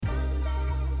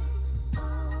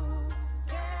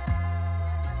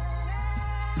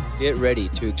Get ready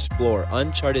to explore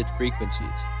uncharted frequencies.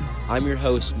 I'm your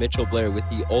host, Mitchell Blair, with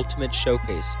the ultimate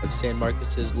showcase of San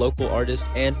Marcos's local artists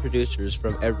and producers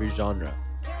from every genre.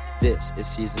 This is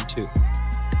Season 2.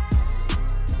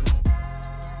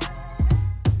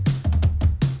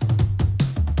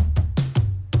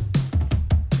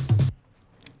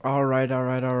 All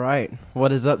right.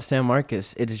 What is up, San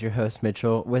Marcos? It is your host,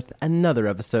 Mitchell, with another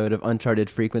episode of Uncharted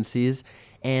Frequencies.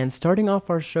 And starting off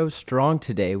our show strong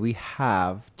today, we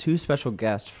have two special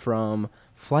guests from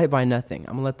Flight by Nothing.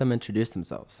 I'm going to let them introduce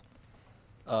themselves.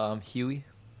 I'm Huey.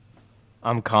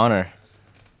 I'm Connor.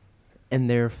 And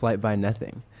they're Flight by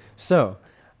Nothing. So,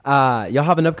 y'all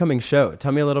have an upcoming show.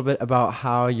 Tell me a little bit about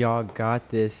how y'all got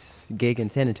this gig in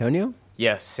San Antonio.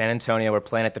 Yes, San Antonio. We're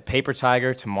playing at the Paper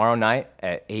Tiger tomorrow night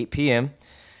at 8 p.m.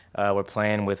 We're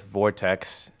playing with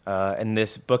Vortex and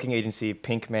this booking agency,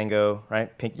 Pink Mango,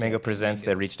 right? Pink Mango Presents.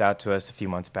 They reached out to us a few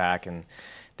months back, and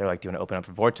they're like, do you want to open up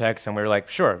for Vortex? And we were like,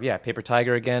 sure, yeah, Paper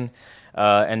Tiger again.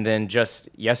 And then just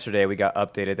yesterday, we got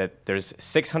updated that there's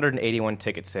 681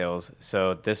 ticket sales.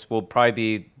 So this will probably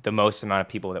be the most amount of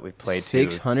people that we've played to.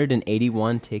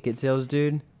 681 ticket sales,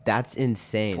 dude? That's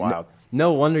insane. It's wild.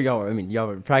 No wonder y'all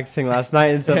were practicing last night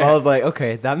and stuff. I was like,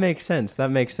 okay, that makes sense.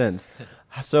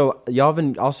 So y'all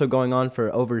been also going on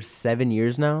for over 7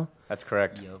 years now? That's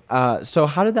correct. Yep. So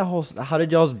how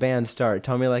did y'all's band start?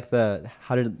 Tell me what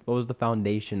was the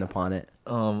foundation upon it?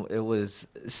 It was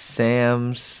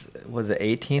Sam's, was it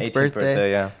 18th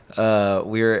birthday? Yeah.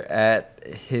 We were at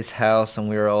his house and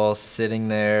we were all sitting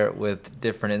there with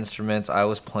different instruments. I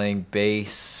was playing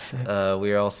bass.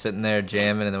 We were all sitting there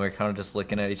jamming, and then we were kind of just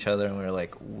looking at each other and we were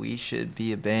like, we should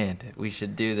be a band. We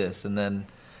should do this. And then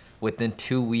within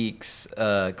 2 weeks,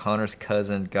 Connor's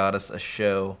cousin got us a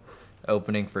show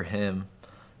opening for him,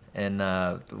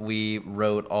 and we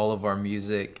wrote all of our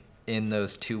music in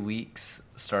those 2 weeks,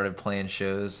 started playing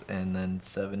shows, and then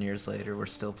 7 years later we're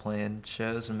still playing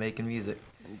shows and making music.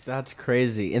 That's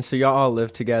crazy. And so y'all all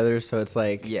live together, so it's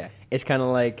like, yeah, it's kind of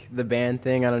like the band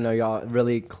thing. I don't know, y'all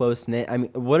really close knit. I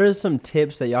mean, what are some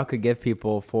tips that y'all could give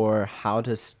people for how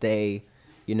to stay,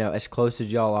 as close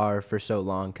as y'all are for so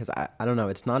long? Because I don't know,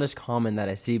 it's not as common that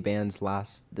I see bands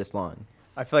last this long.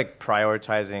 I feel like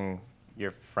prioritizing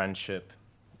your friendship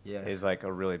is like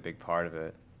a really big part of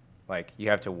it. Like, you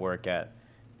have to work at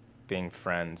being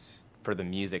friends for the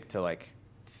music to like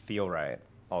feel right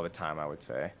all the time, I would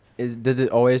say. Does it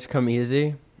always come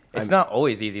easy? It's not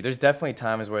always easy. There's definitely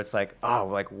times where it's like, oh,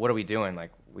 like, what are we doing?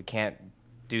 Like, we can't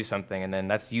do something. And then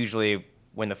that's usually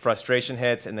when the frustration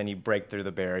hits, and then you break through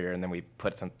the barrier, and then we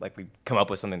come up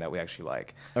with something that we actually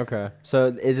like. Okay. So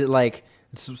is it like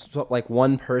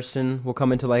one person will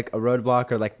come into like a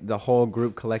roadblock, or like the whole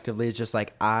group collectively is just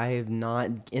like, I'm not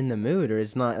in the mood? Or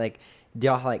it's not like, do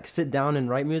y'all like sit down and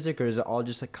write music, or is it all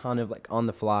just like kind of like on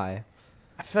the fly?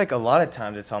 I feel like a lot of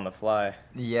times it's on the fly.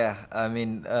 Yeah, I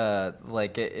mean,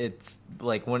 it's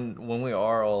like when we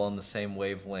are all on the same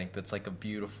wavelength, it's like a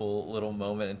beautiful little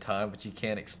moment in time, but you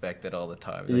can't expect it all the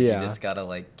time. Like, yeah. You just gotta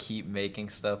like keep making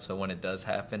stuff, so when it does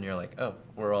happen, you're like, oh,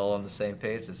 we're all on the same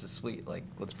page. This is sweet. Like,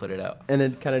 let's put it out. And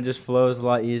it kind of just flows a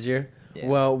lot easier. Yeah.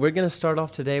 Well, we're gonna start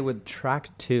off today with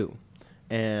track 2,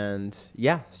 and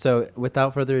yeah. So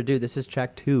without further ado, this is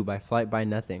track 2 by Flight by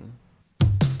Nothing.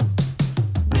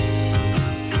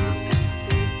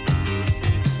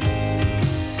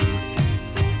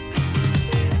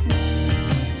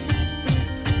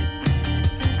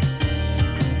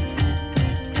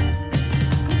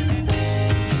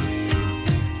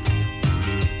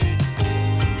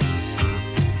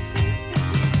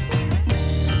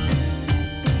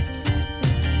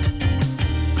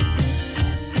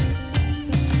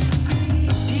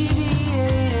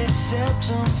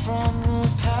 From the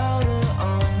powder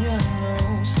on your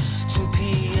nose, 2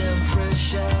 p.m.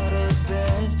 fresh out of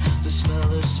bed, the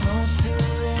smell of smoke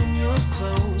still in your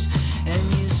clothes, and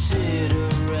you sit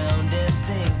around and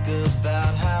think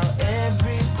about how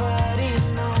everybody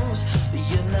knows that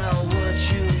you're not what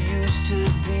you used to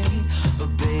be,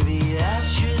 but baby,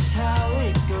 that's just how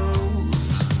it goes.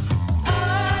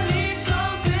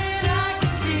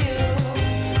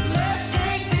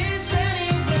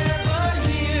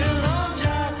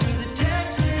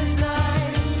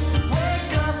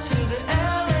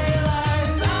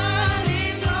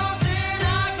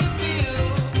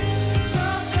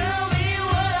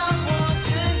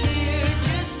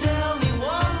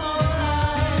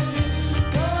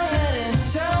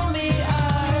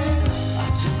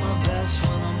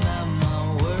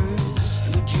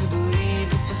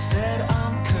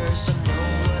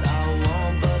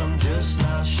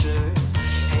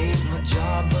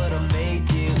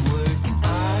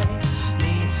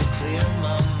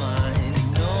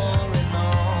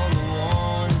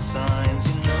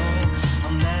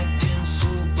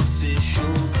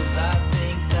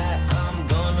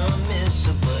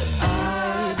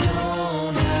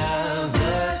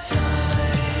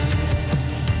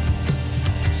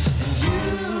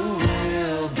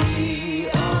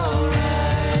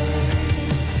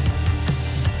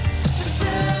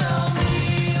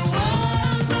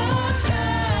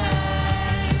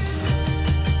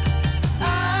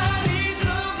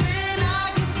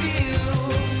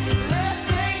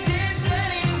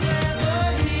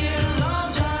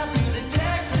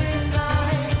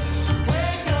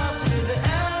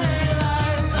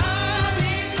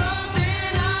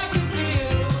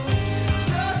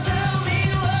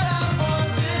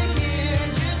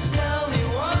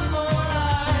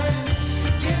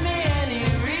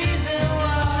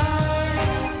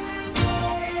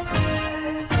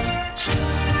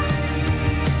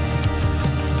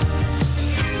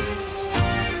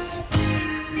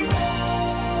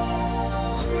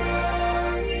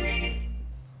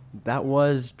 that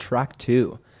was track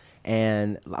 2.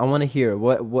 And I want to hear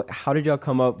how did y'all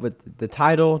come up with the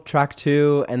title, track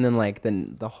 2, and then like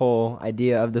the whole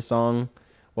idea of the song?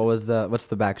 What's the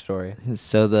backstory?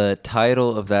 So the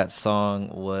title of that song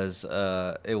was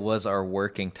it was our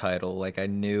working title. Like I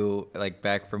knew like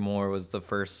Back for More was the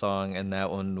first song and that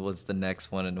one was the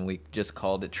next one, and we just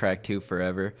called it track 2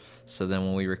 forever. So then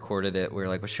when we recorded it, we were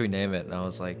like, what should we name it? And I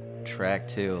was like, track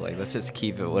 2. Like let's just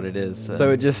keep it what it is.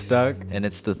 So it just stuck. And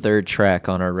it's the 3rd track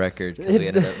on our record because we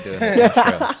ended up doing an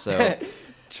intro. So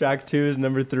track 2 is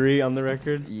number 3 on the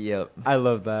record. Yep. I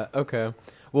love that. Okay.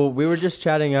 Well, we were just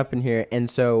chatting up in here, and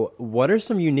so what are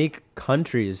some unique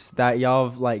countries that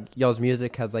y'all's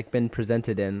music has like been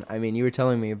presented in? I mean, you were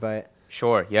telling me, but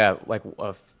Sure, yeah. Like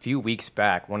a few weeks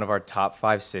back, one of our top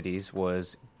 5 cities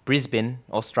was Brisbane,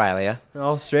 Australia.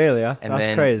 Australia, And that's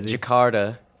then crazy.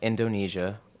 Jakarta,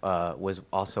 Indonesia, was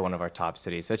also one of our top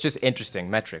cities. So it's just interesting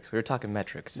metrics. We were talking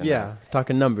metrics. And, Yeah,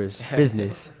 talking numbers,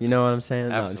 business. You know what I'm saying?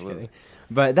 No, I'm just Absolutely. kidding.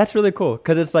 But that's really cool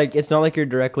because it's not like you're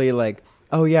directly like,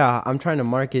 oh yeah, I'm trying to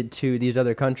market to these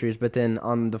other countries, but then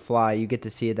on the fly you get to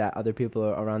see that other people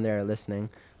around there are listening.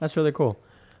 That's really cool.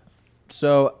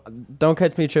 So don't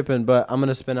catch me tripping, but I'm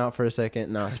gonna spin out for a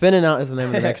second. No, Spinning Out is the name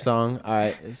of the next song. All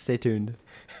right, stay tuned.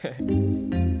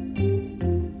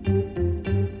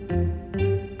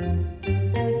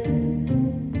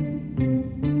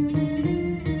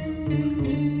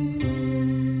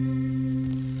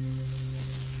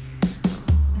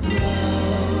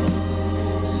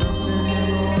 Something in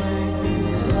the way you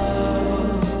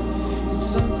love,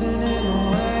 something in the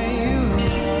way you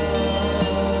love.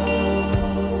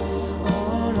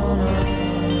 Oh no no,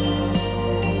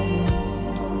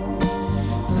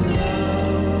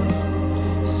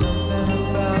 love, something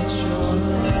about your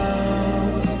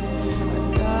love. I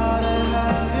gotta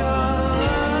have your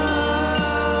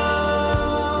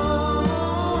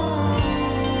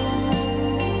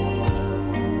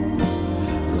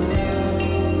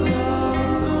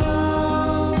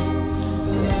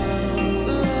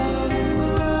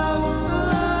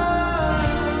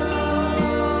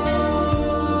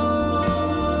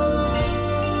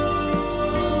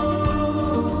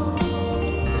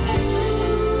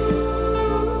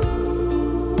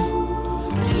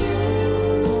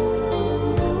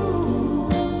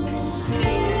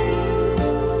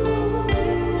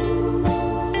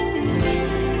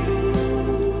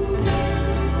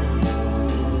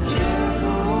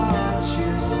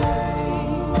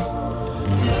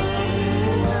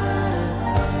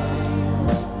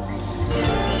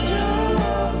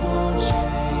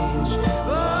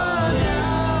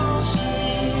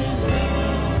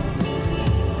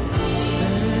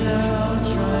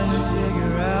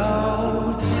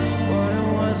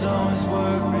always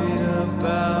worried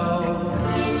about.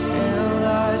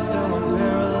 Analyzed till I'm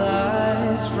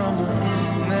paralyzed from the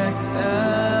neck down.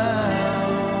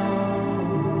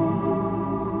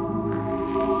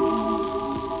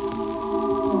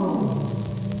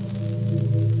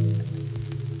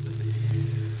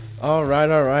 All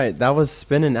right. That was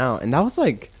Spinning Out, and that was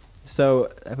like, so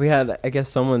we had, I guess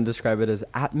someone describe it as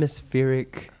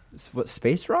atmospheric, what,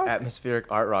 space rock?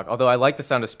 Atmospheric art rock. Although I like the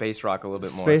sound of space rock a little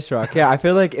bit more. Space rock. Yeah, I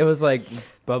feel like it was like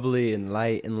bubbly and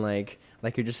light and like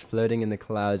you're just floating in the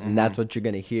clouds, and that's what you're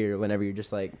gonna hear whenever you're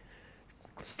just like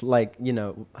you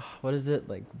know, what is it,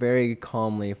 like very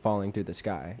calmly falling through the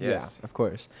sky. Yes. Yeah, of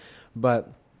course.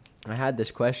 But I had this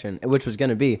question, which was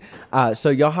gonna be, so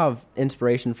y'all have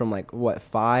inspiration from like what,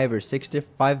 5 or 6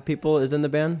 5 people is in the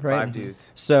band, right? 5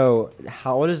 dudes. So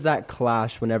how does that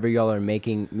clash whenever y'all are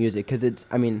making music? Because it's,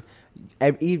 I mean,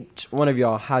 each one of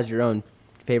y'all has your own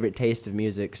favorite taste of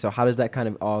music. So how does that kind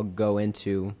of all go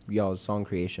into y'all's song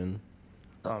creation?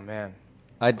 Oh man.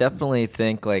 I definitely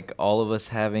think like all of us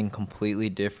having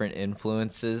completely different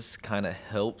influences kind of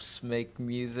helps make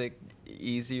music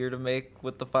easier to make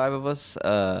with the 5 of us.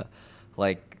 I'm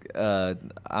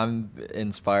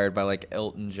inspired by like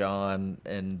Elton John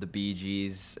and the Bee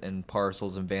Gees and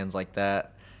Parcels and bands like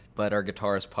that, but our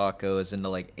guitarist Paco is into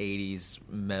like 80s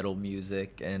metal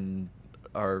music and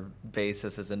our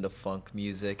bassist is into funk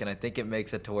music, and I think it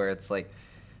makes it to where it's like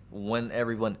when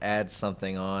everyone adds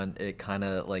something on, it kind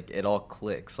of like it all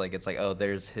clicks. Like it's like, oh,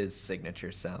 there's his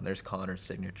signature sound, there's Connor's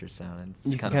signature sound, and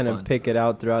it's You can kind of pick it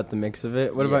out throughout the mix of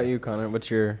it. What about you, Connor? What's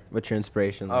your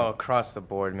inspiration? Oh, across the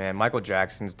board, man. Michael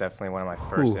Jackson's definitely one of my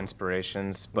first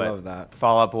inspirations. But Love that.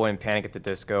 Fall Out Boy and Panic at the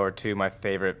Disco are 2 of my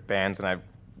favorite bands, and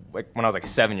when I was like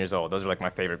 7 years old, those are like my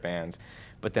favorite bands.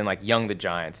 But then like Young the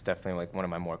Giants, definitely like one of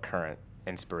my more current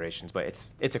inspirations. But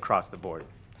it's across the board.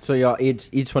 So y'all,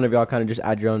 each one of y'all kind of just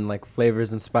add your own like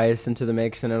flavors and spice into the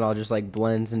mix, and it all just like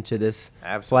blends into this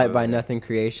Absolutely. Flight by Nothing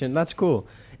creation. That's cool.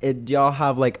 Do y'all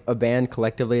have like a band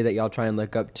collectively that y'all try and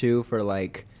look up to for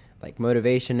like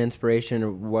motivation, inspiration,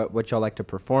 or what y'all like to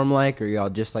perform like, or y'all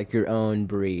just like your own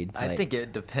breed? I think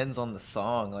it depends on the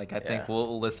song. Like I think Yeah.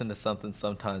 we'll listen to something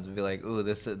sometimes and be like, "Ooh,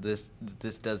 this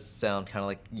does sound kind of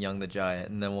like Young the Giant,"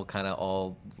 and then we'll kind of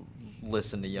all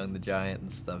listen to Young the Giant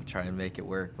and stuff, try and make it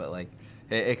work. But like,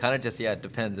 it kind of just it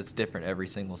depends. It's different every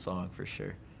single song for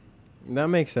sure. That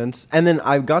makes sense. And then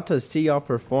I got to see y'all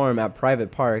perform at Private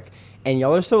Park, and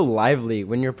y'all are so lively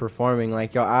when you're performing.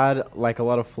 Like y'all add like a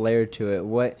lot of flair to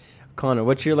it. Connor,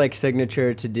 what's your like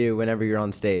signature to do whenever you're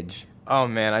on stage? Oh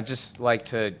man, I just like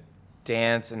to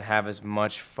dance and have as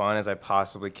much fun as I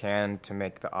possibly can to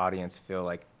make the audience feel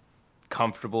like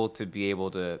comfortable to be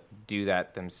able to do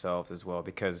that themselves as well,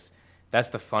 because that's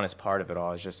the funnest part of it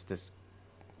all, is just this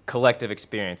collective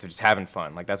experience of just having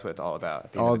fun. Like that's what it's all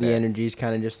about. All the energies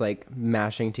kind of just like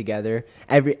mashing together.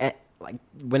 Like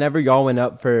whenever y'all went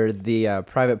up for the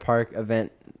Private Park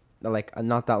event, like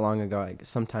not that long ago, like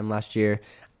sometime last year,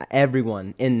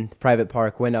 everyone in Private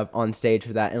Park went up on stage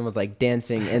for that and was like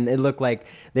dancing, and it looked like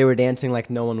they were dancing like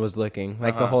no one was looking,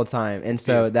 like the whole time. And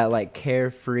so that like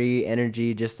carefree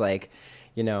energy, just like,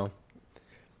 you know,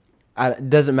 it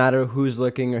doesn't matter who's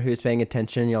looking or who's paying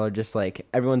attention. Y'all are just like,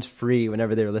 everyone's free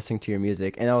whenever they're listening to your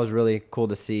music. And that was really cool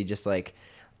to see, just like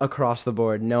across the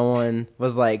board. No one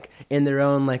was like in their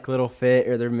own like little fit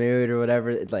or their mood or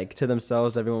whatever, like to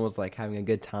themselves. Everyone was like having a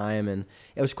good time, and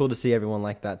it was cool to see everyone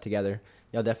like that together.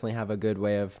 Y'all definitely have a good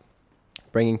way of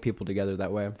bringing people together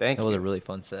that way. Thank you. That was a really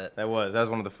fun set. That was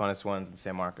one of the funnest ones in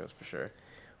San Marcos for sure.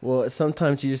 Well,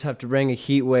 sometimes you just have to bring a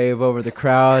heat wave over the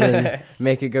crowd and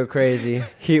make it go crazy.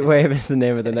 Heat wave is the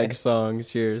name of the next song.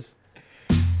 Cheers.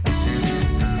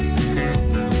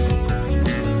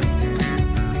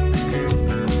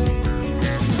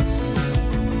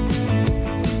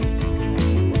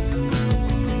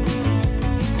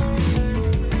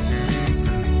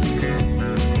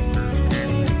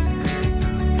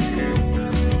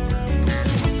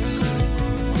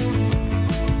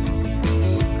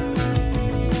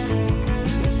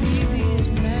 It's easy as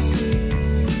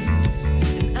practice,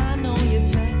 and I know your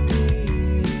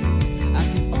tactics. I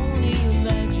can only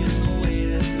imagine the way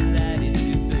that the light hits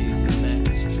your face, and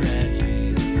that's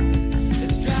tragic.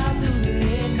 Let's drive through the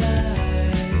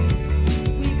midnight.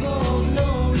 We both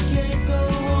know we can't go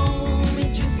home.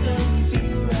 It just doesn't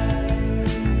feel right.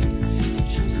 It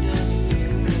just doesn't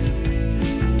feel right.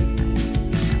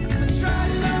 I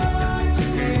tried so hard to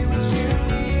be what you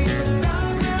need,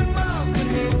 1,000 miles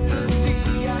beneath the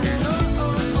sea. I know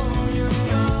you're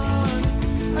gone.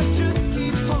 I just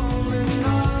keep holding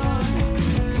on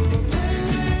to a place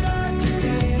that I can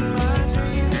see in my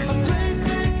dreams, a place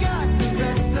that got the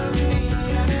best of me.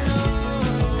 I know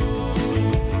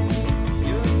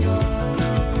you're gone.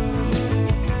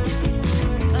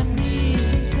 I need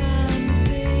some time to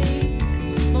think.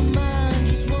 My mind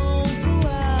just won't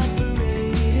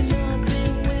cooperate, and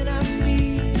nothing when I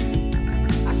speak.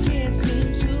 I can't seem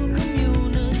to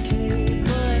communicate,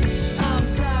 but I'm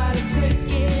tired of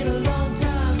taking a long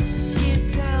time. Skip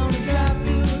town and drive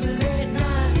through the late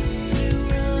night. We'll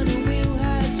run and we'll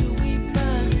hide till we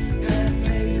find that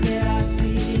place that I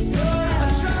see in your eyes.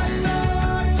 I tried so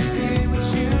hard to be what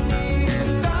you need,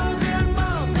 1,000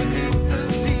 miles beneath the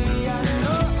sea. I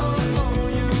know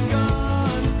you're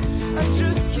gone. I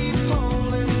just keep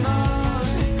holding on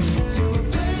to a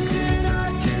place that I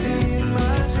can see in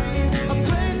my dreams, a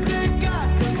place that got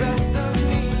the best of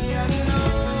me. I know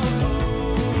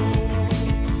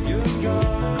you're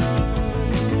gone.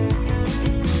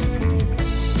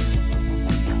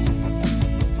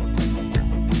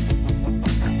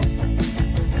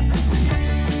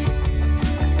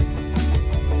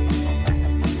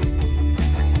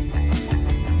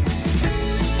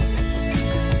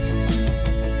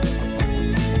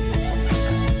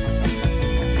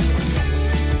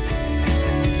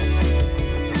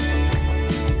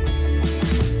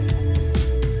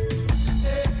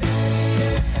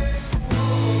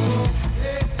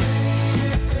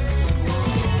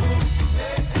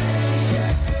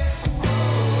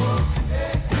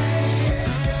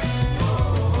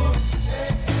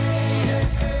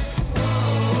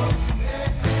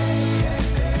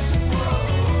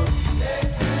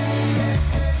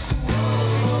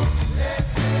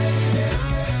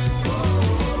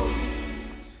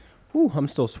 Whew, I'm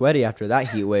still sweaty after that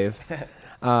heat wave.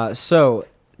 So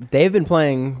they've been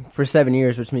playing for 7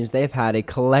 years, which means they've had a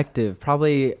collective,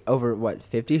 probably over,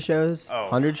 50 shows?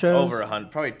 100 shows? Over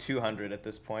 100, probably 200 at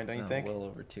this point, don't you think? Well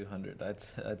over 200.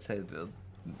 I'd say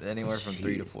anywhere from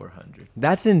 300 to 400.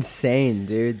 That's insane,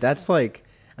 dude. That's like,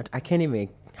 I can't even,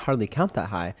 hardly count that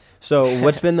high. So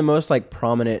what's been the most like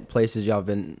prominent places y'all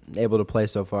been able to play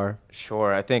so far?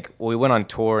 Sure. I think we went on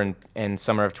tour in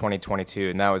summer of 2022,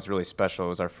 and that was really special. It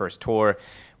was our first tour.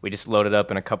 We just loaded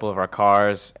up in a couple of our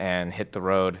cars and hit the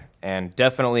road. And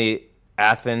definitely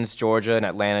Athens, Georgia, and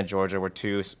Atlanta, Georgia were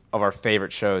two of our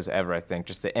favorite shows ever, I think.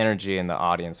 Just the energy in the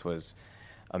audience was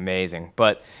amazing.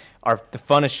 But the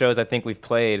funnest shows I think we've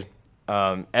played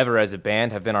ever as a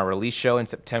band have been our release show in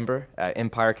September at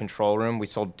Empire Control Room. We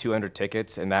sold 200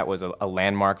 tickets, and that was a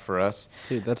landmark for us.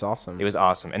 Dude, that's awesome. It was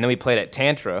awesome. And then we played at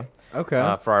Tantra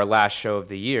for our last show of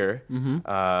the year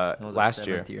last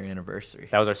year. 7th year anniversary.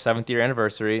 That was our 7th year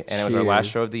anniversary, and it was our last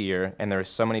show of the year. And there were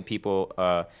so many people,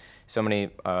 so many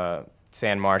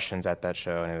San Martians at that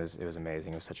show, and it was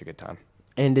amazing. It was such a good time.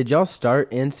 And did y'all start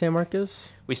in San Marcos?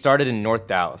 We started in North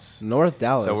Dallas. North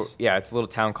Dallas. So, yeah, it's a little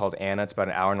town called Anna. It's about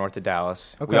an hour north of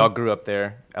Dallas. Okay. We all grew up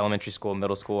there, elementary school,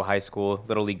 middle school, high school,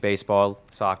 Little League baseball,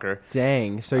 soccer.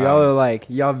 Dang. So y'all are like,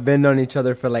 y'all been known each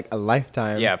other for like a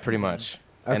lifetime. Yeah, pretty much.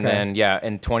 Okay. And then, yeah,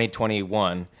 in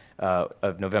 2021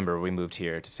 of November, we moved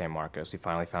here to San Marcos. We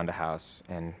finally found a house,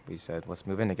 and we said, let's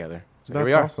move in together. So here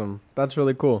we are. That's awesome. That's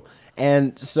really cool.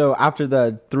 And so after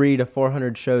the 300 to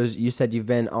 400 shows, you said you've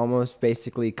been almost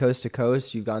basically coast to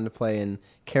coast. You've gone to play in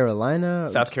Carolina?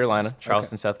 South Carolina,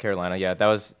 Charleston, South Carolina. Yeah, that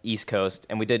was East Coast.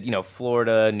 And we did,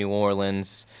 Florida, New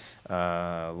Orleans,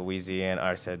 Louisiana.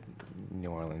 I said New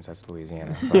Orleans, that's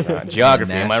Louisiana. But,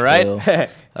 geography, am I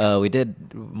right? We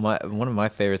did one of my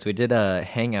favorites. We did a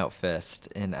Hangout Fest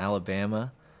in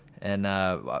Alabama. And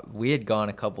we had gone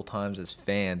a couple times as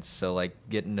fans, so like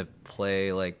getting to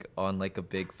play like on like a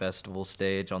big festival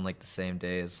stage on like the same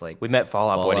day as like we met Fall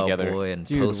Out Boy together, and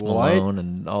Dude, Post Malone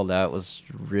and all that was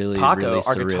really Paco, really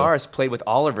our surreal. guitarist, played with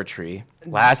Oliver Tree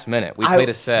last minute. We played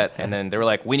a set, and then they were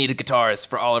like, "We need a guitarist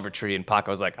for Oliver Tree," and Paco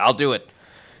was like, "I'll do it."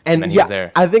 And then he was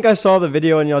there. I think I saw the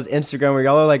video on y'all's Instagram where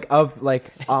y'all are like up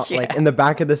like like in the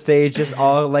back of the stage, just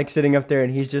all like sitting up there,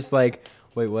 and he's just like,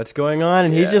 "Wait, what's going on?"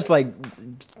 And he's just like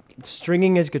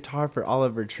stringing his guitar for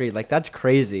Oliver Tree. Like, that's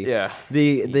crazy. Yeah.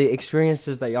 The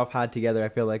experiences that y'all have had together, I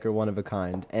feel like, are one of a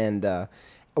kind. And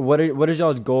what is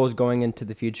y'all's goals going into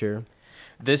the future?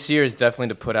 This year is definitely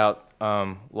to put out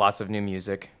lots of new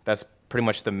music. That's pretty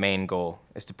much the main goal,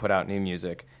 is to put out new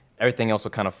music. Everything else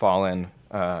will kind of fall in,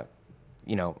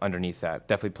 underneath that.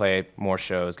 Definitely play more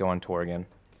shows, go on tour again.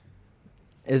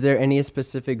 Is there any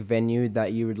specific venue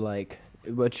that you would like?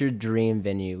 What's your dream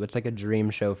venue? What's like a dream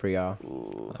show for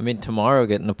y'all? I mean, tomorrow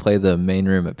getting to play the main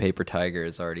room at Paper Tiger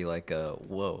is already like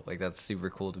whoa, like that's super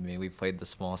cool to me. We played the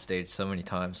small stage so many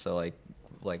times, so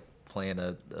like playing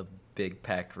a big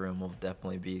packed room will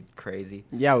definitely be crazy.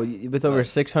 Yeah, with over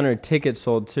 600 tickets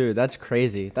sold too. That's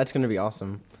crazy. That's gonna be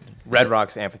awesome. Red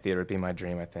Rocks Amphitheater would be my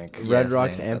dream, I think. Red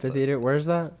Rocks Amphitheater. Where's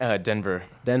that? Denver.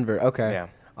 Denver. Okay. Yeah.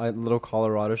 A little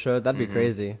Colorado show. That'd be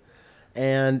crazy.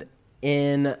 And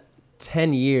in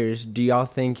 10 years, do y'all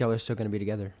think y'all are still going to be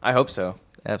together? I hope so.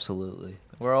 Absolutely.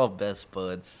 We're all best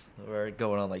buds. We're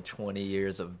going on like 20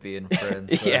 years of being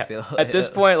friends. So Yeah. I feel At this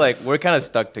point, like, we're kind of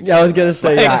stuck together. Yeah, I was going to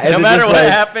say, yeah. No matter what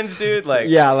happens, dude, like.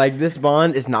 Yeah, like this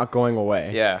bond is not going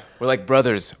away. Yeah. We're like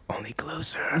brothers, only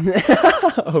closer.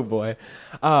 Oh, boy.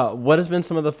 What has been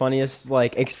some of the funniest,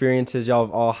 like, experiences y'all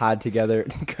have all had together?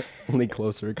 Only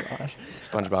closer, gosh.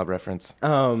 SpongeBob reference.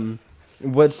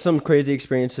 What's some crazy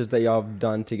experiences that y'all have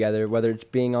done together, whether it's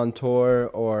being on tour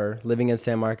or living in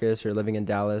San Marcos or living in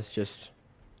Dallas?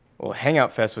 Well,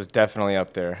 Hangout Fest was definitely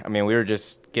up there. I mean, we were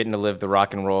just getting to live the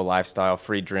rock and roll lifestyle,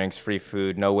 free drinks, free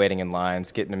food, no waiting in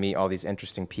lines, getting to meet all these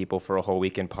interesting people for a whole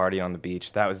weekend party on the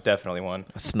beach. That was definitely one.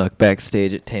 I snuck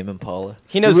backstage at Tame Impala.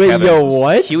 He knows Wait, Kevin. yo,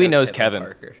 what? Huey knows Kevin.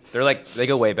 Parker. They're like, they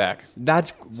go way back. That's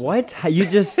what? You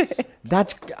just,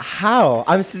 that's how?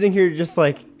 I'm sitting here just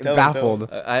like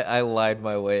baffled. I lied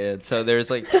my way in. So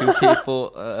there's like two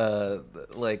people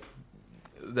like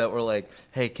that were like,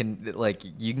 hey,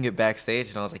 you can get backstage?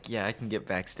 And I was like, yeah, I can get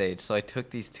backstage. So I took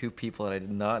these two people that I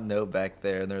did not know back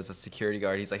there, and there was a security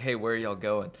guard. He's like, hey, where are y'all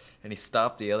going? And he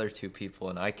stopped the other two people,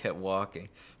 and I kept walking.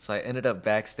 So I ended up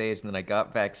backstage, and then I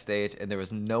got backstage, and there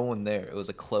was no one there. It was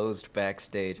a closed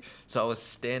backstage. So I was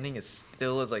standing as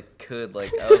still as I could.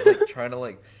 Like, I was like trying to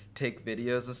like take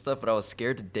videos and stuff, but I was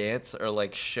scared to dance or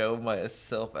like show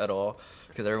myself at all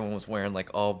because everyone was wearing like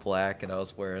all black, and I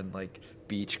was wearing like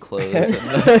beach clothes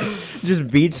and Just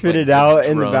beach fitted like, out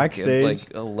in the drunk backstage. at,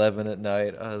 like 11 at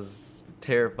night. I was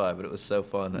terrified, but it was so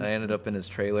fun. I ended up in his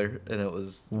trailer, and it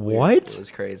was weird. What? It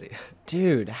was crazy.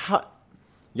 Dude, how?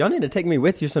 Y'all need to take me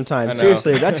with you sometime. I know.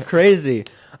 Seriously, that's crazy.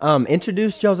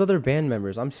 Introduce y'all's other band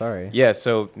members. I'm sorry. Yeah,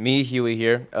 so me, Huey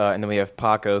here, and then we have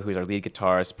Paco, who's our lead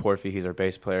guitarist, Porfy, who's our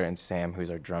bass player, and Sam, who's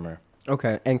our drummer.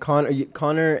 Okay. And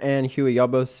Connor and Huey, y'all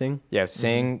both sing? Yeah,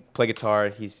 sing, play guitar.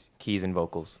 He's keys and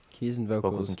vocals. Keys and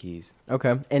vocals. Vocals and keys.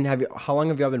 Okay. And how long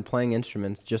have y'all been playing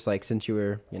instruments? Just like since you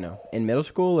were, in middle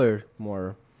school or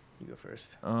more? You go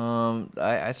first.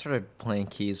 I started playing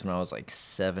keys when I was like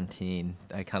 17.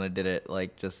 I kind of did it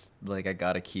just I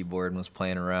got a keyboard and was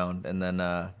playing around. And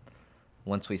then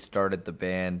once we started the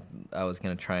band, I was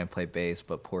going to try and play bass,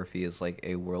 but Porfy is like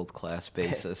a world-class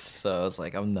bassist. So I was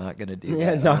like, I'm not going to do that.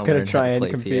 Yeah, not going to try and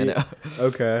compete. Piano.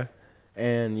 Okay.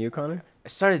 And you, Connor? I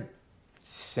started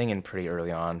singing pretty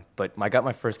early on, but I got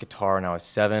my first guitar when I was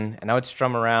 7, and I would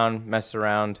strum around, mess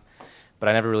around, but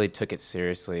I never really took it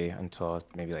seriously until I was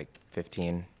maybe like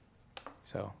 15.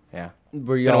 So, yeah.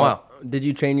 Were you been a while. Did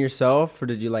you train yourself, or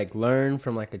did you learn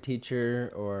from a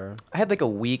teacher, or I had a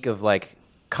week of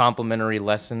complimentary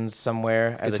lessons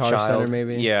somewhere as a Guitar child. Center,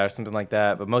 maybe? Yeah, or something like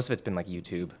that, but most of it's been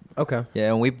YouTube. Okay.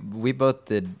 Yeah, and we both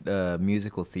did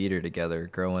musical theater together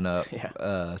growing up.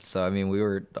 Yeah. So I mean, we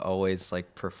were always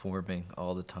performing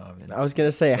all the time. And I was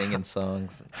gonna say, singing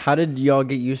songs. How did y'all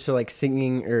get used to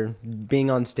singing or being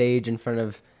on stage in front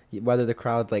of whether the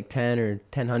crowd's 10 or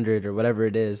 1,000 or whatever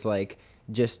it is?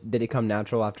 Just did it come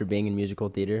natural after being in musical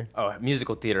theater? Oh,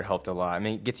 musical theater helped a lot. I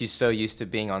mean, it gets you so used to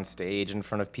being on stage in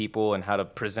front of people and how to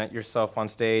present yourself on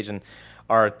stage. And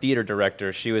our theater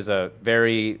director, she was a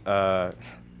very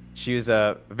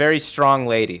strong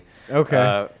lady. Okay.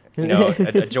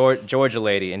 A Georgia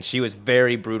lady, and she was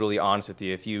very brutally honest with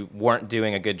you. If you weren't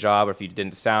doing a good job or if you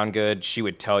didn't sound good, she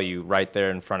would tell you right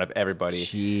there in front of everybody.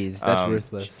 Jeez, that's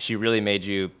ruthless. She really made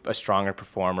you a stronger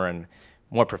performer and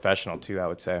more professional too, I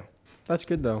would say. That's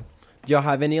good though. Do y'all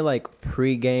have any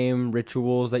pre-game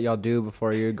rituals that y'all do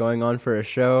before you're going on for a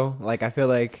show? I feel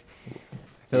like.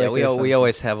 Yeah, we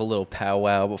always have a little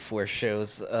powwow before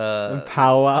shows.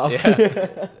 Powwow.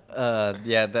 Yeah.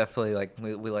 Yeah, definitely.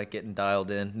 We like getting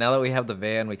dialed in. Now that we have the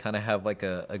van, we kind of have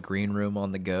a green room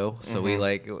on the go. So we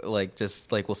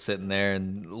we'll sit in there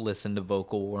and listen to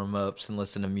vocal warm ups and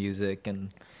listen to music,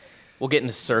 and we'll get in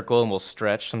a circle and we'll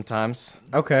stretch sometimes.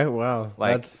 Okay. Wow.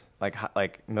 That's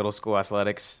like middle school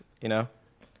athletics,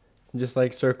 Just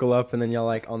circle up and then y'all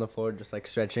on the floor just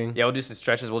stretching. Yeah, we'll do some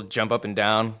stretches. We'll jump up and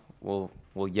down. We'll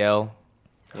yell.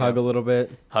 Hug a little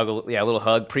bit. A little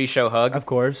hug. Pre-show hug. Of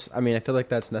course. I mean, I feel like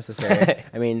that's necessary.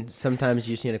 I mean, sometimes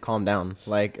you just need to calm down,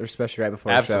 especially right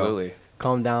before a show. Absolutely.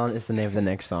 Calm Down is the name of the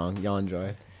next song. Y'all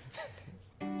enjoy.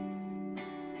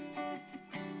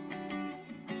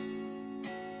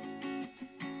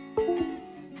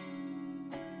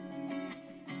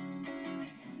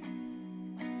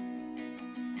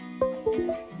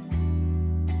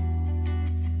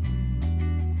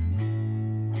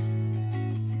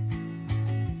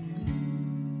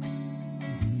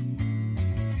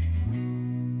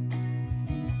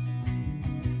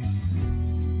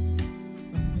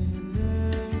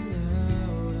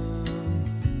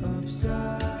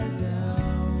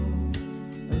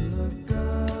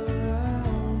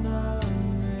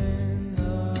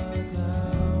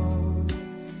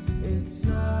 It's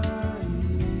not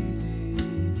easy,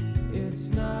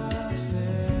 it's not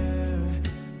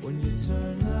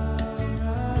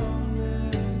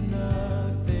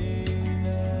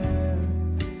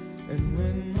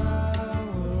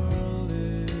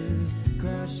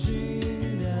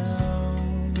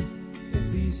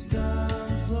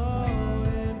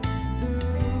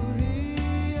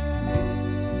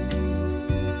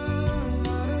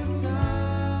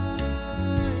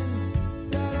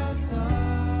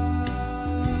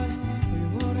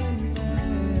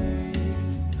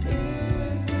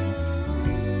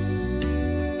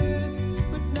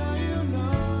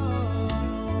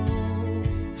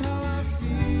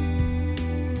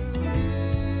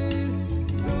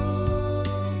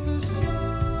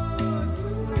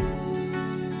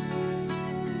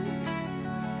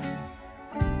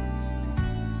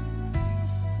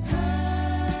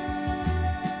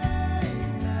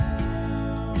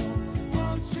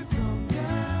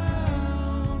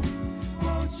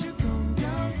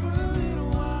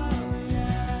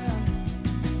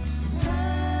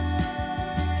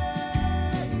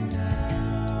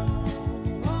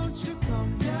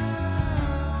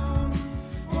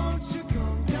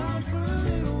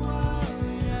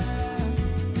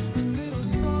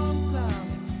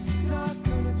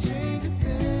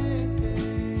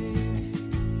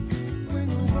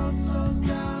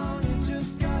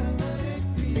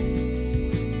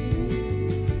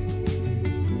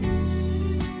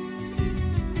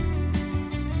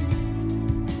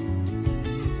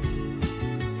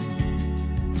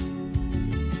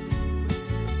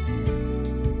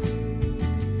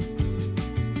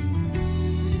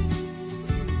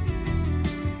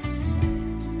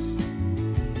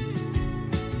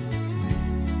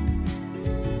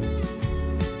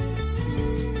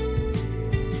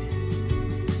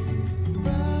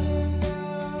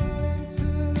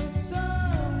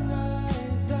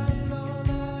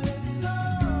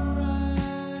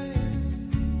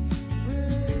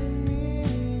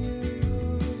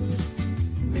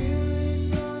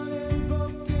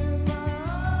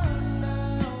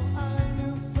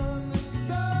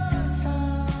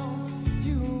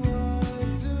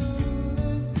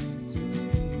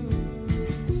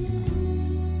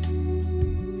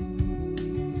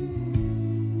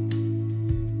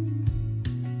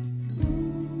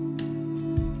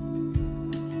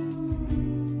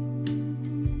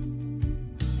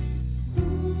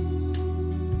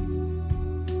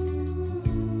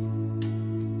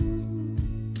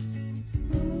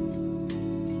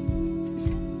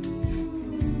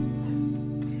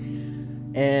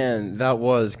And that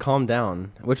was Calm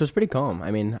Down, which was pretty calm.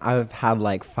 I mean, I've had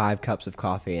like 5 cups of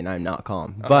coffee and I'm not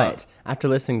calm. But after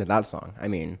listening to that song, I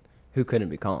mean, who couldn't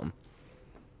be calm?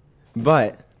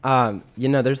 But,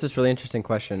 there's this really interesting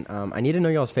question. I need to know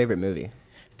y'all's favorite movie.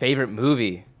 Favorite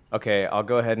movie? Okay, I'll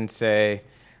go ahead and say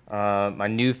my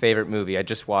new favorite movie. I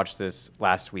just watched this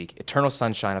last week. Eternal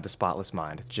Sunshine of the Spotless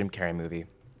Mind. Jim Carrey movie.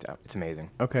 It's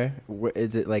amazing. Okay.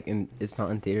 Is it like it's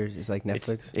not in theaters? It's like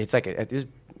Netflix? It's like it was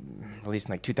released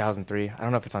in like 2003. I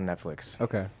don't know if it's on Netflix.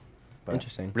 Okay. But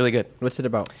interesting. Really good. What's it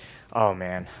about? Oh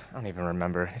man, I don't even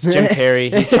remember. It's Jim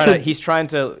Carrey.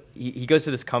 He goes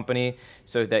to this company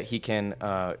so that he can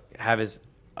have his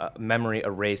memory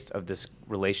erased of this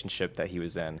relationship that he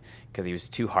was in because he was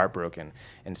too heartbroken,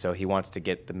 and so he wants to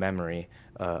get the memory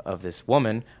of this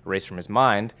woman erased from his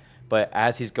mind. But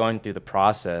as he's going through the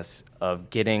process of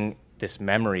getting this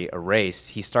memory erased,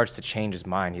 he starts to change his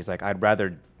mind. He's like, I'd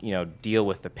rather deal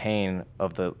with the pain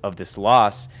of this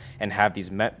loss and have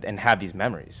these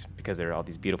memories because there are all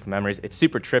these beautiful memories. It's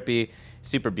super trippy,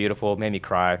 super beautiful. Made me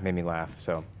cry, made me laugh.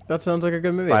 So that sounds like a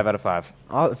good movie. 5 out of 5.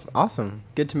 Awesome.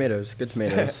 Good tomatoes. Good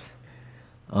tomatoes.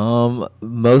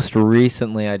 Most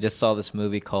recently, I just saw this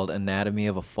movie called Anatomy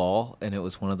of a Fall, and it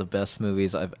was one of the best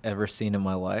movies I've ever seen in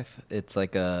my life. It's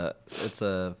shot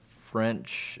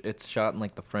in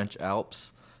like the French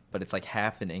Alps, but it's like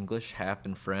half in English, half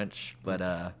in French.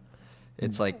 But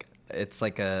it's like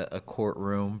a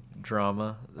courtroom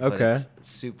drama. But Okay. it's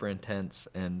super intense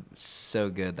and so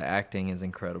good. The acting is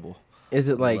incredible. Is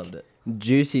it I like loved it.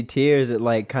 juicy tea, or is it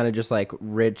like kind of just like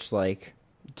rich, like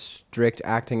strict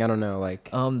acting? I don't know. Like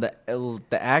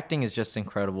The acting is just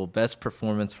incredible. Best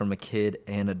performance from a kid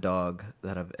and a dog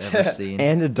that I've ever seen.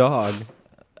 and a dog.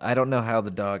 I don't know how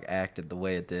the dog acted the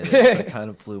way it did. It kind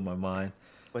of blew my mind.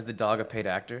 Was the dog a paid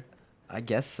actor? I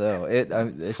guess so. It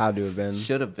Had to have been.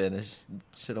 Should have been. It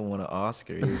should have won an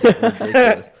Oscar. It was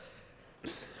ridiculous.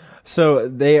 So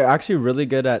they are actually really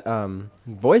good at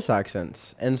voice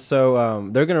accents, and so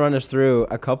they're gonna run us through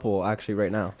a couple actually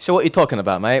right now. So what are you talking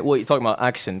about, mate? What are you talking about?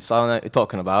 Accents? I don't know what you're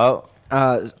talking about.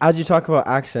 As you talk about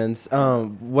accents,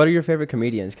 what are your favorite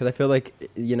comedians? Because I feel like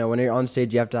when you're on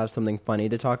stage, you have to have something funny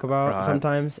to talk about Right.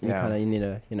 sometimes. And Yeah. you need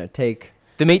to take.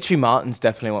 Dimitri Martin's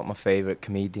definitely one of my favorite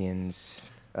comedians.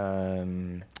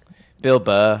 Bill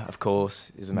Burr, of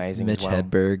course, is amazing Mitch as well.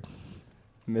 Hedberg.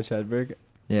 Mitch Hedberg.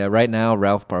 Yeah, right now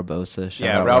Ralph Barbosa. Shout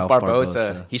Yeah, out Ralph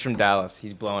Barbosa. He's from Dallas.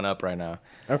 He's blowing up right now.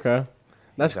 Okay,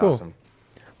 that's He's cool. Awesome.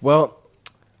 Well,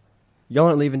 y'all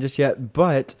aren't leaving just yet,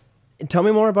 but tell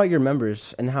me more about your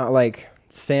members and how, like,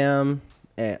 Sam.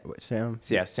 Sam.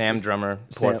 So yeah, Sam drummer,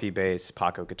 Sam- Porphy bass,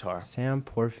 Paco guitar. Sam,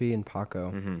 Porphy, and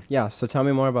Paco. Mm-hmm. Yeah. So tell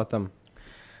me more about them.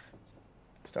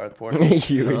 Start with Porphy.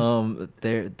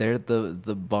 They're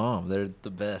the bomb. They're the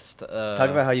best. Talk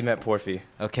about how you met Porphy.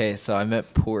 Okay, so I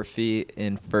met Porphy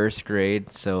in first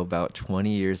grade, so about 20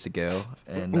 years ago.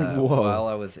 And Whoa. while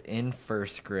I was in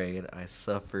first grade, I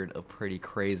suffered a pretty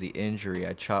crazy injury.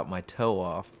 I chopped my toe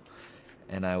off,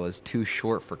 and I was too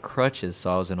short for crutches,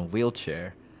 so I was in a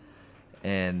wheelchair.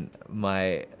 And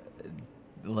I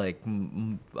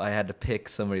had to pick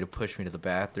somebody to push me to the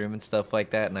bathroom and stuff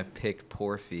like that, and I picked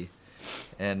Porphy.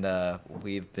 And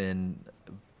we've been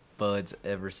buds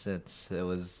ever since. It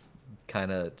was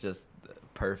kind of just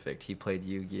perfect. He played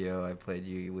Yu-Gi-Oh! I played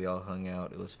Yu-Gi-Oh! We all hung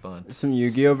out. It was fun. Some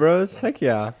Yu-Gi-Oh bros? Heck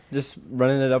yeah. Just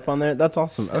running it up on there. That's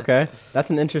awesome. Okay.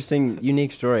 That's an interesting,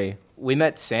 unique story. We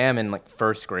met Sam in like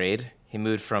first grade. He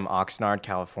moved from Oxnard,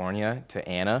 California to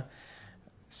Anna.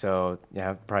 So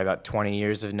yeah, probably about 20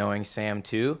 years of knowing Sam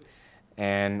too.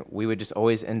 And we would just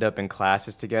always end up in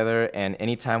classes together. And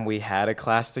anytime we had a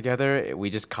class together,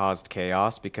 we just caused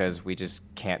chaos because we just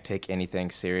can't take anything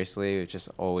seriously. It was just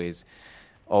always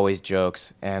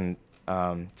jokes. And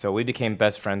so we became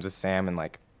best friends with Sam in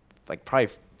like probably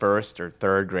first or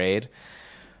third grade.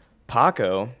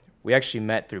 Paco, we actually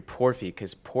met through Porphy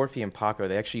because Porphy and Paco,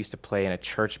 they actually used to play in a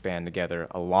church band together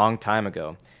a long time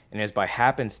ago. And it was by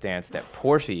happenstance that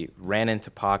Porphy ran into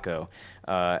Paco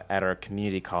at our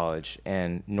community college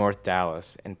in North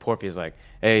Dallas. And Porphy was like,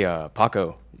 hey,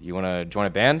 Paco, you want to join a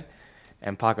band?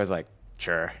 And Paco's like,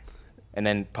 sure. And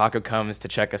then Paco comes to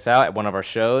check us out at one of our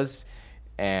shows.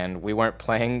 And we weren't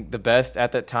playing the best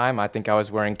at that time. I think I was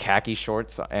wearing khaki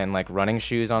shorts and like running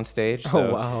shoes on stage. So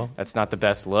Oh, wow. That's not the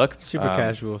best look. Super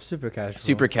casual. Super casual.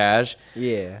 Super cash.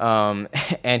 Yeah.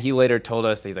 And he later told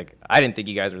us, he's like, I didn't think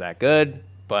you guys were that good,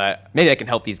 but maybe I can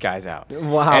help these guys out.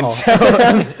 Wow. And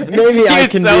so Maybe I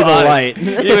can so be the honest. light.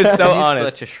 He was so He's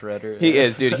honest. such a shredder. He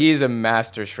is, dude. He's a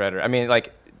master shredder. I mean,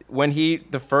 like when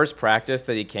the first practice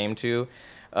that he came to,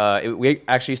 we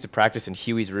actually used to practice in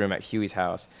Huey's room at Huey's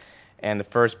house. And the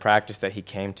first practice that he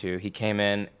came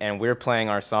in and we were playing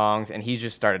our songs and he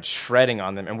just started shredding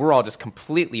on them. And we're all just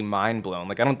completely mind blown.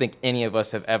 Like, I don't think any of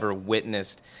us have ever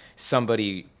witnessed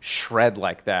somebody shred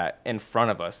like that in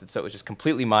front of us. And so it was just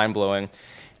completely mind blowing.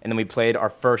 And then we played our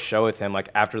first show with him, like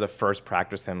after the first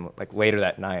practice with him, like later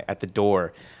that night at the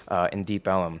Door in Deep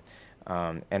Ellum.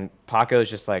 And Paco is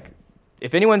just like,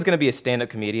 if anyone's going to be a stand-up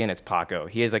comedian, it's Paco.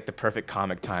 He has like the perfect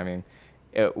comic timing.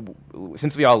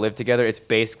 Since we all live together, it's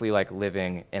basically like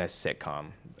living in a sitcom.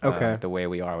 Okay. The way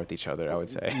we are with each other, I would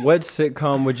say. What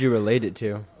sitcom would you relate it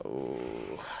to?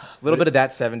 A little bit of That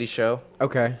 70s Show.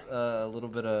 Okay. A little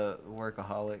bit of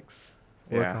Workaholics.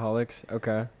 Yeah. Workaholics.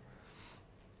 Okay.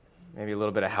 Maybe a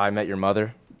little bit of How I Met Your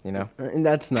Mother, you know? And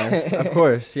that's nice. Of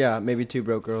course. Yeah. Maybe Two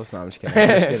Broke Girls. No, I'm just kidding.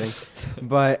 I'm just kidding.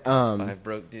 But 5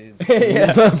 broke dudes.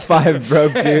 yeah, 5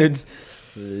 broke dudes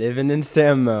living in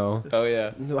San Mo. Oh,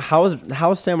 yeah.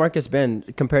 How's San Marcos been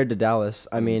compared to Dallas?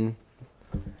 I mean,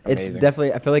 it's Amazing.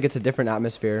 definitely. I feel like it's a different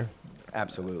atmosphere.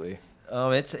 Absolutely.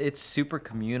 It's super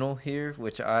communal here,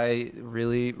 which I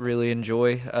really, really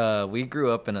enjoy. We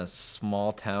grew up in a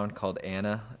small town called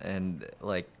Anna, and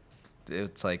like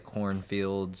it's like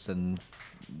cornfields and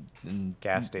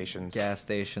Gas stations.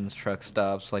 truck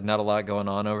stops. Like not a lot going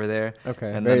on over there.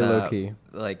 Okay, And very then, low key.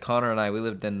 Like Connor and I, we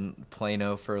lived in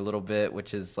Plano for a little bit,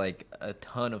 which is like a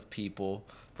ton of people,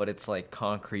 but it's like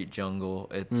concrete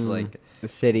jungle. It's like The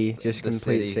city, just the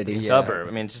complete city. Yeah. Suburb.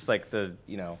 I mean, just like the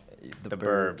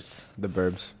burbs. The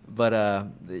burbs. But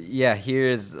yeah,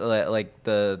 here's like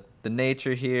the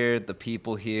nature here, the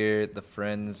people here, the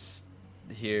friends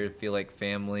here feel like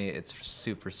family. It's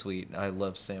super sweet. I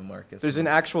love San Marcos. There's an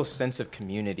actual sense of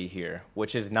community here,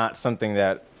 which is not something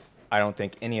that I don't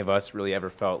think any of us really ever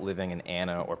felt living in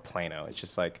Anna or Plano. It's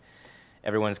just like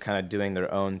everyone's kind of doing their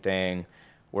own thing,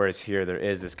 whereas here there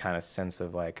is this kind of sense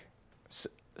of like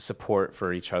support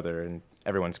for each other and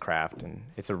everyone's craft, and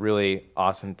it's a really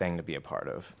awesome thing to be a part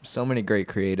of. So many great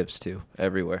creatives too,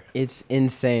 everywhere. It's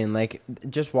insane. Like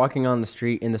just walking on the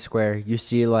street in the square, you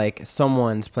see like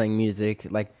someone's playing music,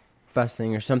 like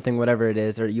busing or something, whatever it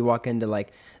is, or you walk into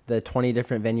like the 20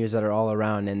 different venues that are all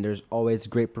around, and there's always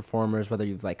great performers, whether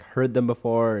you've like heard them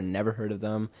before or never heard of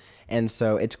them. And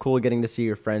so it's cool getting to see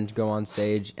your friends go on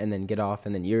stage and then get off,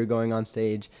 and then you're going on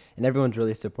stage, and everyone's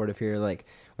really supportive here. Like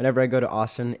whenever I go to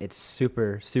Austin, it's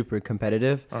super, super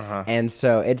competitive. And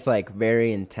so it's like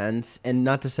very intense, and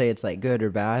not to say it's like good or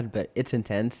bad, but it's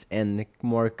intense and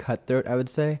more cutthroat, I would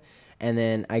say. And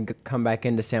then I come back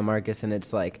into San Marcos, and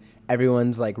it's like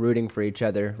everyone's like rooting for each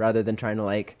other rather than trying to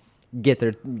like get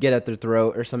at their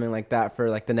throat or something like that for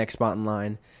like the next spot in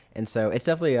line. And so it's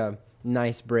definitely a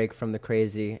nice break from the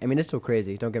crazy. I mean, it's still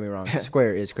crazy, don't get me wrong.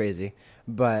 Square is crazy,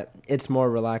 but it's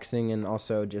more relaxing and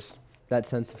also just that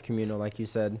sense of communal, like you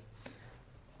said.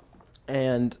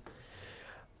 And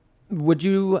would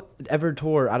you ever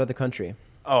tour out of the country?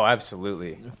 Oh,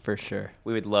 absolutely. For sure.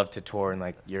 We would love to tour in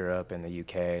like Europe and the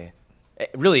UK.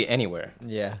 Really anywhere.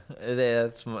 Yeah,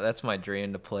 that's my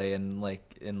dream, to play in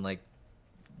like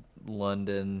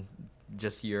London,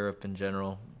 just Europe in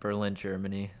general, Berlin,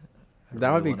 Germany.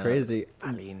 That would be crazy.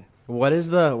 I mean, What is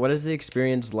the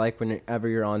experience like whenever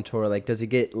you're on tour? Like, does it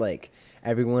get like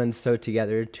everyone's so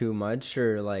together too much,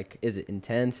 or like is it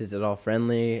intense? Is it all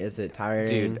friendly? Is it tiring?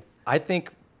 dude, I think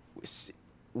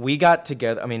we got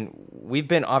together. I mean, we've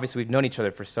known each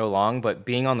other for so long, but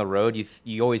being on the road,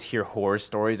 you always hear horror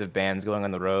stories of bands going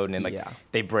on the road and like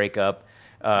they break up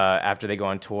after they go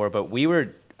on tour. But we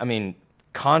were, I mean,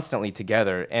 constantly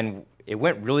together, and it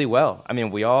went really well. I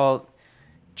mean, we all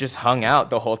just hung out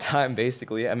the whole time,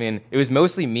 basically. I mean, it was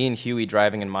mostly me and Huey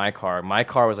driving in my car. My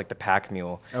car was like the pack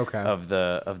mule of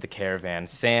the caravan.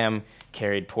 Sam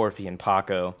carried Porfy and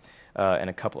Paco and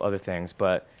a couple other things,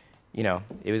 but you know,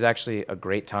 it was actually a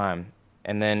great time.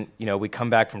 And then, you know, we come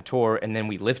back from tour and then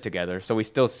we live together, so we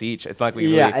still see each. It's not like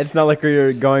we it's not like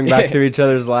we're going back to each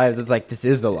other's lives. It's like this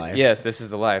is the life. Yes, this is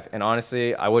the life. And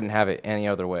honestly, I wouldn't have it any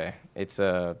other way. It's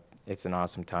an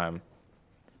awesome time.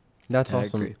 That's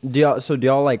awesome. agree. Do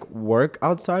y'all like work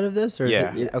outside of this, or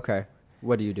Yeah. is it, okay?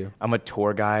 What do you do? I'm a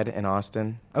tour guide in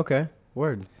Austin. Okay,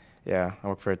 word. Yeah, I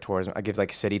work for a tourism. I give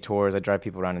like city tours. I drive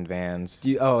people around in vans.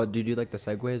 Do you do like the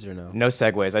segues or no? No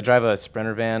Segways. I drive a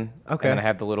Sprinter van. Okay. And I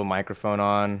have the little microphone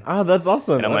on. Oh, that's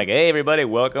awesome. And I'm like, hey, everybody,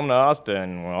 welcome to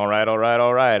Austin. All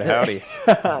right. Howdy.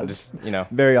 I'm just, you know.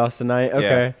 very Austinite.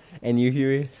 Okay. Yeah. And you,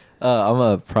 Huey? I'm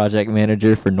a project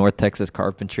manager for North Texas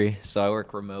Carpentry, so I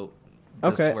work remote.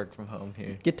 Just Okay. work from home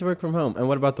here. Get to work from home. And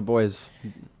what about the boys?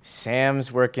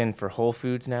 Sam's working for Whole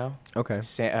Foods now. Okay.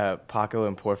 Paco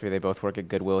and Porfy, they both work at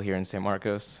Goodwill here in San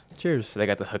Marcos. Cheers. So they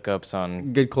got the hookups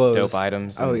on Good clothes. dope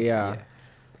items. Oh and- yeah.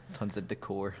 Tons of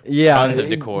decor. Yeah, Tons of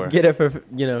decor. Get it for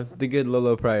the good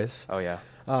low price. Oh yeah.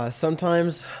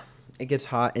 Sometimes it gets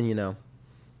hot, and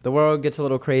the world gets a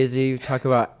little crazy. Talk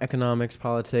about economics,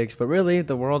 politics, but really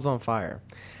the world's on fire.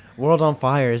 World on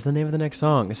Fire is the name of the next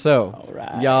song. So, All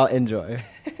right. y'all enjoy.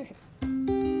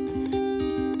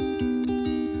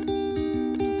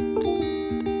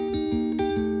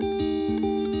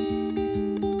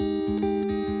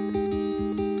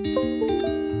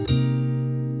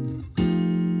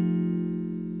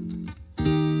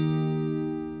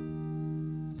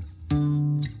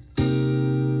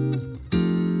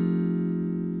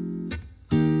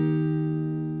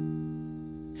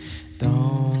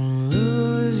 Don't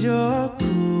lose your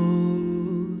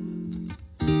cool.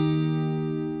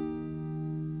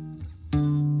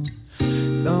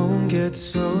 Don't get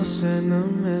so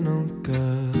sentimental,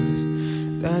 'cause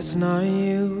that's not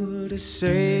you to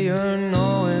say you're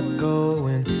nowhere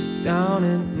going down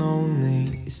and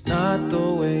lonely. It's not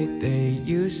the way they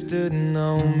used to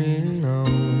know me, no.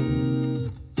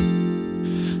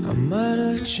 I might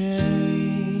have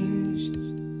changed.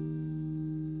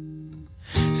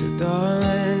 So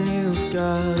darling, you've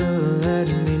gotta let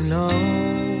me know.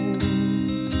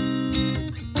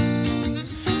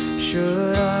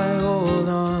 Should I hold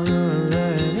on or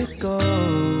let it go?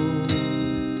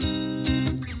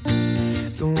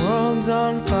 The world's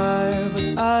on fire,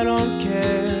 but I don't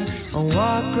care. I'll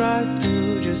walk right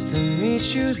through just to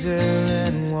meet you there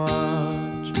and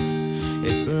watch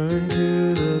it burn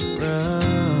to the ground.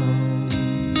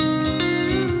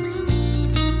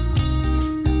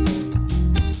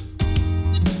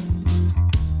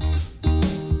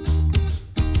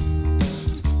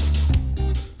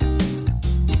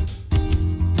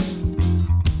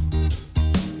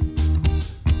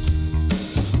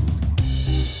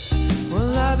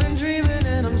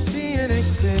 Seeing it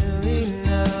clearly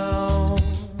now.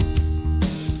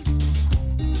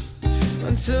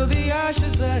 Until the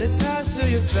ashes let it pass till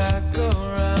you're back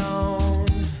around.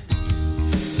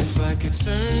 If I could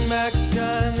turn back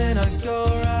time, then I'd go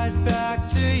right back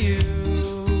to you.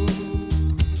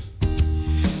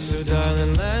 So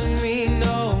darling, let me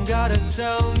know. Gotta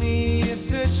tell me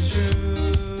if it's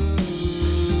true.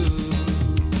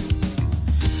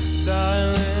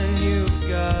 Darling, you've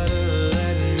gotta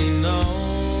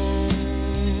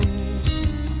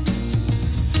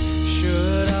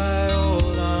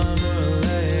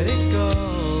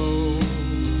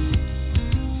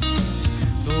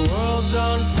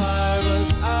on fire,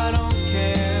 but I don't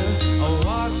care. I'll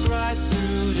walk right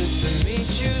through just to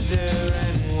meet you there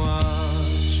and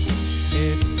watch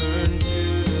it burn to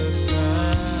the ground.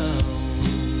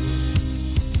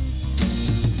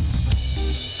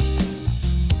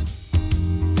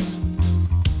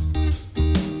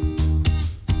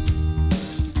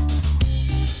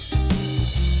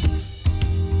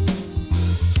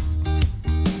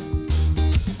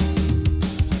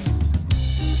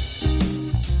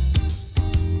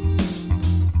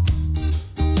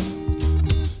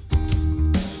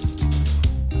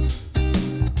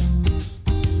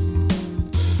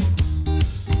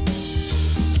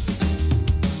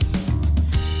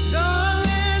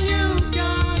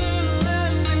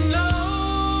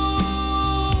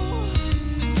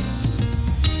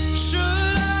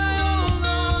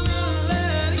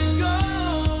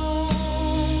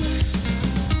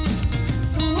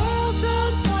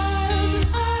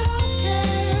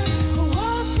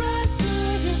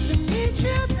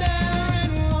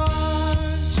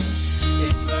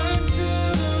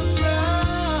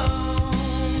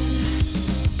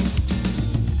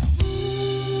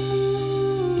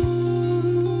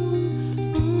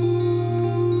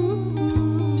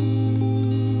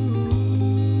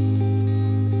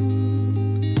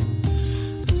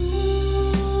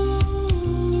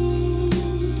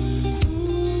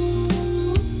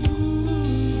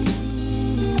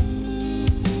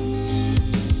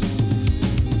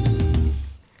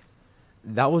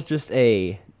 That was just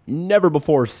a never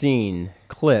before seen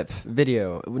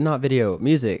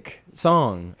music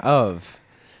song of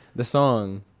the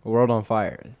song World on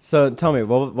Fire. So tell me,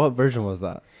 what version was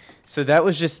that? So that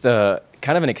was just kind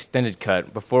of an extended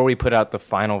cut. Before we put out the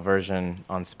final version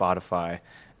on Spotify,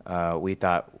 we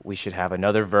thought we should have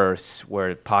another verse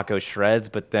where Paco shreds,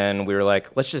 but then we were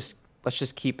like, let's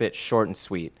just keep it short and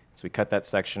sweet. So we cut that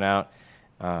section out,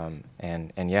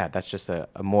 and yeah, that's just a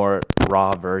more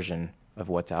raw version of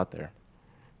what's out there.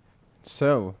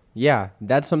 So yeah,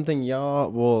 that's something y'all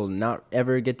will not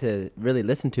ever get to really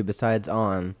listen to besides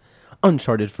on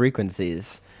Uncharted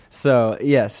Frequencies. So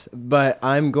yes, but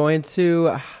I'm going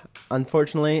to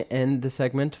unfortunately end the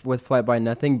segment with Flight by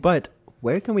Nothing. But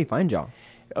where can we find y'all?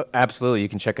 Absolutely. You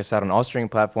can check us out on all streaming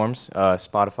platforms,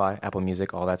 Spotify, Apple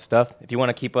Music, all that stuff. If you want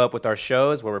to keep up with our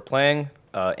shows, where we're playing,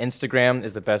 Instagram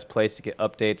is the best place to get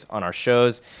updates on our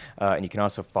shows. And you can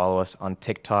also follow us on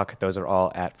TikTok. Those are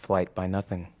all at Flight by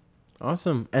Nothing.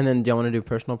 Awesome. And then do y'all want to do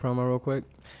personal promo real quick?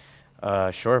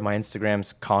 Sure. My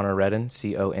Instagram's Connor Redden,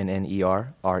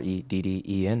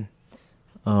 ConnerRedden.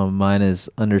 Mine is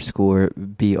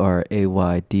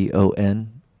 _BRAYDON,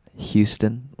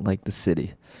 Houston, like the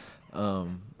city.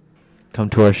 Come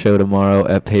to our show tomorrow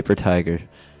at Paper Tiger.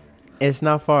 It's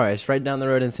not far. It's right down the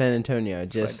road in San Antonio.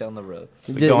 Just right down the road.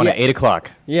 We're going at 8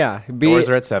 o'clock. Yeah. Doors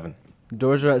are at 7.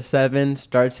 Doors are at 7,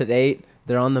 starts at 8.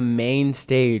 They're on the main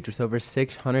stage with over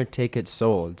 600 tickets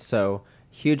sold. So,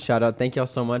 huge shout out. Thank y'all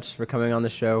so much for coming on the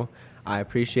show. I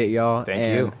appreciate y'all.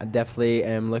 Thank you. I definitely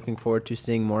am looking forward to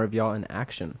seeing more of y'all in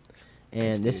action.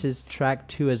 And this is track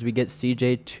 2 as we get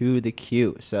CJ to the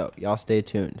queue. So, y'all stay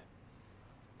tuned.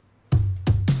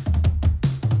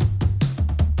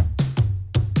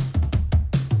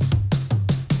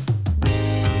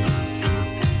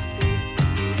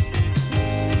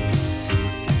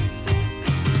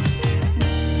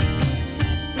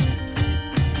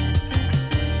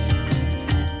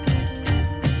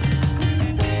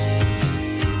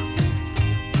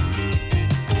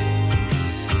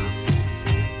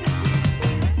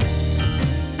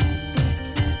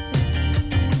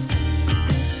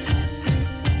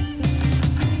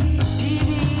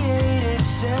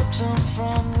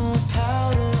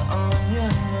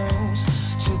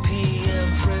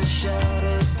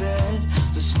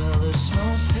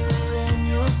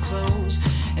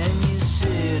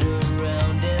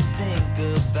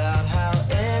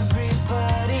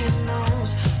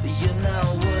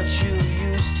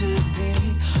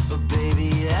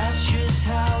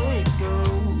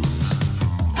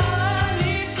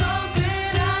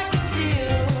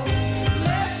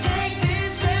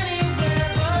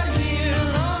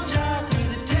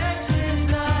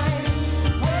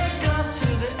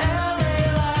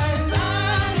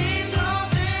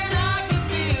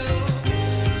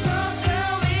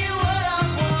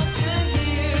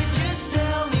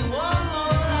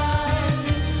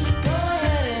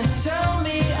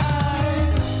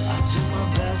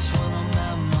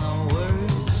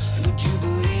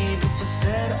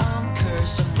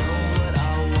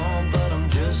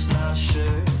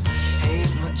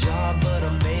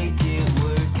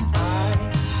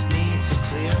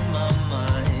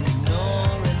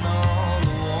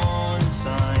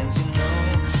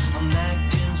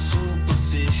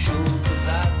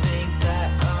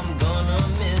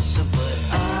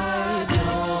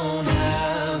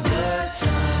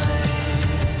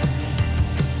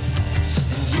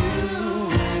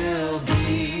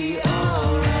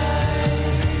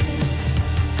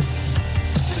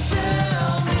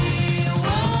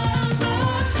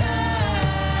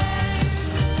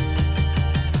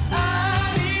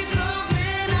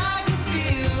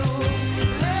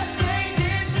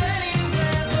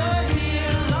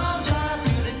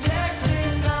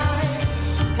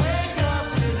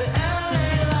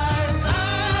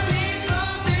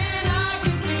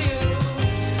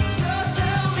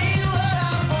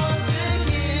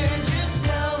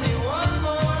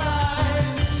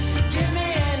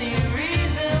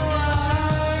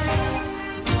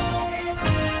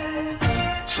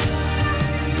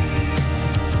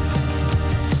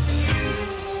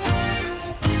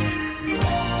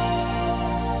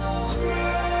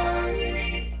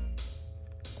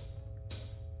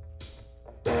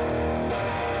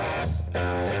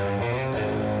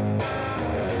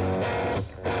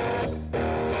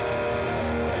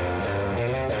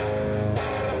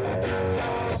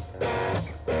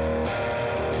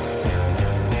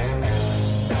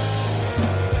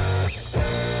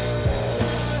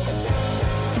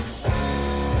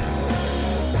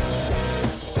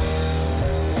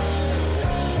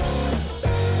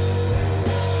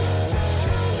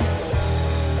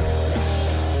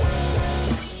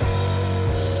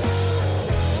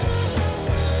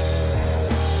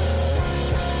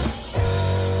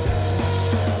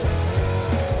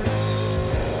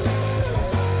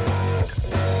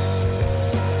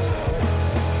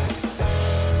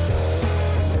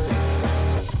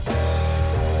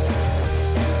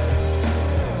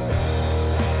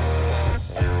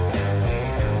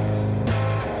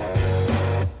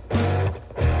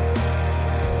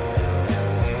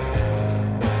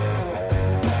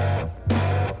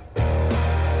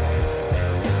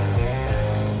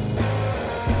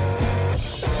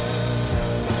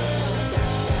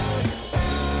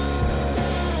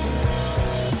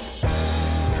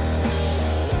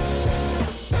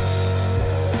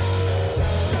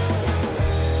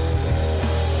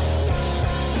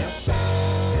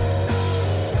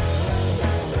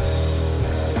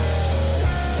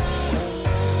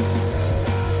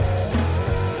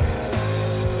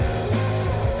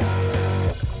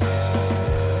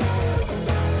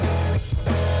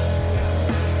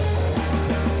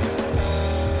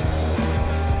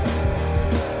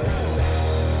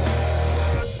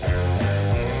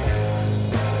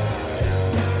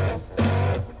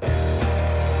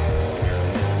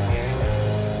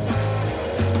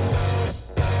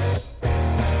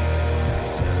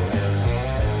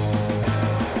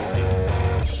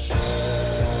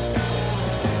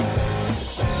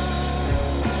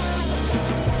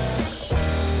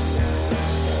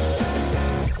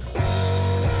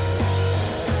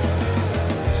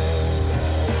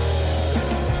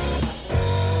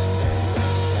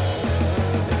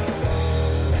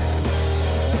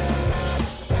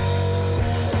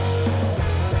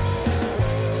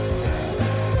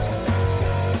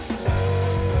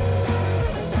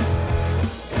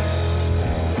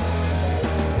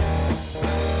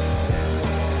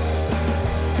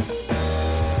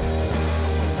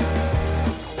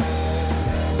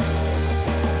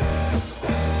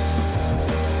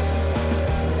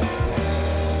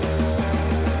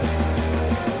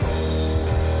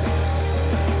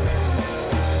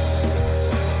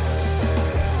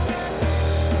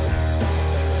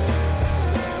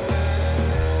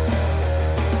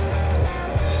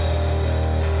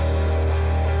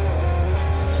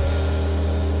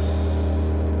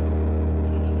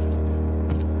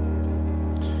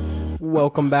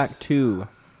 Welcome back to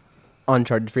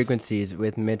Uncharted Frequencies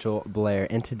with Mitchell Blair.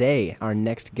 And today, our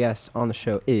next guest on the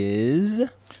show is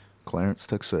Clarence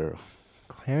Texiera.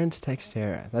 Clarence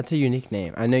Texiera. That's a unique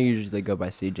name. I know you usually go by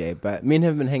CJ, but me and him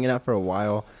have been hanging out for a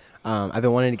while. I've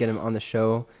been wanting to get him on the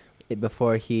show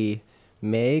before he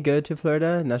may go to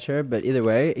Florida. Not sure, but either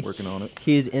way, Working on it.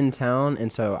 He's in town,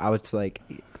 and so I was like,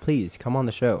 please come on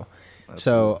the show. Absolutely.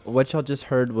 So what y'all just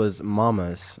heard was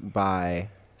Mamas by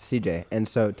CJ. And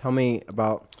so tell me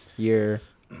about your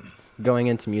going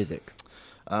into music.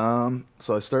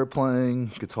 So I started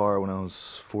playing guitar when I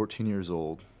was 14 years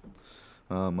old.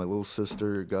 My little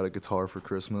sister got a guitar for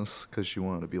Christmas because she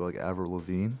wanted to be like Avril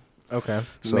Lavigne. Okay,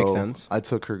 So makes sense. I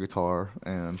took her guitar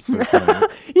and started playing.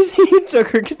 You took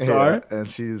her guitar? Yeah, and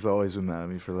she's always been mad at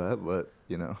me for that, but,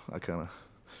 you know, I kind of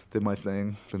did my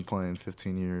thing. Been playing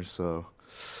 15 years, so...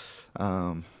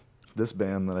 this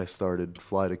band that I started,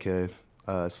 Fly Decay,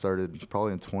 started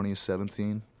probably in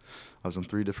 2017. I was in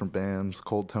 3 different bands,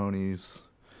 Cold Tonys,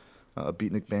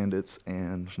 Beatnik Bandits,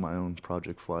 and my own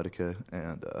project, Fly Decay.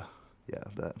 And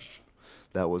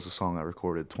that was a song I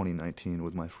recorded 2019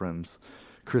 with my friends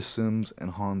Chris Sims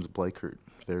and Hans Bleichert,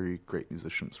 very great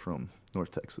musicians from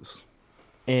North Texas.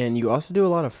 And you also do a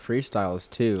lot of freestyles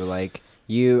too. Like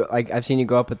I've seen you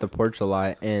go up at the porch a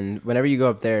lot, and whenever you go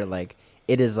up there, like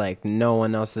it is like no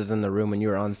one else is in the room when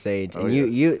you're on stage, and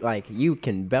you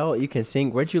can belt, you can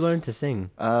sing. Where'd you learn to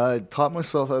sing? I taught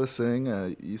myself how to sing.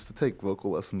 I used to take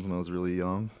vocal lessons when I was really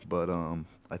young, but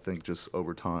I think just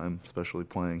over time, especially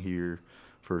playing here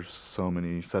for so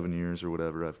many 7 years or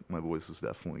whatever, my voice has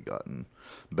definitely gotten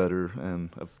better, and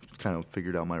I've kind of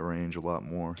figured out my range a lot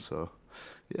more. So,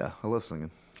 yeah, I love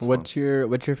singing. What's your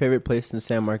favorite place in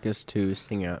San Marcos to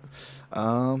sing at?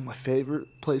 My favorite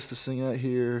place to sing at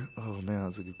here? Oh man,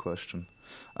 that's a good question.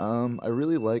 I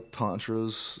really like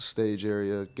Tantra's stage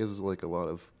area. It gives like a lot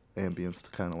of ambience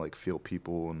to kind of like feel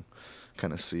people and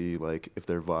kind of see like if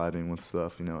they're vibing with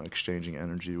stuff, you know, exchanging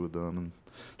energy with them and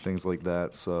things like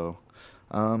that. So,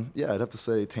 yeah, I'd have to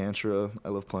say Tantra. I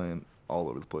love playing all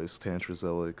over the place. Tantra,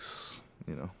 Zelix,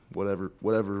 you know,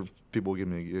 whatever people give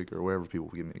me a gig or wherever people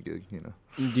give me a gig, you know.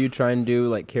 Do you try and do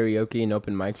like karaoke and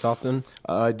open mics often?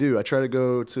 I do. I try to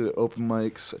go to open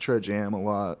mics. I try to jam a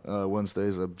lot.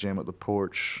 Wednesdays I jam at the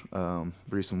porch.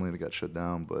 Recently they got shut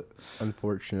down, but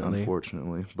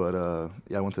unfortunately. But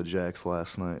yeah, I went to Jack's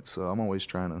last night, so I'm always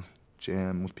trying to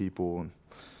jam with people,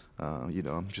 and you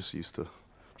know, I'm just used to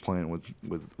playing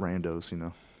with randos, you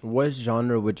know. What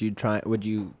genre could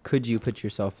you put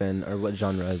yourself in, or what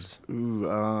genres? Ooh,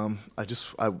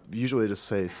 I usually just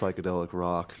say psychedelic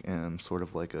rock and sort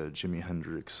of like a Jimi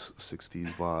Hendrix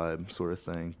 60s vibe sort of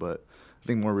thing, but I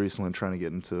think more recently I'm trying to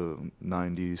get into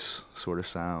 90s sort of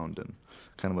sound and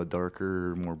kind of a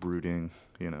darker, more brooding,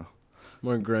 you know.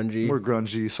 More grungy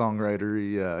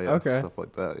songwriter-y, yeah, okay. Stuff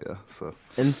like that,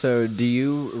 yeah. So do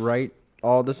you write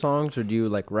all the songs, or do you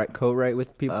like co-write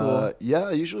with people? Yeah,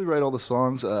 I usually write all the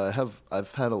songs.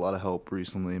 I've had a lot of help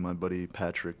recently. My buddy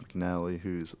Patrick McNally,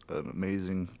 who's an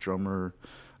amazing drummer,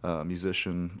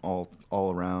 musician, all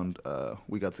around.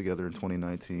 We got together in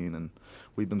 2019, and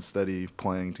we've been steady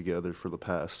playing together for the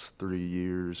past 3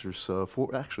 years or so.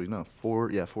 4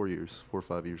 years, 4 or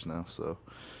 5 years now. So.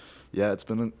 Yeah, it's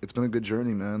been a good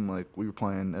journey, man. Like we were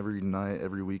playing every night,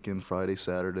 every weekend, Friday,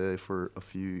 Saturday for a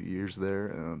few years there,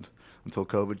 and until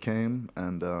COVID came,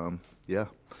 and yeah,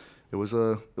 it was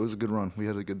a good run. We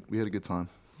had a good time.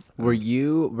 Were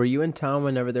you in town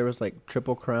whenever there was like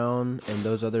Triple Crown and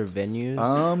those other venues?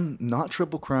 Not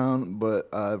Triple Crown, but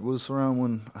I was around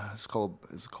when is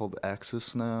it called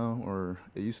Axis now, or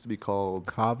it used to be called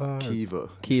Kava? Kiva.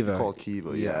 Kiva. Called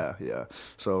Kiva, yeah.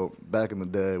 So back in the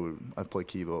day, I'd play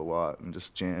Kiva a lot and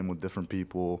just jam with different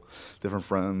people, different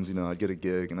friends. You know, I'd get a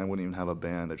gig and I wouldn't even have a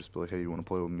band. I'd just be like, hey, you want to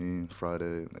play with me Friday?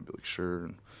 And they'd be like, sure,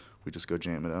 and we'd just go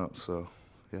jam it out. So,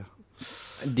 yeah.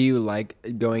 Do you like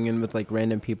going in with like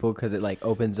random people because it like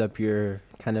opens up your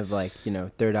kind of like, you know,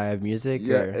 third eye of music?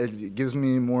 Yeah, or? It gives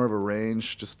me more of a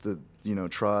range just to, you know,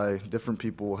 try. Different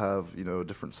people have, you know, a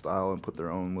different style and put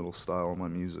their own little style on my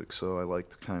music. So I like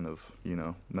to kind of, you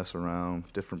know, mess around.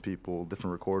 Different people,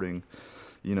 different recording,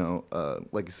 you know,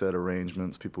 like you said,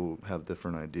 arrangements. People have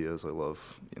different ideas. I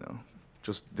love, you know,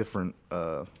 just different,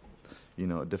 you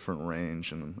know, a different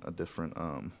range and a different,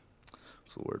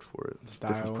 what's the word for it?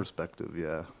 Style. Different perspective,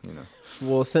 yeah, you know.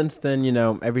 Well, since then, you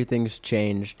know, everything's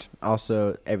changed.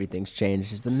 Also, Everything's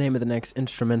Changed is the name of the next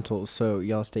instrumental, so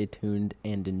y'all stay tuned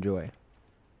and enjoy.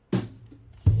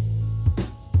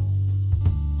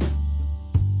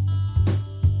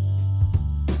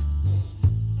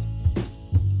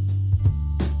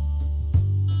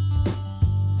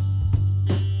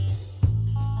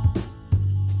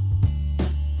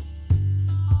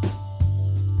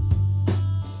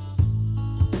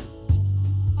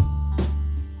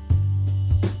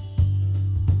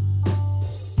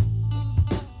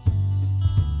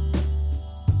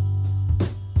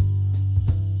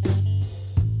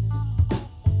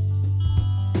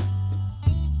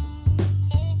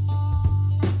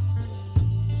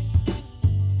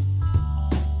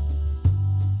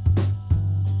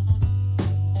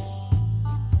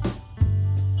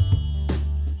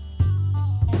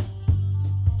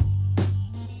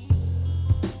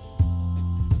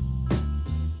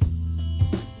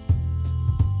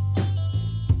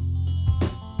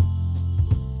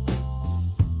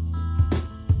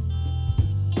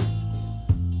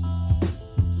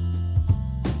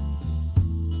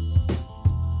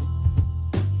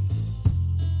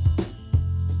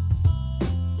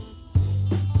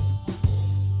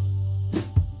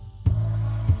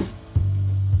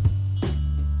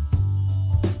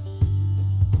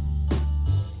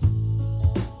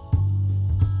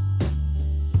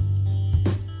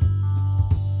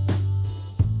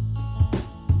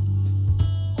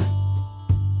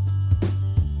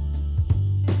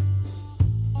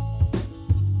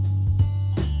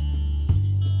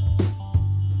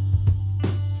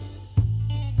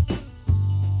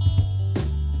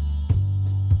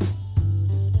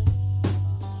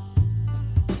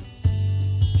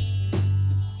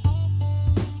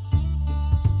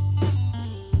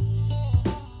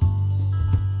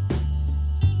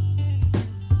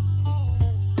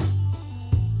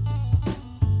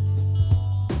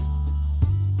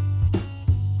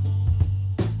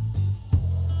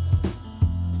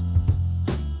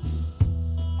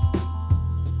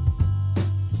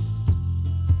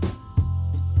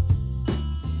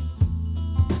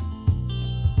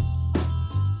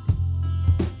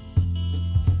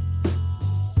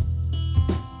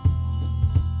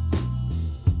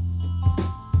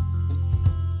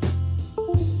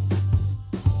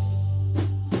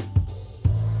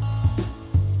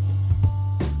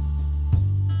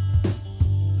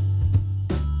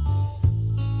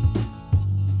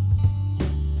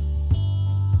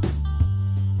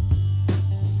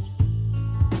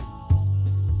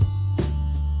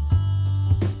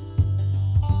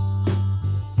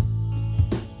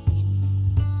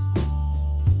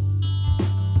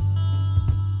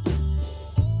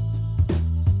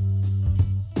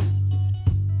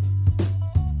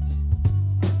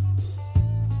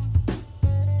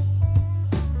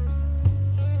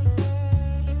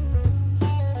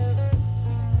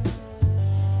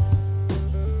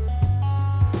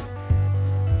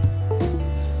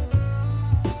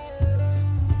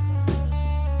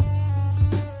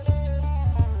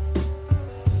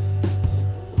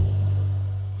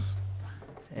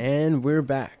 And we're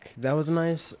back. That was a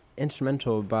nice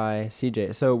instrumental by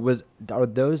CJ. So are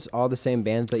those all the same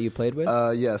bands that you played with?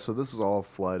 Yeah, so this is all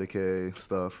Fly Decay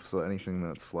stuff. So anything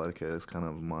that's Fly Decay is kind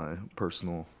of my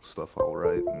personal stuff I'll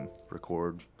write and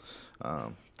record.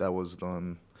 That was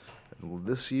done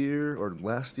this year or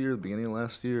last year, the beginning of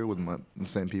last year, with the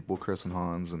same people, Chris and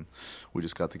Hans, and we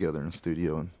just got together in the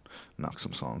studio and knocked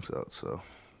some songs out. So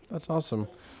that's awesome.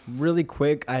 Really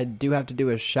quick, I do have to do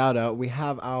a shout out. We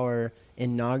have our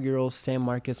inaugural San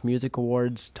Marcos Music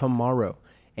Awards tomorrow.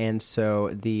 And so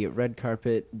the red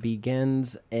carpet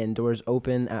begins and doors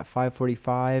open at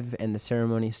 5:45 and the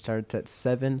ceremony starts at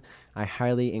 7. I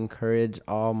highly encourage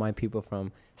all my people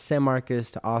from San Marcos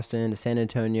to Austin to San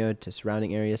Antonio to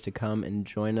surrounding areas to come and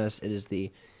join us. It is the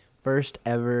first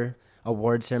ever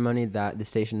award ceremony that the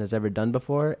station has ever done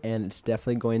before, and it's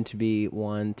definitely going to be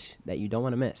one that you don't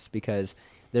want to miss, because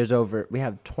we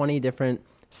have 20 different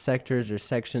sectors or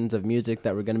sections of music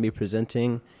that we're going to be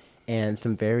presenting, and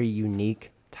some very unique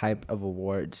type of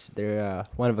awards. They're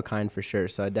one of a kind for sure.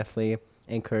 So I definitely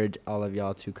encourage all of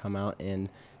y'all to come out and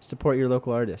support your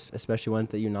local artists, especially ones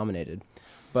that you nominated.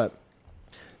 But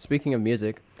speaking of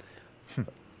music,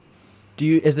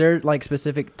 is there like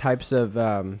specific types of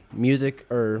music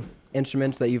or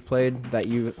instruments that you've played that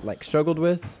you like struggled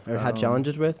with or had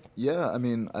challenges with? Yeah, I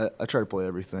mean, I try to play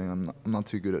everything. I'm not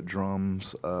too good at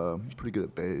drums. Pretty good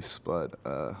at bass, but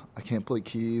I can't play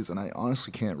keys, and I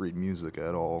honestly can't read music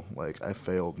at all. Like, I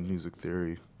failed music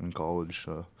theory in college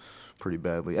pretty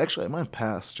badly. Actually, I might have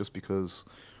passed just because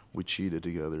we cheated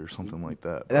together or something like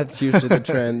that. That's usually the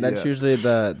trend. That's Yeah. usually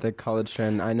the college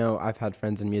trend. I know I've had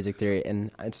friends in music theory, and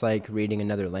it's like reading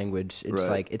another language. It's Right.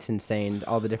 like, it's insane.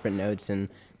 All the different notes and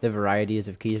the varieties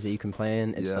of keys that you can play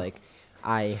in. It's Yeah. like,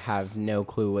 I have no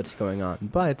clue what's going on.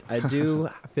 But I do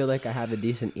feel like I have a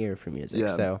decent ear for music.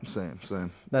 Yeah, So same.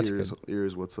 That's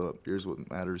Ears, what's up? Ears,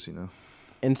 what matters, you know?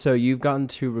 And so you've gotten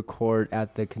to record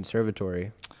at the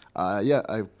conservatory. Yeah,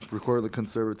 I recorded the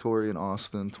conservatory in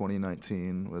Austin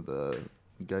 2019 with a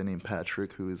guy named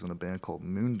Patrick, who is in a band called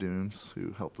Moon Dunes,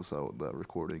 who helped us out with that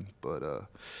recording. But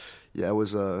yeah, it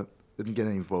was didn't get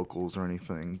any vocals or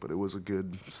anything, but it was a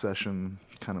good session,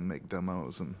 kind of make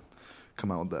demos and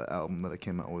come out with that album that I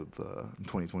came out with in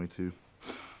 2022.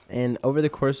 And over the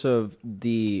course of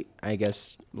the, I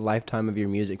guess, lifetime of your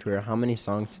music career, how many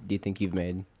songs do you think you've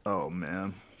made? Oh,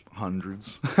 man.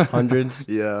 Hundreds. Hundreds?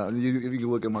 Yeah. If you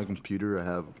look at my computer, I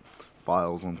have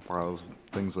files on files,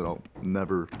 things that I'll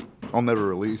never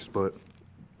release, but,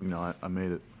 you know, I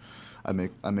made it. I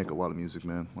make a lot of music,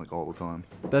 man, like all the time.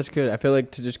 That's good. I feel like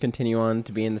to just continue on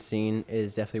to be in the scene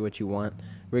is definitely what you want.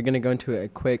 We're going to go into a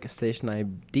quick station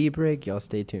ID break. Y'all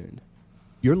stay tuned.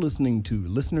 You're listening to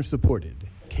listener-supported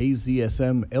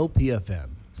KZSM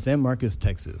LPFM, San Marcos,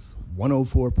 Texas,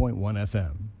 104.1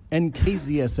 FM, and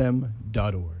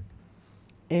kzsm.org.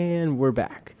 And we're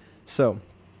back. So,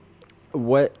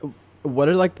 what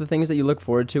are like the things that you look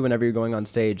forward to whenever you're going on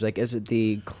stage? Like, is it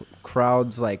the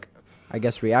crowd's like, I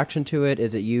guess, reaction to it?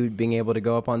 Is it you being able to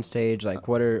go up on stage? Like,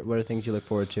 what are things you look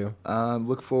forward to?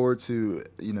 Look forward to,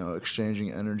 you know,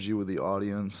 exchanging energy with the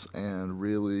audience and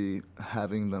really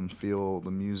having them feel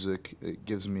the music. It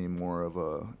gives me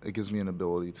an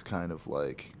ability to kind of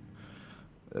like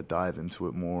dive into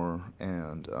it more,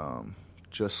 and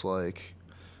just like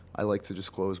I like to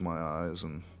just close my eyes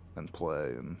and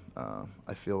play, and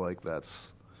I feel like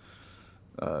that's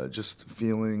just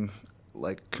feeling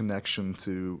like connection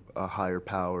to a higher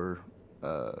power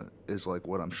is like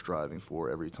what I'm striving for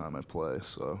every time I play.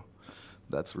 So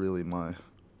that's really my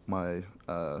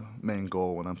main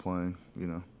goal when I'm playing, you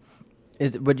know.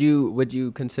 Would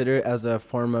you consider it as a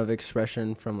form of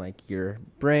expression from like your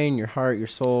brain, your heart, your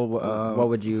soul? What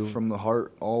would you? From the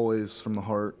heart, always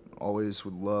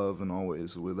with love, and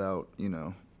always without, you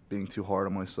know, being too hard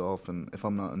on myself. And if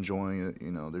I'm not enjoying it,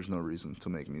 you know, there's no reason to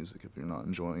make music if you're not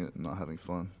enjoying it and not having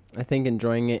fun. I think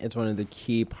enjoying it is one of the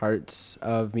key parts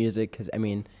of music, because I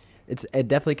mean, it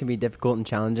definitely can be difficult and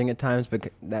challenging at times, but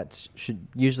that should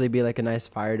usually be like a nice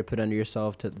fire to put under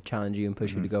yourself to challenge you and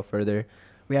push you to go further.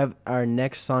 We have our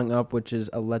next song up, which is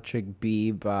Electric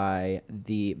Bee by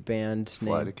the band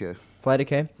Fly Decay. Fly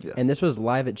Decay? Yeah. And this was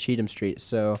live at Cheatham Street,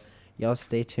 so y'all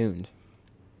stay tuned.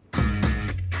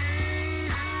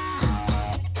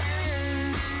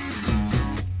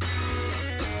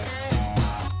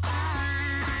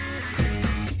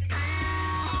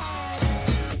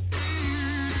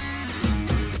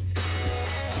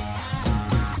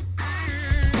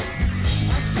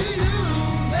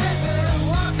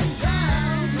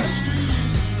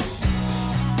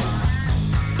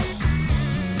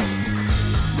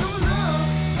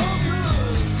 So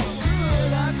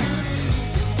good, I could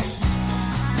eat.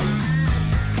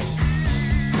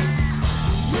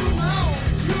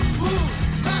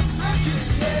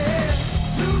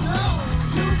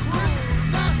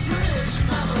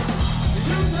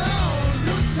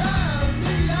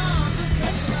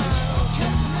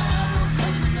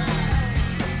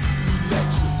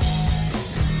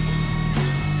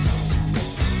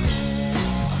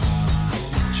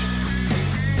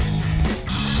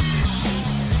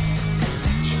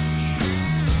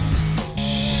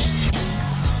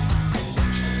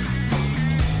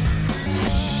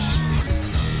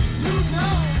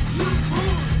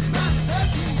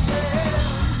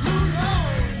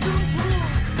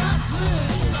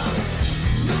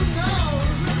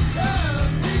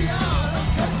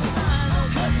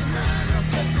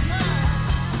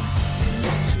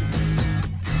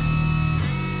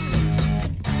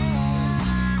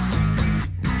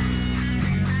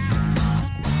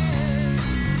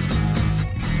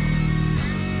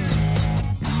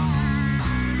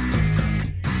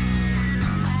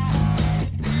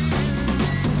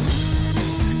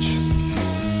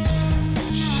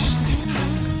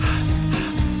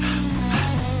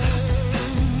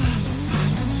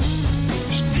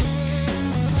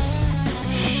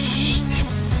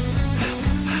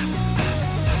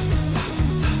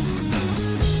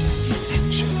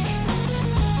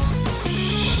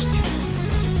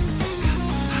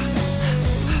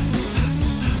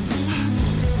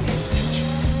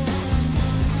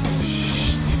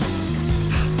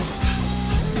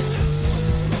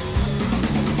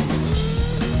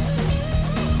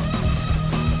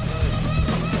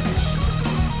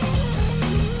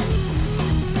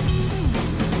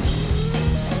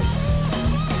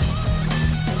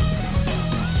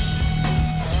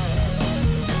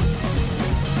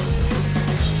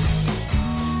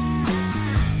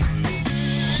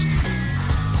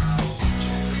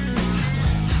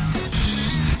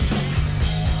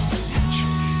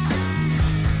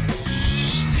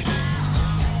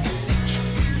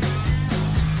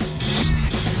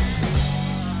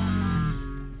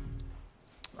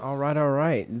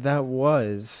 right. That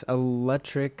was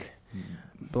Electric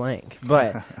Blank.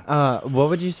 But what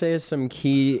would you say is some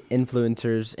key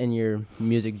influencers in your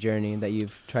music journey that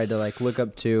you've tried to like look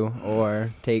up to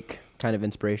or take kind of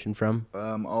inspiration from?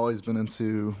 Always been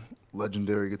into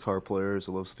legendary guitar players.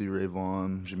 I love Stevie Ray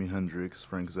Vaughan, Jimi Hendrix,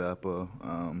 Frank Zappa.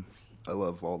 I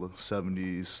love all the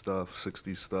 70s stuff,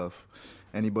 60s stuff.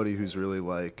 Anybody who's really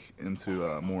like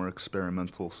into more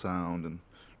experimental sound and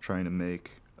trying to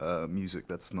make music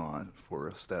that's not for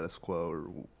a status quo or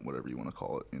whatever you want to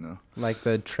call it, you know. Like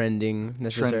the trending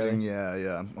necessarily? Trending,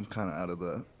 yeah. I'm kind of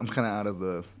out of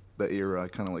the era. I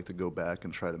kind of like to go back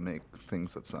and try to make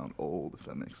things that sound old, if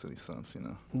that makes any sense, you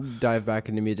know. Dive back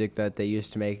into music that they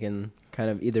used to make and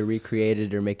kind of either recreate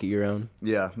it or make it your own.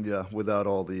 Yeah, without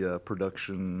all the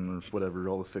production or whatever,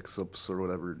 all the fix-ups or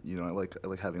whatever, you know. I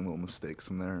like having little mistakes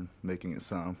in there and making it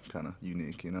sound kind of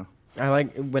unique, you know. I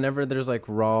like whenever there's like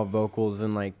raw vocals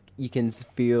and like you can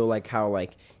feel like how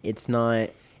like it's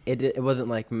not it wasn't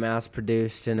like mass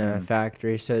produced in a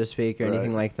factory, so to speak, or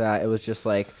anything like that. It was just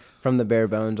like from the bare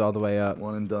bones all the way up.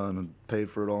 One and done, and paid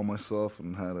for it all myself,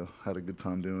 and had a good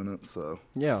time doing it. So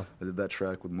yeah, I did that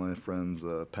track with my friends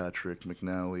Patrick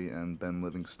McNally and Ben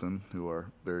Livingston, who are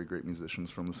very great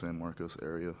musicians from the San Marcos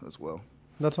area as well.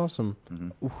 That's awesome.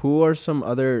 Who are some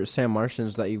other San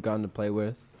Martians that you've gotten to play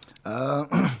with?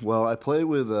 Well, I play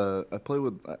with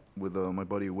my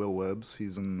buddy Will Webbs.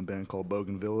 He's in a band called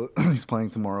Bougainville. He's playing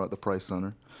tomorrow at the Price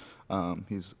Center.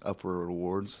 He's up for an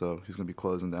award, so he's gonna be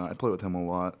closing down. I play with him a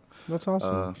lot. That's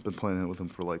awesome. Been playing with him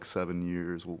for like 7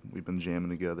 years. We've been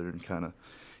jamming together, and kind of,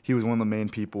 he was one of the main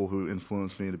people who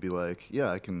influenced me to be like,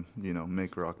 yeah, I can, you know,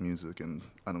 make rock music, and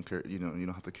I don't care, you know, you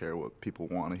don't have to care what people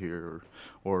want to hear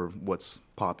or what's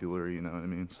popular, you know what I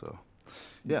mean? So,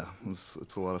 yeah, it's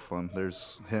a lot of fun.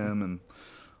 There's him and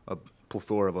a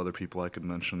plethora of other people I could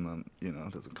mention that, you know,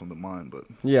 doesn't come to mind, but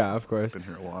yeah, of course. Been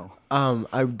here a while.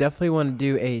 I definitely want to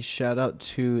do a shout out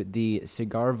to the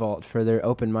Cigar Vault for their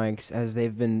open mics, as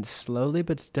they've been slowly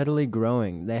but steadily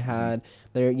growing. They're,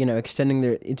 you know, extending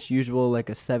their, it's usual like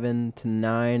a 7 to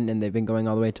 9, and they've been going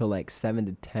all the way till like 7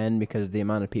 to 10 because of the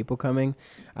amount of people coming.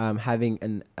 Having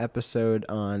an episode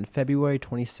on February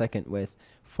 22nd with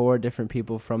 4 different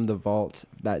people from the vault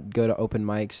that go to open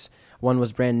mics. One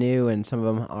was brand new, and some of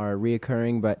them are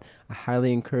reoccurring, but I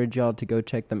highly encourage y'all to go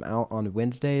check them out on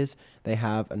Wednesdays. They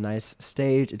have a nice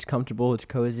stage. It's comfortable, it's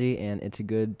cozy, and it's a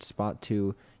good spot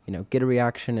to, you know, get a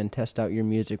reaction and test out your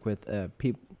music with a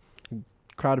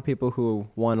crowd of people who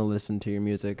want to listen to your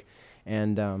music.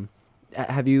 And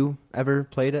have you ever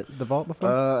played at the Vault before?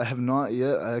 I have not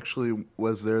yet. I actually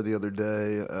was there the other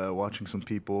day watching some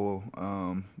people.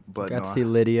 But got to see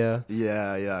Lydia.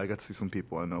 Yeah, I got to see some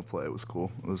people I know play. It was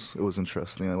cool. It was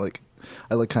interesting. I like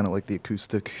kind of like the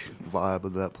acoustic vibe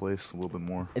of that place a little bit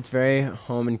more. It's very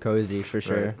home and cozy for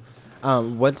sure. Right.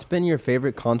 What's been your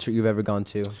favorite concert you've ever gone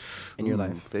to in your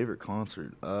life? Favorite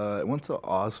concert? I went to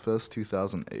Ozfest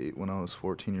 2008 when I was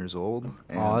 14 years old.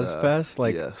 And, Ozfest?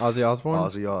 Like yes. Ozzy Osbourne?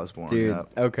 Ozzy Osbourne, dude,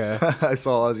 yeah. Okay. I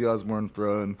saw Ozzy Osbourne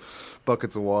throwing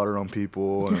buckets of water on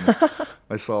people, and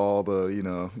I saw all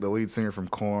the lead singer from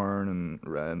Korn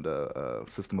and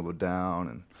System of a Down,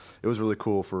 and it was really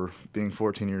cool for being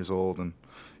 14 years old and,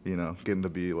 you know, getting to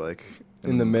be like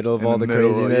in the middle of all the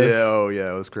craziness.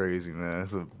 Yeah, it was crazy, man.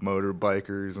 It's the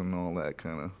motorbikers and all that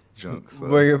kind of junk. So.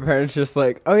 Were your parents just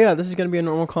like, oh yeah, this is gonna be a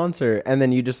normal concert, and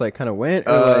then you just like kind of went?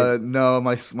 Or no,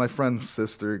 my friend's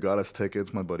sister got us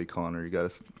tickets. My buddy Connor, he got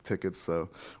us tickets, so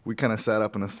we kind of sat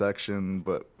up in a section.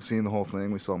 But seeing the whole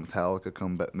thing, we saw Metallica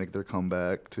come back, make their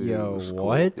comeback too. Yo, it was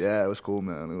what? Cool. Yeah, it was cool,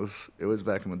 man. It was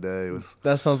back in the day. It was.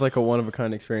 That sounds like a one of a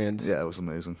kind experience. Yeah, it was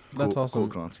amazing. That's awesome.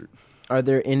 Cool concert. Are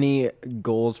there any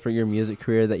goals for your music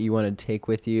career that you want to take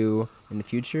with you in the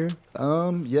future?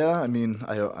 Yeah, I mean,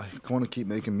 I want to keep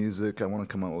making music. I want to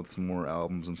come out with some more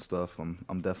albums and stuff.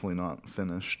 I'm definitely not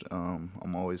finished.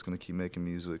 I'm always going to keep making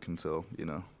music until, you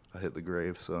know, I hit the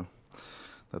grave. So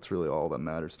that's really all that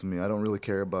matters to me. I don't really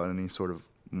care about any sort of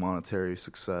monetary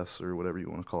success or whatever you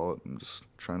want to call it. I'm just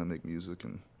trying to make music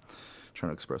and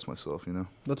trying to express myself, you know?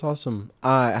 That's awesome.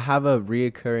 I have a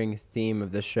reoccurring theme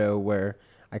of the show where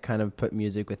I kind of put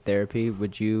music with therapy.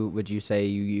 Would you say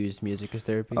you use music as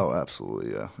therapy? Oh,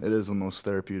 absolutely, yeah. It is the most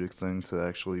therapeutic thing to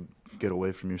actually get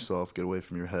away from yourself, get away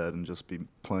from your head, and just be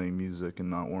playing music and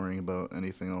not worrying about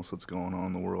anything else that's going on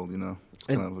in the world, you know. It's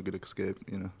kind of a good escape,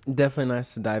 you know. Definitely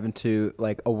nice to dive into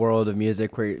like a world of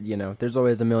music where, you know, there's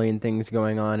always a million things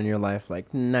going on in your life,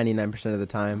 like 99% of the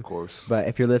time. Of course. But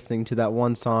if you're listening to that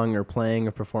one song or playing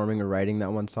or performing or writing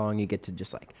that one song, you get to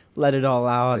just like let it all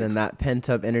out, and that pent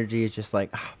up energy is just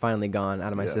like finally gone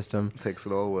out of my system. Takes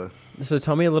it all away. So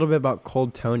tell me a little bit about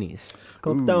Cold Tony's.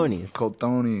 Cold Tony's. Cold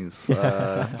Tony's.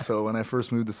 So when I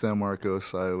first moved to San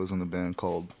Marcos, I was in a band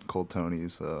called Cold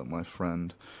Tony's. My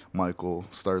friend Michael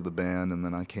started the band, and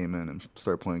then I came in and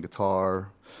started playing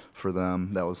guitar for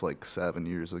them. That was like 7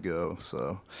 years ago.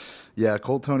 So yeah,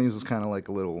 Cold Tony's was kind of like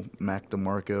a little Mac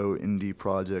DeMarco indie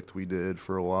project we did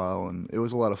for a while, and it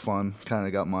was a lot of fun. Kind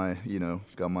of got my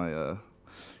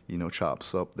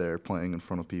chops up there playing in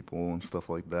front of people and stuff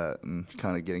like that, and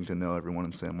kind of getting to know everyone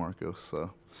in San Marcos.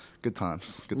 So good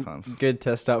times. Good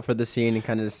test out for the scene and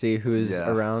kind of to see who's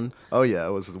around. Oh yeah, it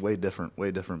was way different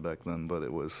back then, but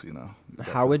it was, you know.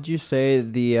 How would you say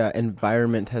the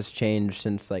environment has changed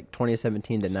since like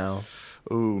 2017 to now?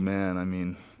 Oh man, I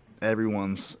mean,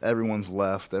 everyone's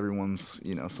left. Everyone's,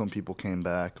 you know, some people came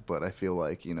back, but I feel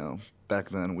like, you know, back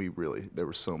then there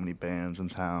were so many bands in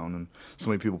town and so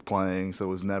many people playing, so it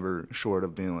was never short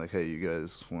of being like, hey, you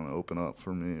guys want to open up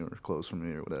for me or close for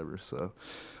me or whatever. So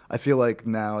I feel like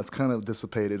now it's kind of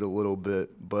dissipated a little bit,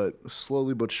 but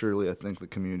slowly but surely I think the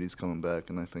community's coming back,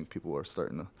 and I think people are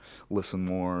starting to listen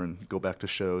more and go back to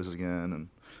shows again, and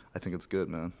I think it's good,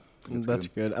 man. That's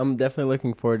good. I'm definitely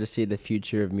looking forward to see the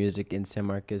future of music in San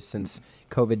Marcos, since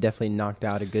COVID definitely knocked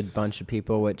out a good bunch of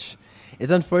people, which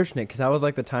is unfortunate because that was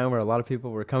like the time where a lot of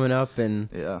people were coming up and,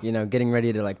 you know, getting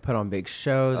ready to like put on big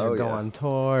shows or go on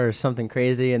tour or something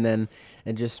crazy, and then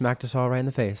it just smacked us all right in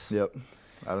the face. Yep.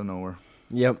 Out of nowhere.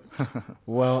 Yep.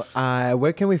 Well,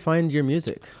 where can we find your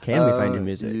music? Can we find your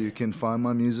music? You can find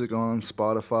my music on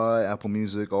Spotify, Apple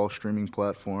Music, all streaming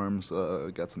platforms.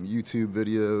 Got some YouTube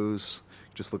videos.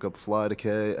 Just look up Fly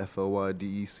Decay,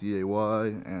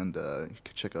 FLYDECAY, and you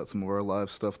can check out some of our live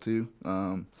stuff too.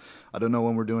 I don't know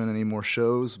when we're doing any more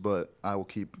shows, but I will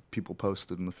keep people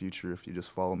posted in the future if you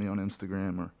just follow me on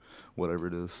Instagram or whatever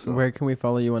it is. So. Where can we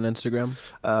follow you on Instagram?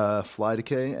 Fly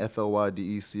Decay,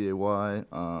 FLYDECAY.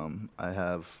 I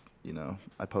have, you know,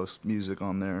 I post music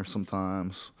on there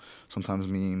sometimes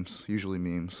memes, usually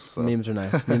memes. So. Memes are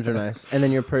nice. And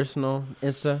then your personal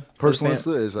Insta?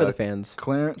 Insta is for the fans.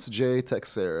 Clarence J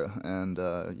Texiera, and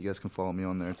you guys can follow me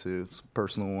on there too. It's a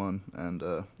personal one, and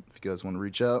if you guys want to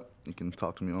reach out, you can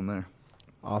talk to me on there.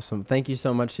 Awesome. Thank you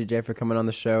so much, CJ, for coming on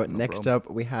the show. No Next problem. up,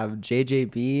 we have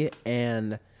JJB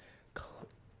and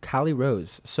Callie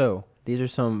Rose. So these are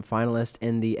some finalists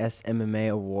in the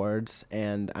SMMA Awards,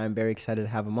 and I'm very excited to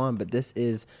have them on. But this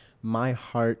is My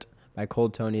Heart by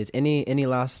Cold Tony's. Any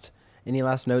last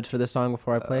notes for this song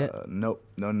before I play it? Nope,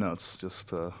 no notes.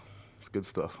 Just it's good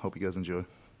stuff. Hope you guys enjoy.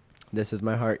 This is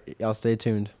My Heart. Y'all stay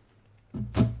tuned.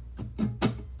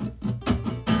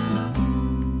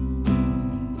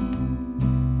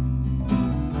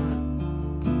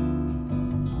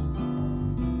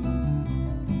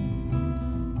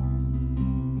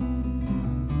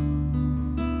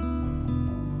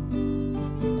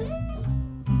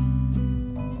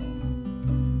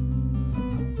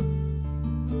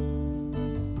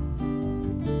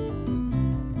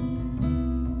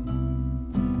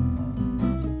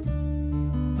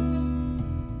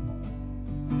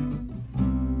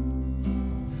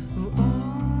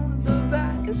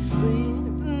 Asleep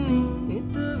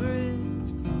beneath the bridge,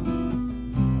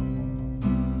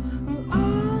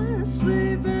 I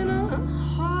sleep in a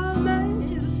hall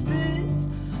made of sticks,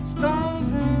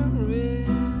 stones and ribs.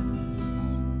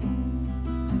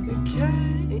 The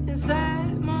case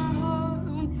that my heart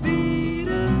will beat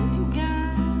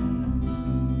against,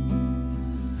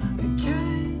 the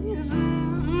case that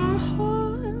my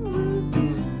heart will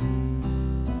beat.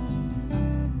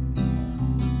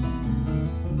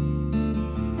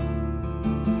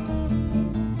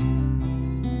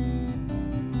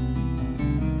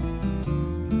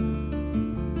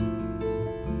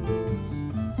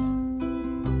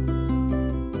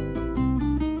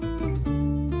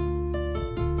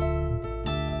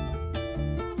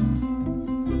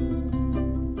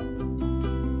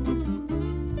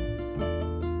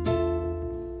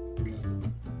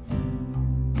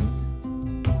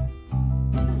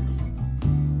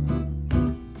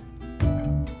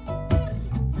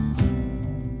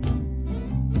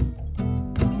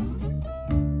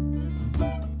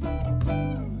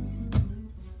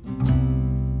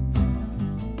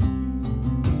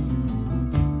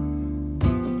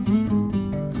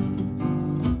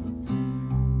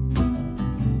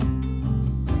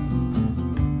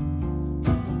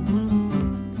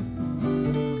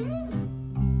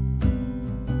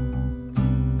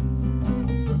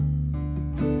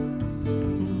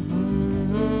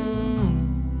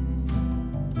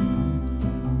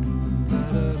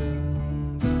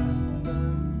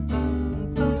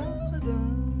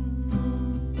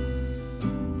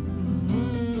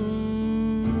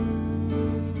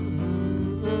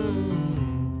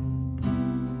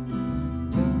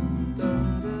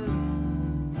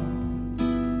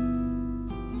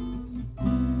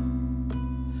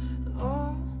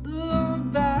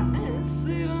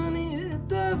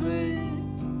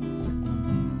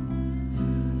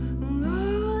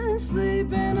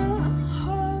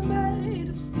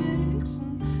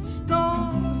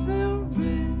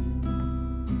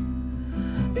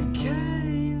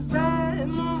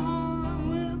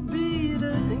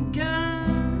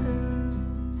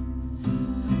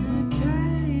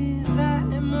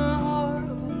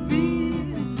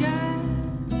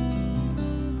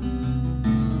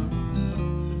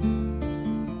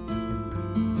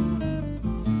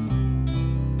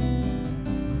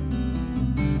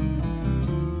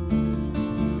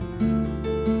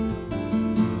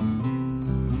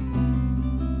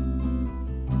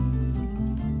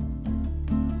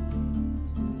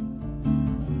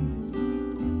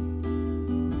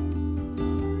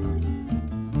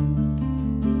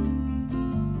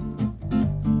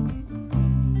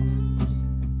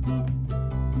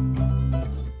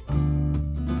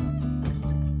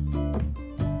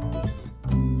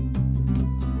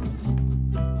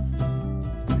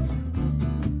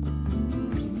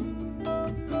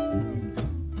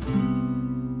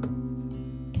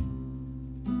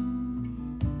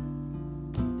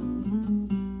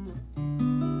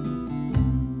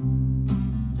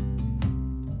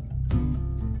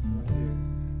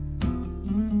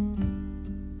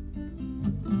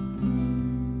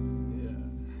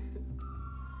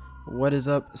 What is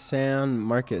up, San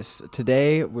Marcos?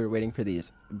 Today, we're waiting for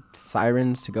these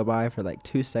sirens to go by for like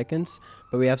 2 seconds,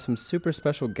 but we have some super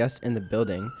special guests in the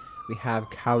building. We have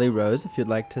Callie Rose, if you'd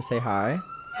like to say hi.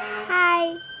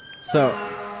 Hi. So,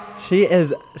 she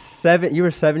is 7, you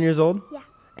were 7 years old? Yeah.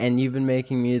 And you've been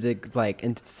making music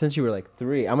since you were like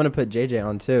 3. I'm going to put JJ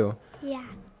on too. Yeah.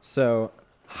 So,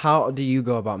 how do you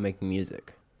go about making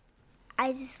music?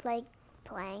 I just like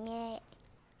playing it.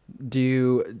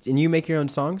 And you make your own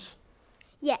songs?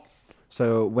 Yes.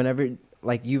 So whenever,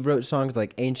 like, you wrote songs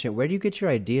like Ancient, where do you get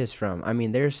your ideas from? I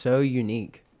mean, they're so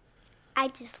unique. I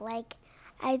just like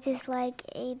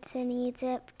Ancient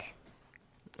Egypt.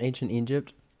 Ancient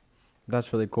Egypt?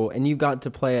 That's really cool. And you got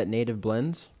to play at Native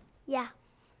Blends? Yeah.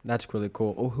 That's really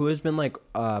cool. Oh, who has been, like,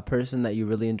 a person that you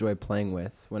really enjoy playing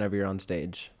with whenever you're on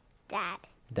stage?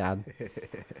 Dad.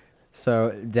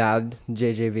 So, Dad,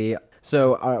 JJV.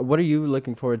 So, what are you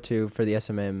looking forward to for the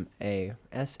SMMA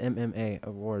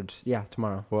Awards? Yeah,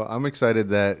 tomorrow. Well, I'm excited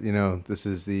that, this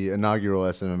is the inaugural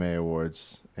SMMA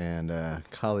Awards, and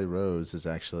Callie Rose is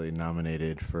actually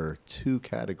nominated for 2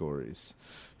 categories.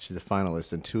 She's a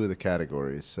finalist in 2 of the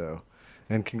categories. So,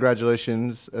 and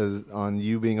congratulations on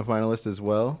you being a finalist as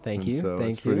well. Thank you. So Thank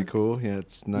it's pretty you. Cool. Yeah,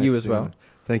 it's nice. You as well.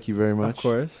 Thank you very much. Of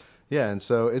course. Yeah, and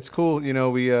so it's cool.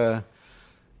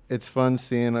 It's fun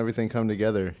seeing everything come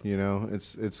together.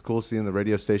 It's cool seeing the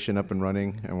radio station up and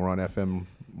running, and we're on FM.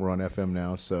 We're on FM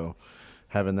now, so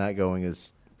having that going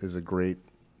is a great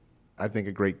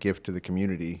gift to the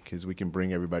community, because we can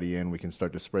bring everybody in. We can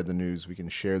start to spread the news. We can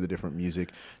share the different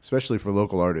music, especially for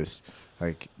local artists.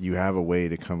 Like, you have a way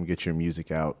to come get your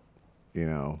music out.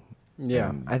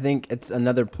 Yeah, I think it's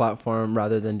another platform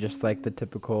rather than just like the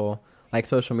typical. Like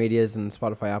social medias and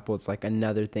Spotify, Apple, it's like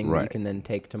another thing that you can then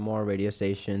take to more radio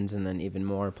stations and then even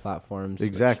more platforms.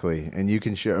 Exactly. And you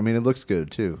can share. I mean, it looks good,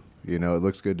 too. It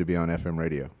looks good to be on FM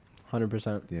radio.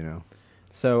 100%.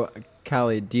 So,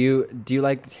 Callie, do you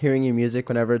like hearing your music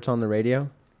whenever it's on the radio?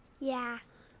 Yeah.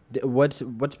 What's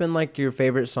been like your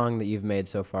favorite song that you've made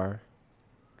so far?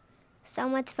 So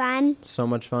much fun. So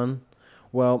much fun.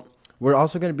 Well, we're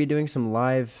also going to be doing some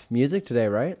live music today,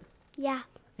 right? Yeah.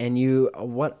 And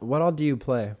what all do you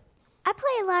play? I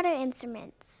play a lot of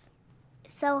instruments.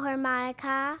 So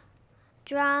harmonica,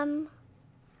 drum,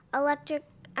 electric.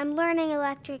 I'm learning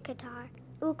electric guitar,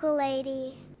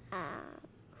 ukulele,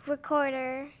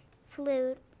 recorder,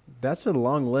 flute. That's a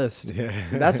long list. Yeah.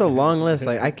 That's a long list.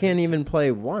 Like, I can't even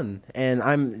play one, and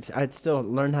I'd still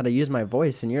learn how to use my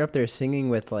voice. And you're up there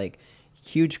singing with like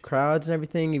huge crowds and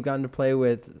everything. You've gotten to play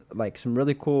with like some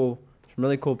really cool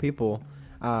people.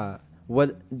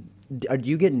 Do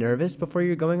you get nervous before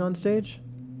you're going on stage?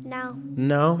 No.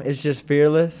 No, it's just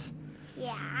fearless.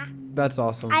 Yeah. That's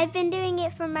awesome. I've been doing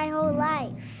it for my whole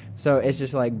life. So it's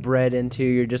just like bred into.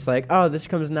 You're just like, oh, this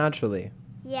comes naturally.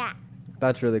 Yeah.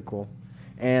 That's really cool.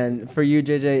 And for you,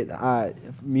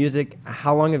 JJ, music.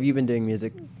 How long have you been doing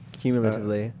music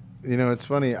cumulatively? It's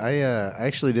funny. I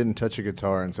actually didn't touch a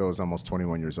guitar until I was almost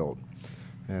 21 years old,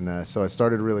 and so I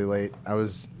started really late. I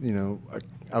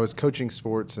was coaching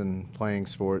sports and playing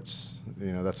sports.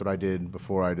 That's what I did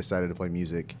before I decided to play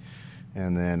music.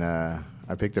 And then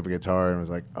I picked up a guitar and was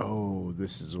like, oh,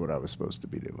 this is what I was supposed to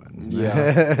be doing. Yeah.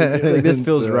 Like, this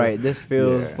feels right. This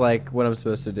feels like what I'm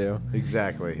supposed to do.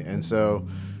 Exactly. And so,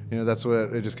 that's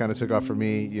what it just kind of took off for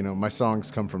me. My songs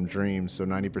come from dreams. So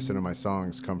 90% of my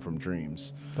songs come from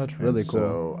dreams. That's really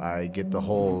cool. So I get the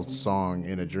whole song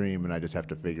in a dream, and I just have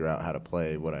to figure out how to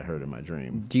play what I heard in my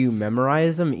dream. Do you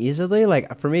memorize them easily?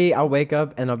 Like, for me, I'll wake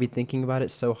up and I'll be thinking about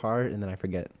it so hard, and then I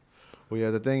forget. Well,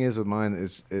 yeah, the thing is with mine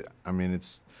is,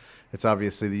 it's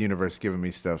obviously the universe giving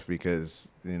me stuff,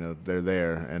 because, they're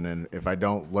there. And then if I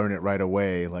don't learn it right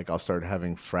away, like, I'll start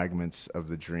having fragments of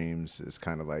the dreams. It's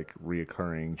kind of like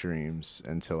reoccurring dreams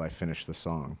until I finish the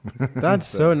song. That's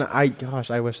so nice. Gosh,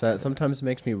 I wish that. Sometimes it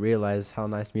makes me realize how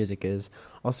nice music is.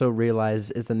 Also, Realize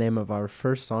is the name of our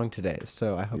first song today.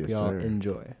 So I hope y'all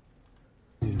enjoy.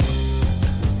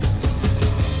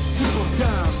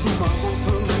 Skies through my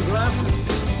rose-colored glasses.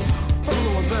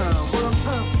 Rolling down, but I'm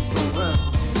time so fast.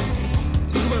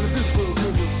 Think about if this world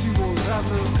could see what's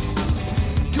happening.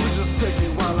 Give me just a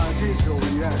second while I gauge your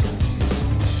reaction.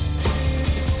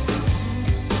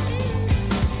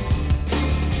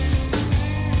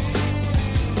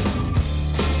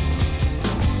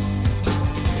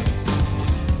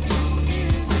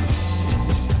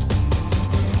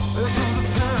 There comes a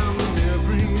time in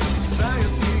every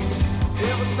society,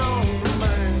 ever known to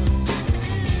man,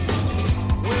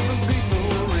 when the people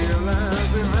realize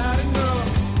they've had enough,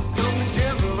 come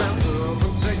together, rise up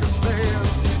and take a stand.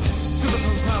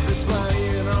 Silvertongue prophets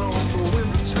flying on the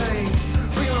winds of change.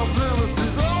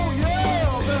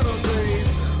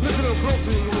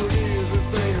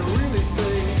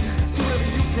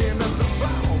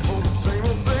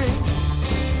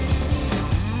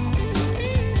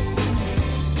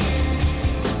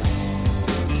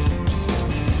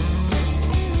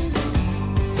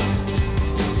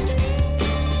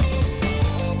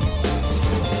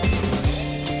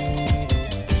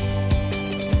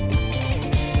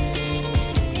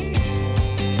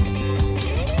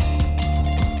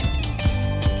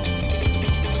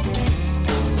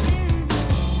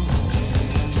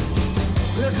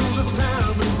 There comes a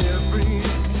time in every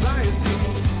society,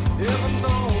 every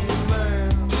normal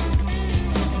man,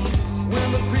 when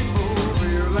the people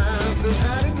realize they've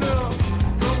had enough,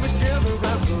 come together,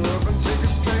 rise up and take a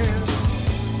stand.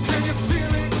 Can you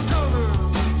feel it coming?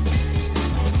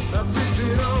 Now taste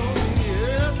it on the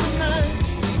air tonight.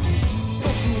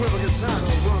 Don't you ever get tired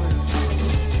of running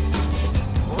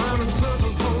around in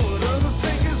circles for what others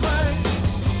think is right.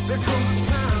 There comes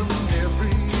a time in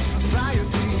every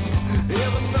society,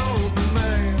 every normal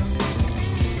man,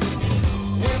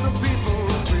 when the people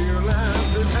realize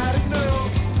they've had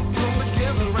enough, come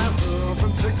together, rise up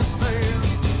and take a stand.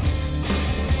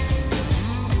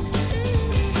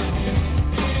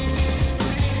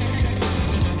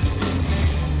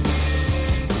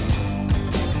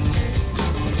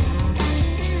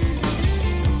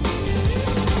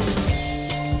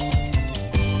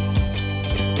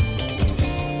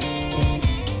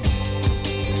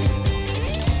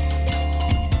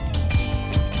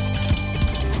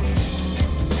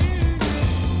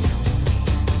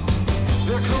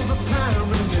 There comes a time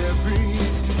in every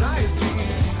society,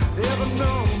 every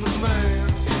normal man,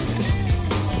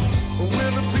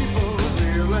 when the people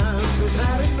realize they've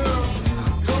had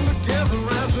enough, come together,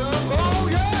 rise up, oh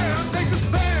yeah, take a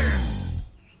stand.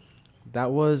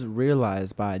 That was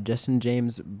Realized by Justin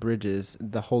James Bridges,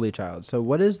 The Holy Child. So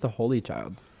what is The Holy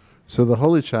Child? So the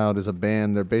Holy Child is a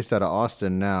band. They're based out of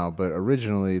Austin now, but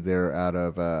originally they're out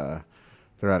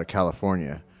of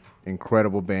California.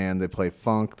 Incredible band. They play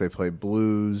funk, they play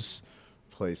blues,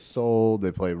 play soul,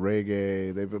 they play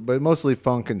reggae. But mostly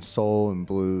funk and soul and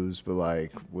blues, but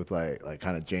like with like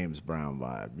kind of James Brown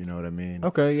vibe. You know what I mean?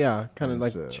 Okay, yeah, kind of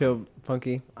It's, like chill,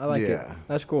 funky. I like it. yeah.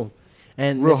 That's cool.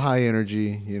 And Real this- high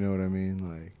energy. You know what I mean?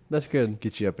 Like That's good.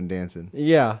 get you up and dancing.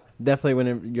 Yeah, definitely.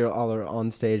 When you're all are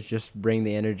on stage, just bring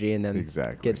the energy and then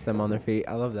Exactly. gets them on their feet.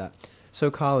 I love that.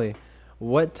 So, Kali,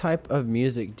 what type of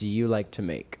music do you like to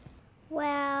make?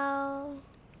 Well,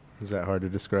 Is that hard to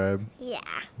describe? yeah.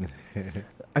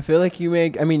 I feel like you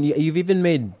make. I mean, you've even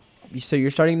made. So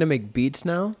you're starting to make beats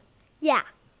now. Yeah.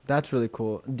 That's really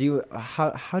cool. Do you?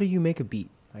 How do you make a beat?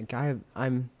 Like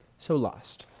I'm so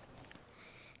lost.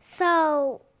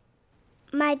 So,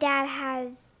 my dad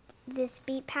has this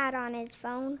beat pad on his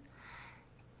phone.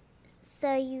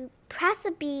 So you press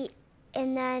a beat,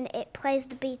 and then it plays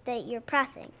the beat that you're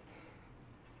pressing.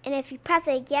 And if you press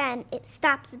it again, it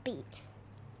stops the beat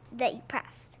that you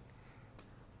pressed.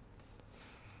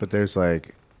 But there's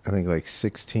like, I think like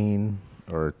 16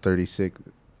 or 36,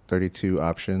 32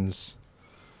 options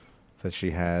that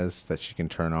she has that she can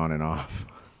turn on and off.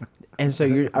 And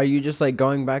so are you just like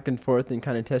going back and forth and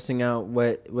kind of testing out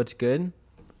what's good?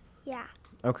 Yeah.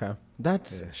 Okay.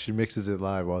 That's Yeah, she mixes it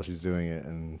live while she's doing it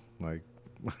and like,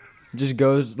 just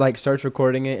goes like starts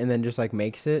recording it and then just like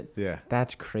makes it. yeah.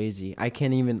 That's crazy. I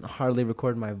can't even hardly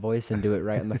record my voice and do it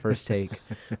right on the first take.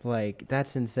 Like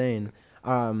that's insane.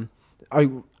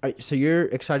 So you're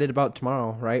excited about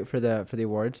tomorrow, right? For the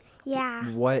awards.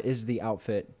 Yeah. What is the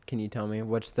outfit? Can you tell me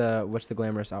what's the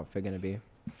glamorous outfit gonna be?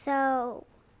 So,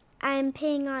 I'm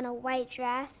putting on a white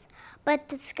dress, but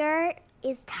the skirt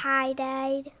is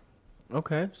tie-dyed.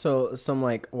 Okay, so some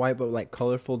like white but like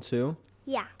colorful too.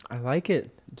 Yeah. I like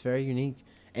it. It's very unique.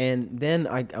 And then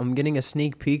I'm getting a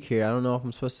sneak peek here. I don't know if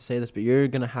I'm supposed to say this, but you're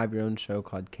gonna have your own show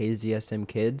called KZSM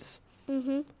Kids.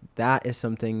 Mhm. That is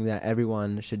something that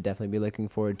everyone should definitely be looking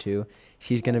forward to.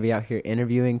 She's going to be out here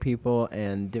interviewing people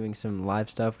and doing some live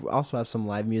stuff. We also have some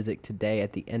live music today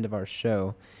at the end of our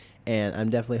show, and I'm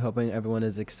definitely hoping everyone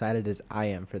is excited as I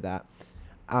am for that.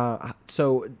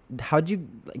 So how'd you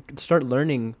start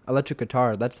learning electric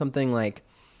guitar? That's something like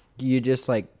you just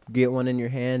like get one in your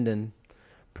hand and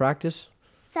practice?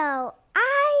 So,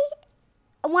 I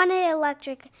wanted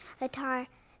electric guitar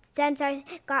since I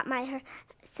got my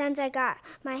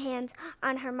hands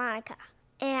on harmonica.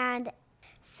 And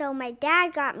so my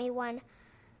dad got me one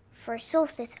for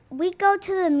solstice. We go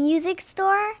to the music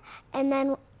store, and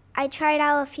then I tried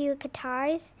out a few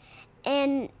guitars,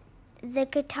 and the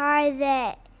guitar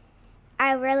that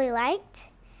I really liked,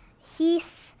 he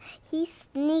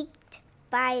sneaked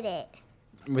bite it.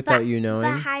 Without you knowing?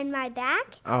 Behind my back.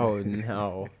 Oh,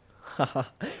 no.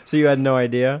 So you had no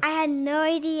idea? I had no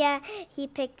idea he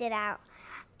picked it out.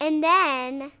 And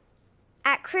then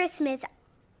at Christmas,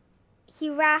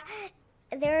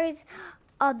 there was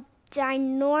a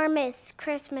ginormous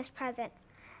Christmas present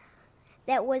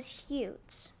that was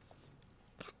huge.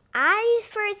 I,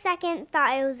 for a second,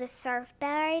 thought it was a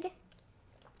surfboard.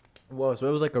 Whoa, so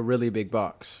it was like a really big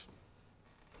box.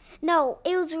 No,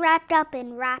 it was wrapped up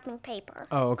in wrapping paper.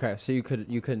 Oh, okay. So you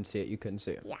couldn't see it. You couldn't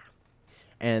see it. Yeah.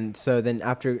 And so then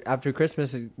after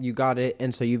Christmas, you got it,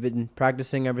 and so you've been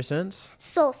practicing ever since?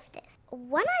 Solstice.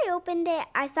 When I opened it,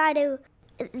 I thought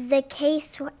the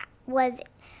case was,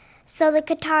 so the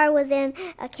guitar was in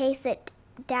a case that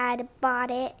Dad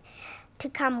bought it to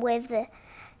come with the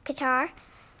guitar.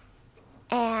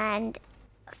 And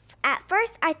at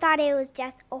first, I thought it was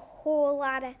just a whole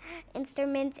lot of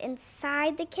instruments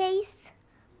inside the case.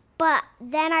 But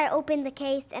then I opened the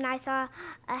case and I saw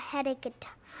a head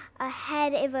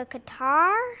of a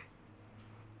guitar,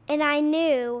 and I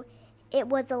knew it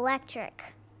was electric.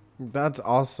 That's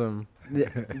awesome.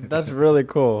 That's really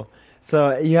cool.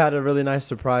 So you had a really nice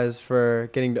surprise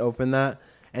for getting to open that,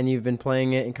 and you've been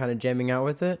playing it and kind of jamming out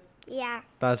with it? Yeah.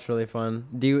 That's really fun.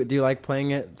 Do you like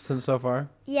playing it since so far?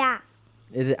 Yeah.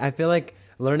 I feel like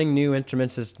learning new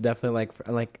instruments is definitely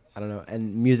like I don't know,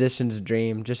 and musician's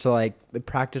dream, just to like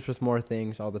practice with more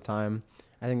things all the time.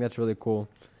 I think that's really cool.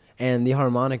 And the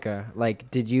harmonica,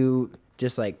 like, did you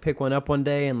just like pick one up one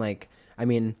day and like, I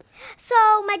mean? So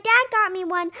my dad got me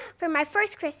one for my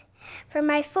for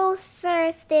my full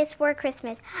solstice for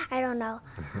Christmas. I don't know.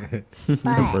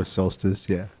 But, First solstice,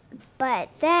 yeah. but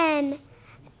then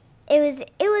it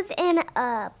was in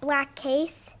a black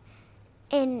case,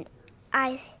 and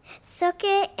I shook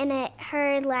it, and it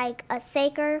heard like a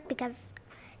shaker because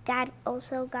Dad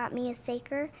also got me a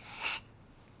shaker.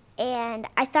 And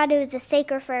I thought it was a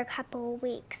shaker for a couple of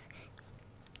weeks.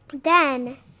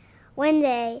 Then, one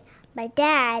day, my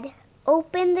dad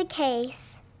opened the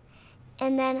case,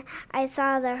 and then I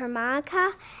saw the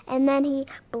harmonica, and then he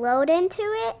blowed into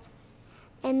it,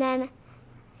 and then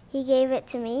he gave it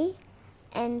to me,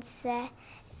 and said,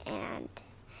 and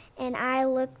I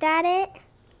looked at it,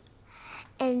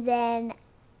 and then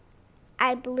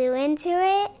I blew into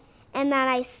it, and then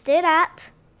I stood up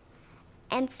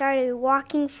and started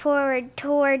walking forward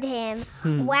toward him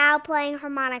while playing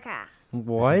harmonica.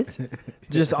 What?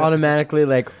 Just automatically,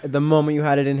 like, the moment you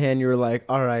had it in hand, you were like,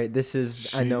 all right,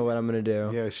 I know what I'm going to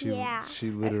do. Yeah,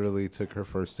 she literally took her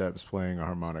first steps playing a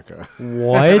harmonica.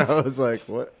 What? And I was like,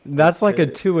 what? That's like a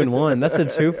 2-in-1. That's a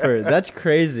twofer. That's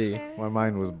crazy. My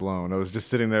mind was blown. I was just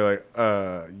sitting there like,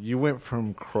 you went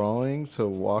from crawling to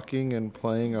walking and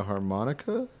playing a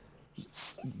harmonica?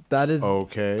 That is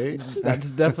okay.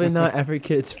 That's definitely not every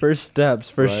kid's first steps,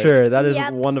 for Right. sure. That is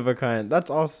Yep. one of a kind. That's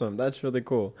awesome. That's really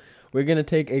cool. We're going to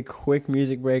take a quick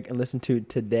music break and listen to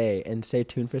Today, and stay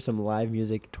tuned for some live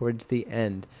music towards the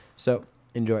end. So,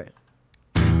 enjoy it.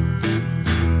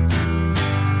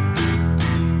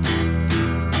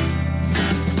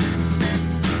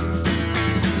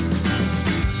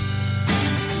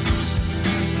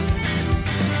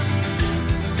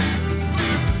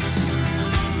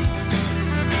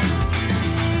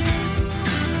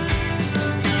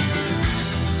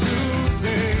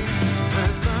 Today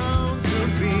has bound to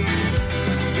be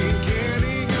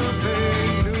beginning of a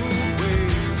new way.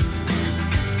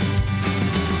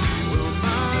 Will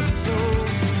my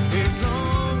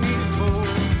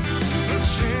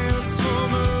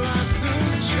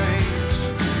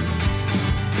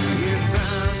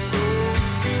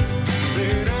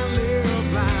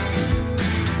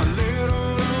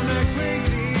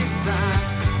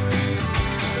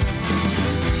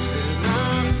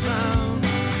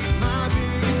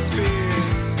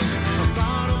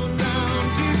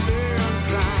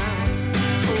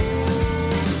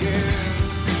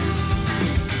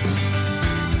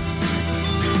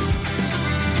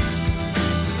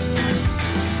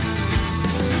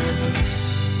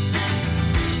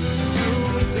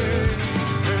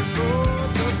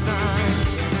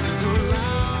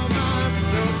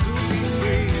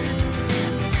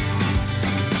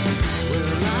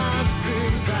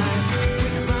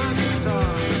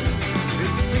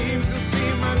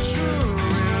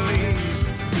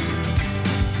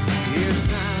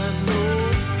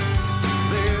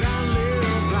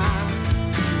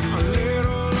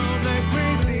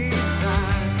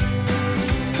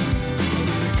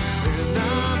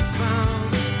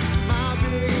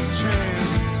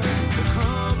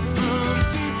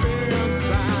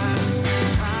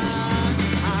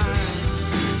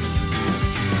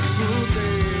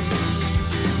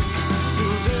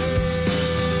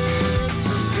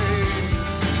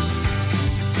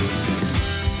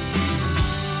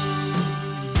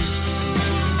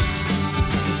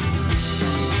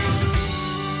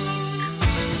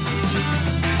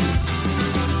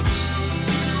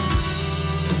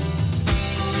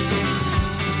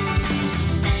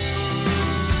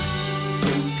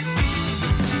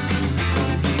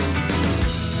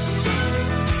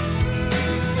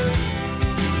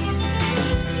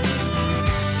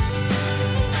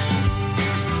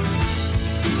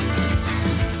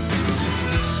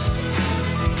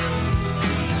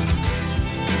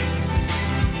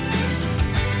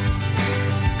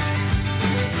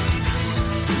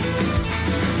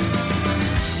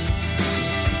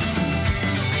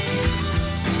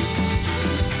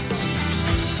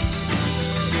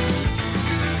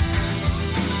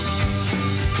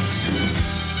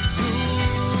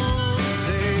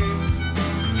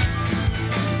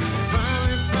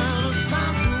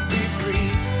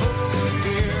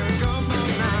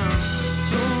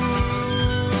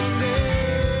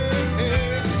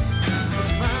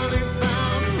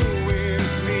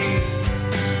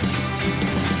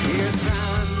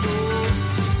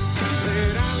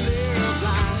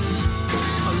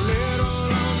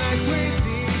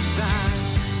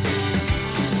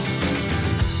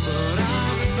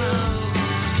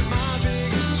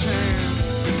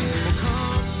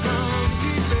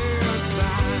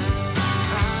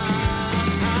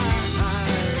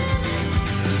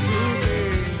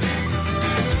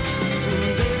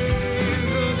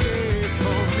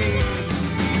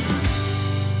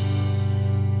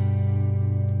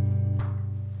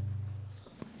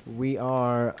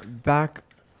back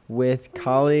with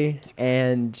Kali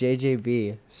and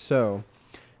JJB. So,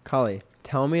 Kali,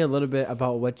 tell me a little bit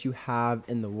about what you have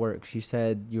in the works. You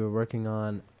said you were working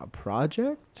on a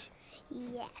project?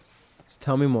 Yes.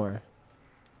 Tell me more.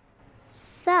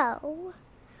 So,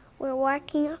 we're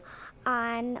working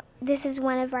on, this is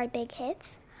one of our big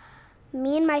hits.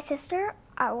 Me and my sister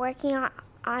are working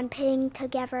on putting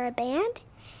together a band.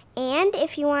 And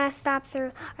if you want to stop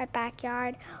through our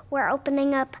backyard, we're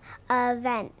opening up an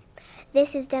event.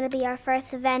 This is going to be our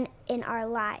first event in our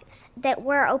lives that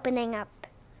we're opening up.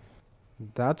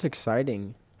 That's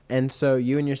exciting. And so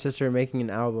you and your sister are making an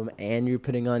album and you're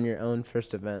putting on your own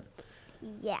first event.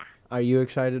 Yeah. Are you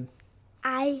excited?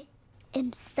 I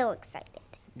am so excited.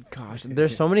 Gosh,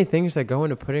 there's so many things that go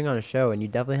into putting on a show, and you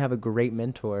definitely have a great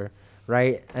mentor,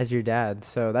 right, as your dad.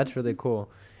 So that's really cool.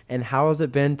 And how has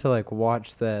it been to like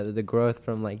watch the growth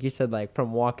from, like you said, like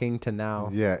from walking to now?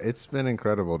 Yeah, it's been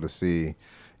incredible to see.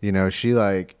 You know, she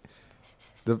like,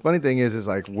 the funny thing is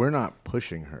like we're not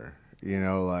pushing her. You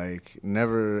know, like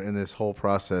never in this whole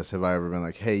process have I ever been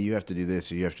like, hey, you have to do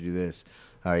this or you have to do this.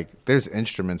 Like there's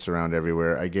instruments around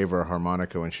everywhere. I gave her a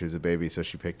harmonica when she was a baby, so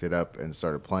she picked it up and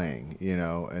started playing, you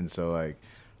know. And so like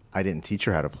I didn't teach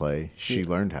her how to play. She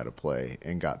learned how to play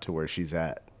and got to where she's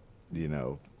at, you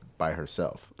know, by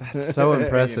herself. That's so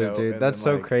impressive, You know, dude. and That's then,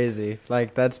 so like, crazy.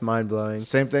 Like, that's mind-blowing.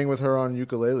 Same thing with her on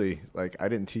ukulele. Like, I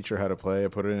didn't teach her how to play. I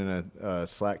put it in a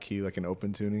slack key, like an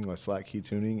open tuning, like slack key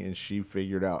tuning, and she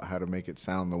figured out how to make it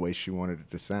sound the way she wanted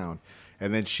it to sound.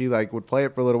 And then she, like, would play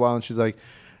it for a little while, and she's like,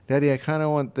 Daddy, I kind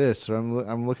of want this, or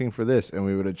I'm looking for this. And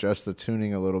we would adjust the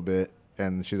tuning a little bit,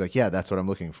 and she's like, yeah, that's what I'm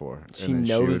looking for. She and then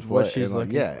knows would what play, she's and, like,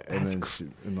 looking yeah, for. and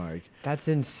then and like That's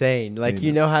insane. Like, You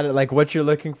you know how to, like, what you're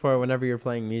looking for whenever you're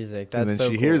playing music. That's and then so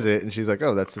she cool. hears it, and she's like,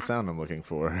 oh, that's the sound I'm looking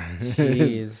for.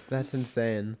 Jeez, that's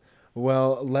insane.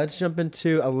 Well, let's jump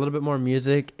into a little bit more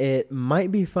music. It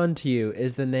Might Be Fun to You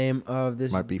is the name of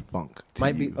this. Might be funk. To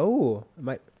Might you. be. Oh,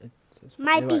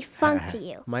 Might be funk to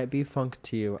you. Might be funk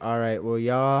to you. All right. Well,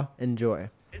 y'all enjoy.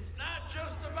 It's not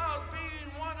just about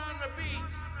being one on the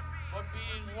beat, but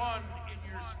being one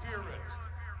in your spirit.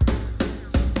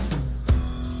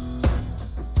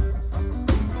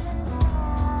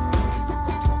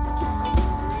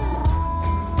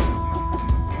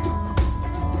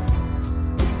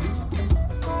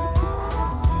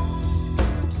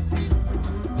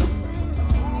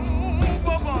 Ooh,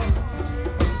 Bubba.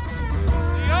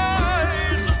 The eye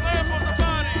is the lamp of the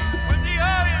body. When the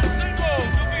eye is single,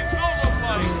 to be filled of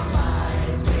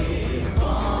light.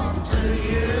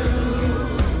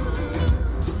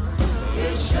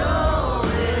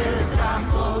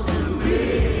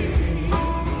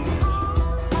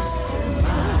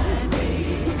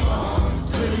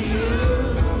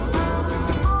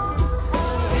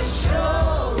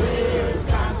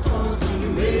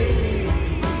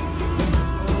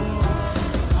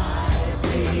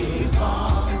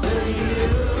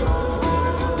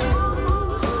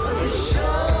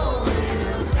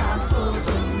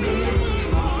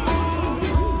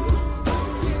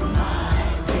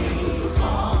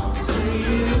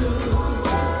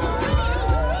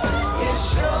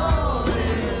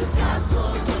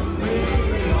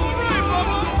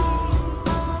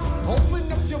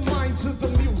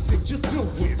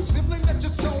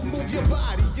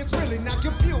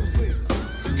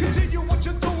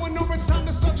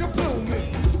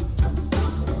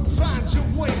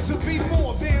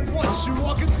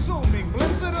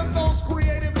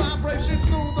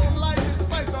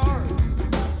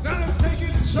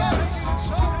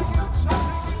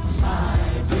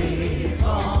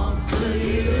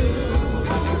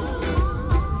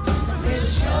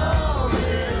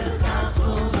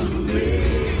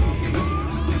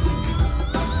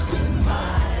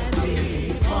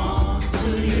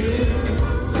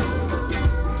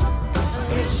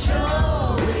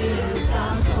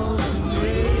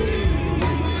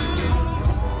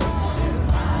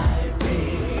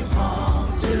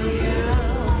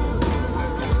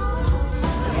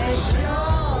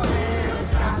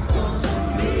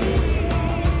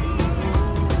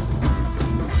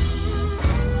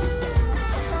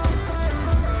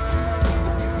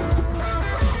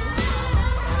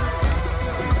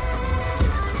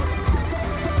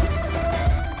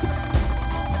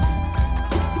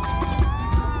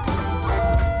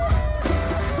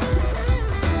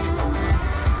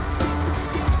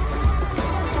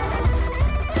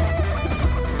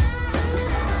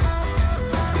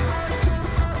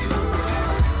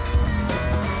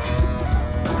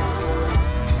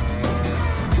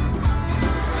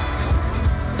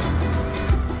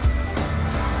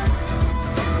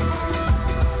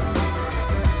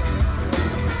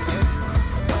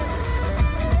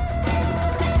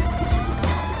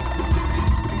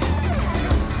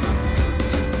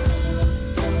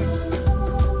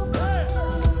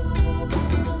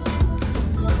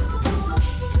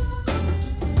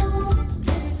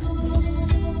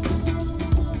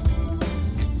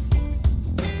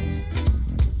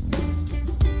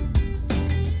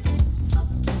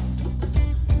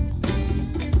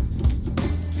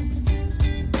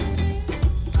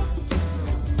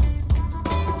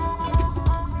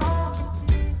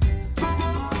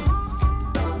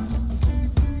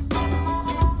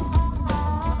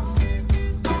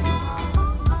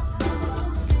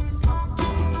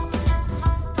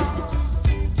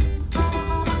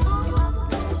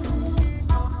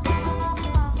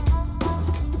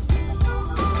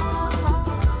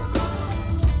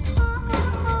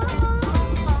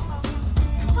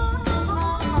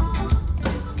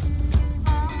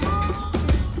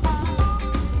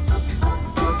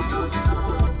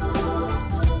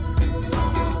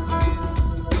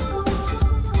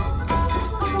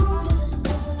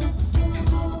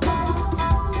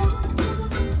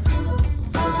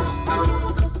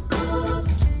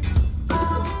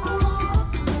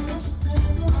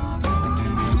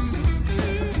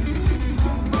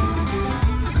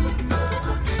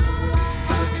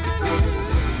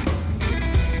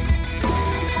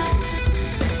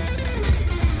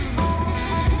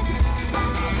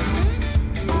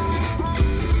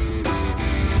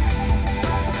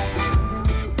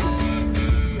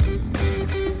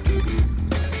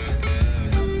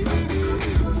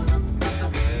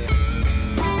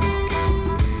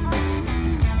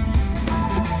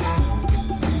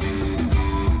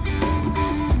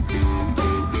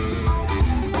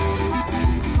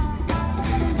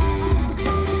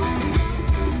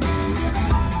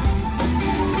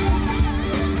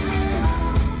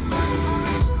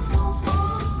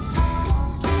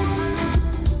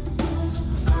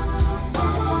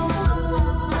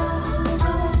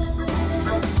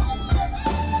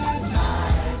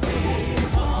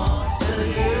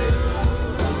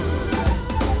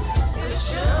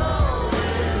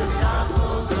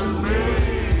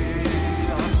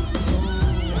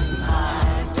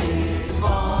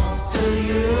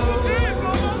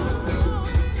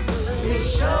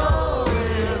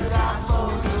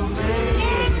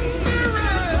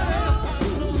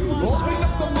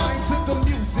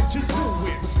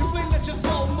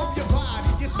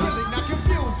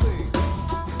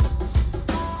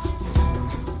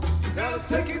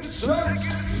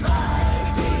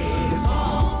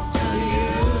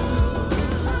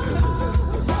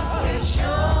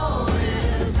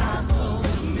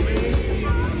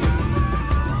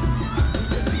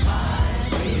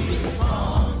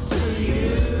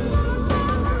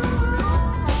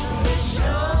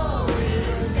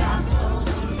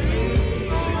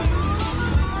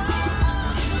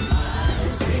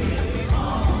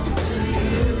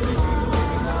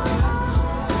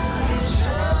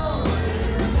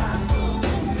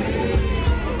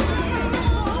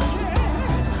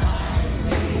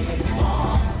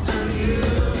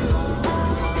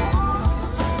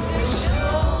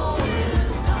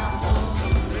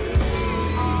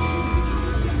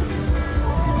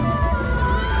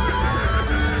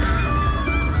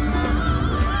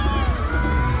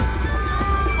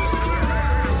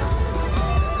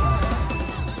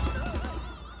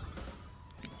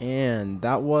 And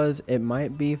that was It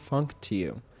Might Be Funk to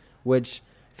You, which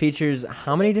features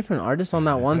how many different artists on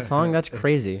that one song? That's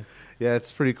crazy. Yeah,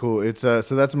 it's pretty cool. It's so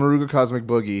that's Maruga Cosmic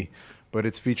Boogie, but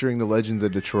it's featuring the legends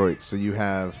of Detroit. So you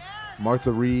have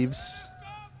Martha Reeves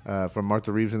from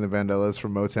Martha Reeves and the Vandellas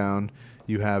from Motown.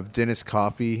 You have Dennis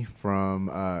Coffey from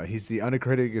he's the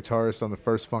unaccredited guitarist on the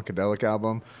first Funkadelic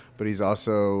album, but he's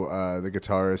also the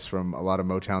guitarist from a lot of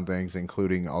Motown things,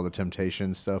 including all the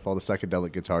Temptations stuff. All the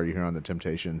psychedelic guitar you hear on the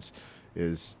Temptations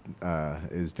is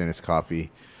Dennis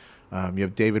Coffey. You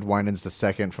have David Winans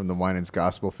II from the Winans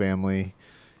Gospel family.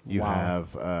 You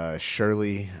have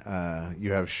Shirley.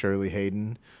 You have Shirley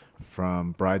Hayden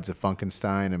from Brides of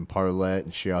Funkenstein and Parlette,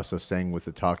 and she also sang with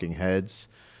the Talking Heads.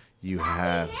 You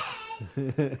have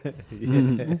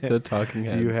the Talking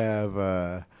Heads.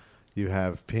 You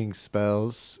have Pink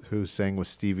Spells, who sang with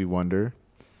Stevie Wonder.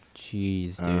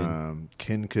 Jeez, dude.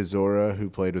 Ken Kazora, who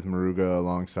played with Maruga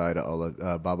alongside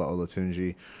Baba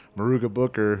Olatunji. Maruga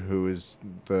Booker, who is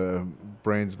the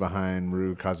brains behind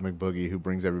Maruga Cosmic Boogie, who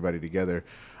brings everybody together.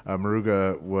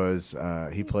 Maruga was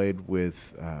he played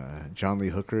with John Lee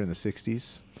Hooker in the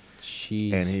 60s.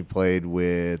 Jeez. And he played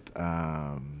with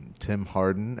Tim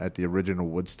Hardin at the original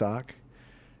Woodstock.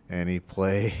 And he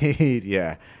played,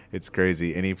 yeah, it's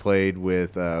crazy. And he played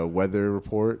with Weather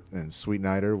Report and Sweet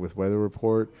Nighter with Weather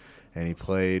Report. And he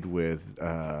played with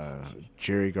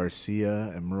Jerry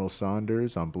Garcia and Merle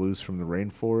Saunders on Blues from the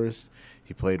Rainforest.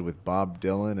 He played with Bob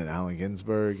Dylan and Allen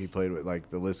Ginsberg. He played with, like,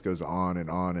 the list goes on and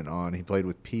on and on. He played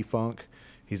with P-Funk.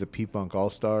 He's a P-Funk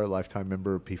All-Star, lifetime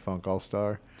member of P-Funk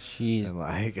All-Star. Jeez. And,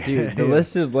 like, dude, the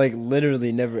list is, like,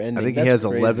 literally never ending. I think That's he has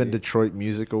crazy. 11 Detroit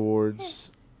Music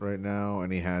Awards right now,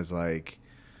 and he has a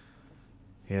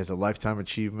Lifetime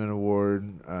Achievement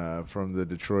Award from the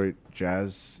Detroit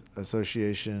Jazz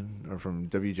Association, or from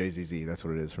WJZZ. That's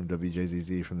what it is, from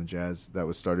WJZZ, from the Jazz. That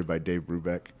was started by Dave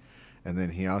Brubeck. And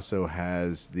then he also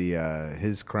has the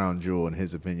his crown jewel, in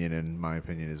his opinion, and my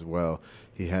opinion as well.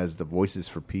 He has the Voices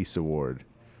for Peace Award.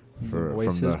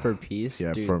 Voices for Peace?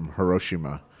 Yeah, Dude. from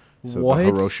Hiroshima. So What? the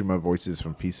Hiroshima Voices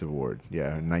from Peace Award.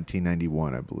 Yeah, in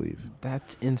 1991, I believe.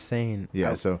 That's insane.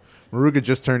 Yeah, so Maruga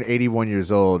just turned 81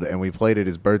 years old, and we played at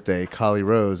his birthday. Collie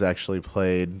Rose actually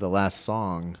played the last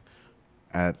song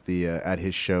at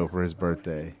his show for his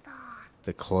birthday.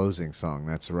 The closing song.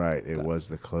 That's right. It was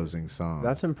the closing song.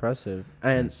 That's impressive.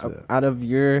 And out of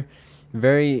your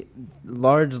very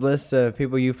large list of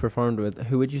people you've performed with,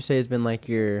 who would you say has been like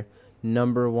your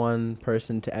number one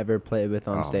person to ever play with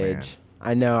on stage? Man.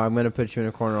 I know I'm going to put you in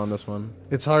a corner on this one.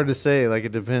 It's hard to say. Like,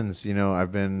 it depends. You know,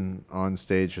 I've been on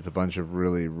stage with a bunch of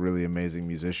really, really amazing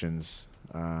musicians.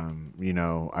 You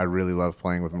know, I really love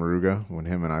playing with Maruga. When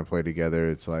him and I play together,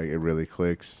 it's like it really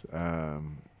clicks.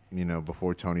 You know,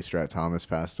 before Tony Strat Thomas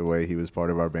passed away, he was part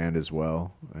of our band as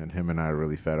well. And him and I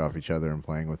really fed off each other and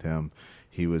playing with him.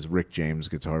 He was Rick James'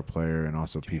 guitar player and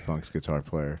also P-Funk's guitar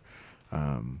player.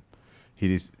 Him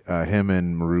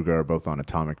and Maruga are both on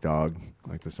Atomic Dog,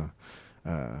 like the song.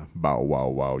 Bow wow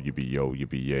wow yippee yo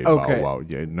yippee yay Okay. bow wow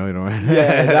yeah no you don't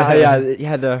yeah, you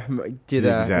had to do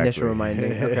the Exactly. initial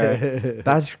reminding. Okay,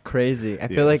 that's crazy. I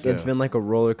feel like it's been like a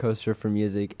roller coaster for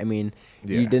music. I mean,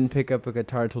 you didn't pick up a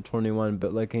guitar till 21,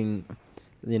 but looking,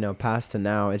 you know, past to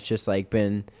now, it's just like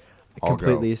been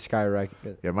completely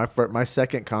skyrocketed. Yeah, my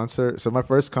second concert. So my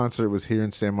first concert was here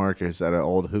in San Marcos at an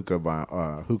old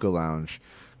hookah lounge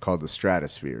called the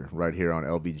Stratosphere, right here on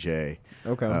LBJ.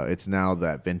 Okay. It's now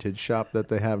that vintage shop that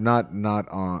they have. Not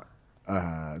on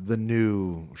the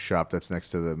new shop that's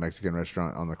next to the Mexican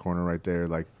restaurant on the corner right there,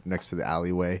 like next to the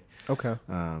alleyway. Okay.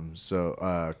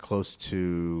 So close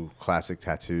to Classic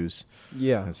Tattoos.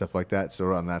 Yeah. And stuff like that.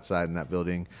 So on that side in that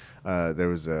building, there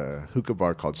was a hookah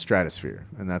bar called Stratosphere,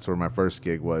 and that's where my first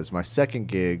gig was. My second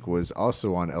gig was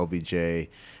also on LBJ,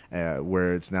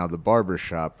 where it's now the barber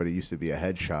shop, but it used to be a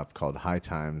head shop called High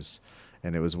Times,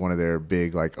 and it was one of their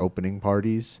big like opening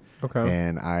parties. Okay.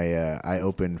 And I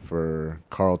opened for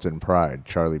Carlton Pride,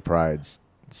 Charlie Pride's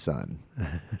son.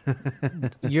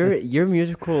 Your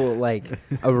musical like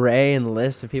array and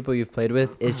list of people you've played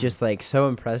with is just like so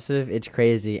impressive. It's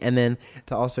crazy. And then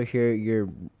to also hear your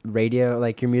radio,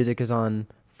 like your music is on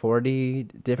 40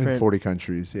 different In 40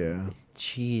 countries, yeah.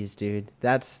 Jeez, dude.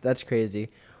 That's crazy.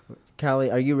 Callie,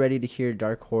 are you ready to hear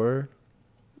Dark Horror?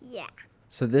 Yeah.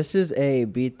 So this is a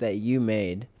beat that you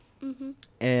made, Mhm.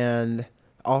 and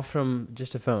all from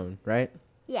just a phone, right?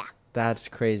 Yeah. That's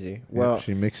crazy. Yep, Well,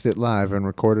 she mixed it live and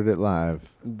recorded it live.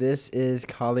 this is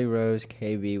Callie Rose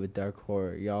KB with Dark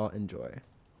Horror. Y'all enjoy.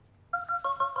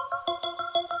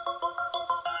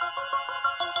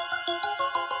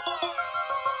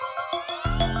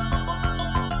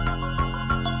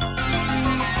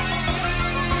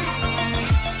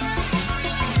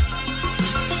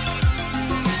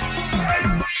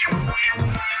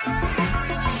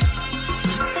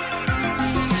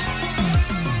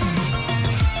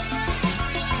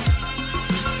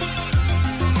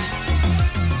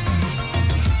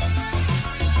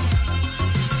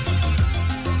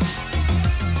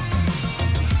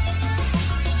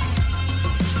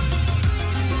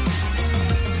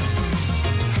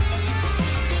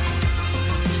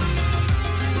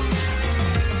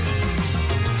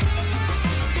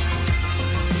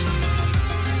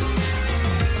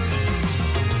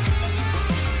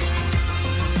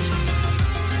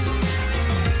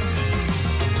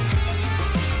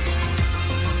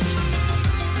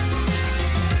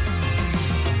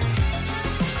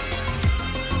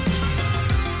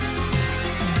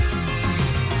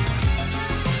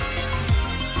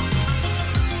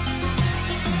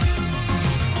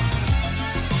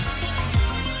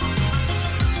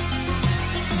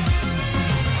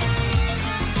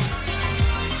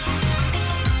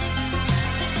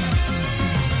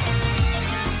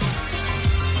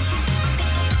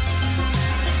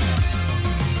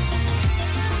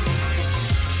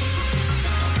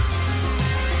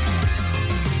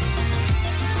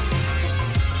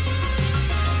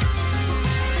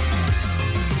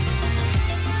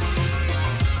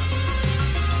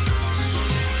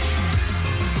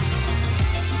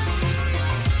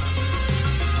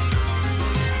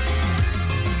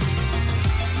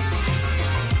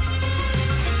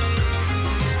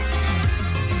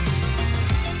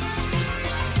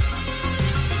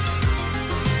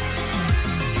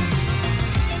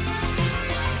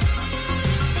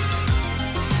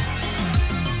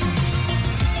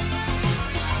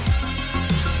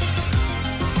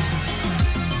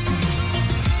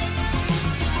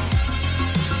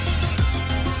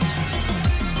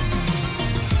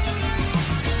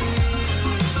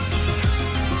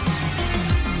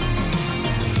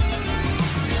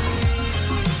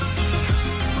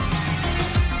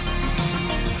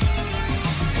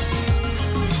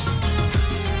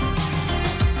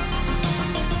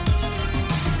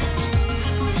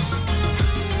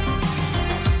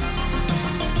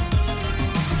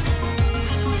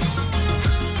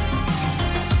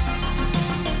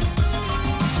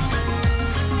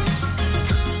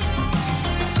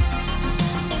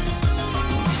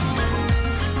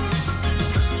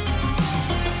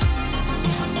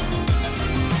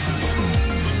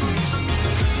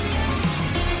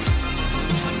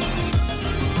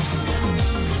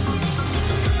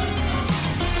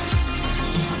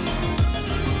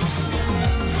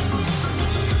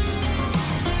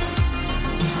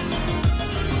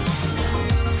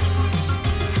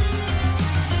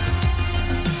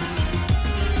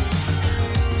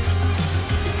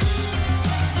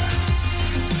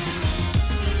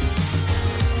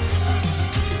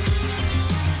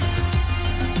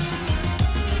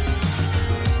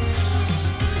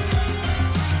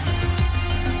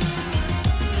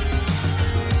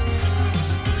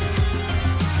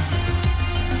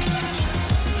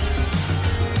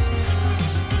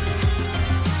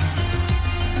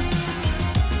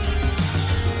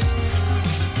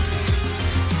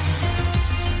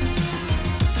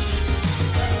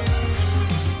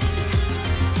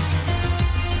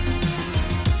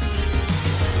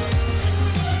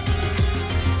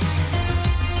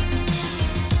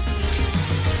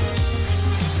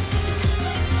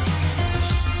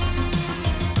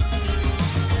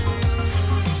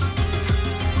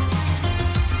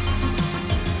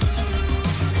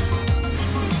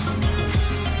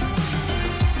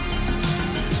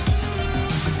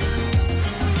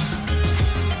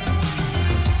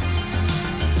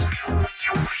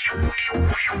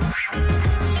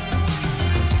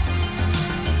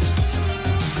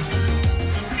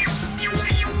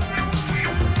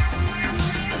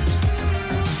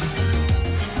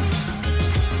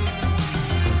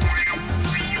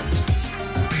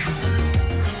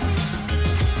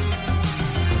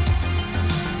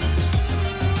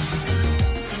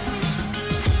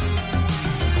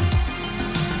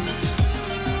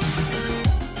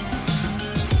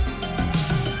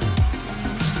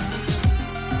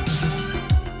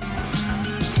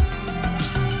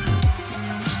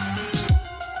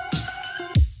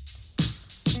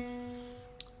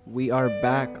 we are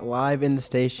back live in the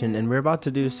station, and we're about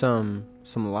to do some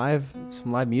live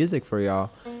music for y'all.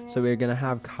 So we're gonna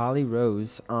have Kali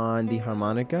Rose on the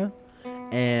harmonica,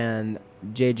 and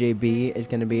JJB is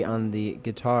gonna be on the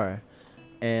guitar.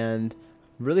 And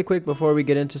really quick before we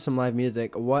get into some live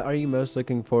music, what are you most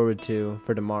looking forward to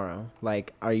for tomorrow?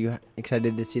 Like, are you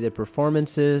excited to see the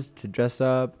performances, to dress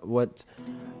up? What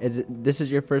is it? This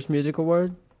is your first music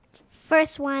award?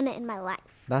 First one in my life.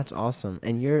 That's awesome.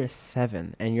 And you're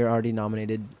 7, and you're already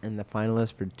nominated in the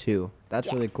finalist for 2.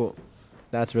 That's really cool.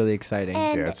 That's really exciting.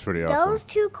 And Yeah, it's pretty awesome. those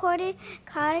 2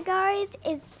 categories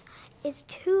is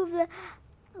 2 of the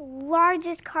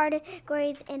largest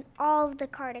categories in all of the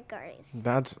categories.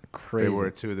 That's crazy. They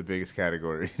were 2 of the biggest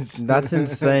categories. That's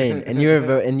insane. And you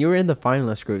were in the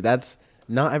finalist group. That's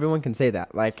not everyone can say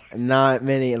that. Like, not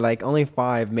many, like only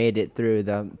 5 made it through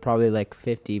the probably like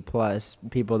 50 plus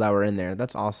people that were in there.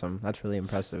 That's awesome. That's really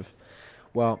impressive.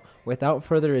 Well, without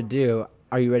further ado,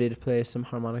 are you ready to play some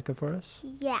harmonica for us?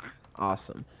 Yeah.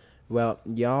 Awesome. Well,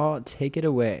 y'all take it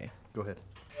away. Go ahead.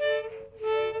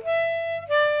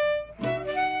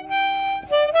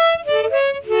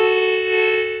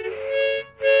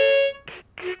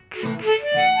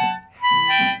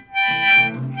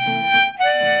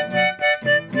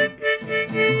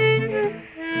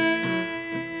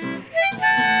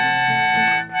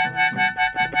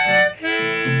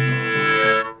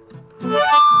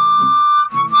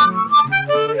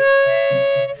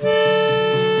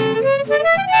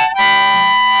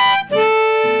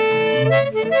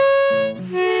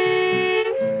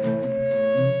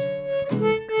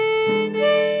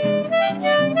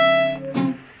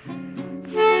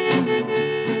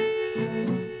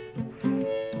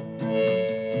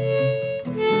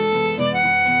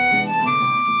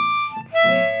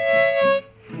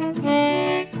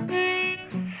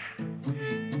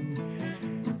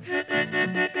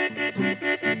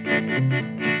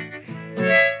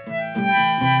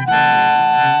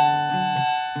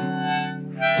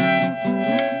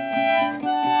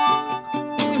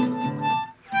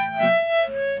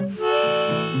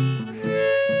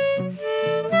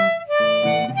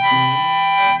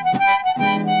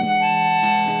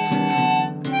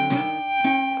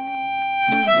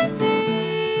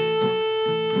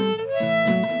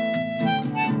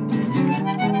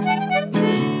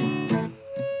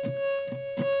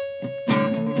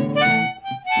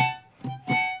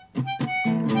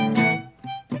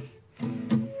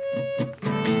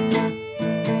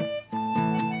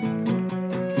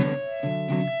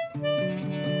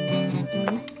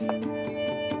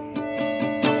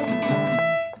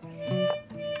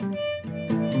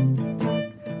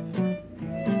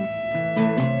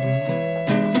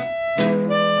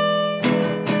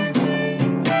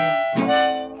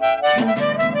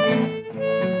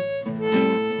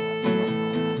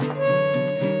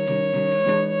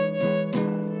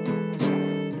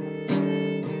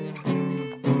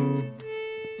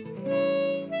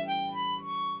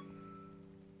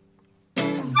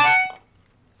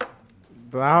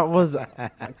 That was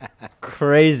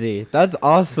crazy. That's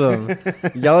awesome.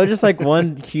 Y'all are just like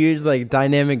one huge like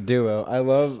dynamic duo. I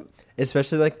love,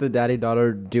 especially like the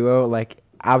daddy-daughter duo. Like,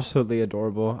 absolutely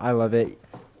adorable. I love it.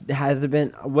 Has it been?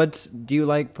 What do you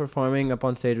like performing up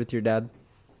on stage with your dad?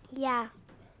 Yeah.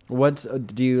 What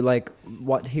do you like?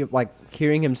 What he like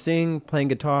hearing him sing, playing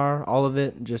guitar, all of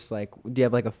it. Just like, do you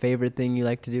have like a favorite thing you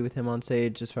like to do with him on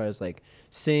stage, as far as like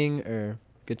sing or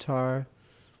guitar?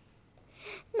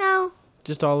 No.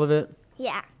 Just all of it?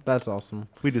 Yeah. That's awesome.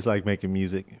 We just like making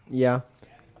music. Yeah.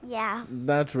 Yeah.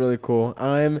 That's really cool.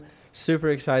 I'm super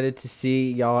excited to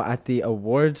see y'all at the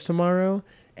awards tomorrow.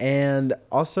 And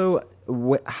also,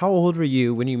 how old were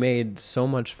you when you made So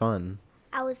Much Fun?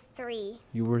 I was 3.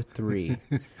 You were 3.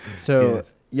 So,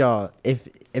 y'all, if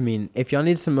y'all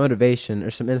need some motivation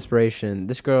or some inspiration,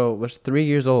 this girl was 3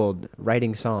 years old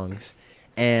writing songs.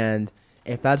 And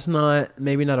if that's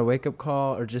maybe not a wake-up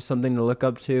call or just something to look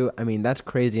up to, I mean, that's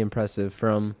crazy impressive.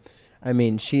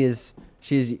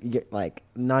 She's like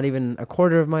not even a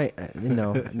quarter of my,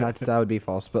 that would be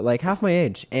false, but like half my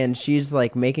age. And she's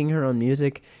like making her own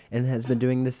music and has been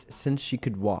doing this since she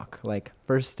could walk, like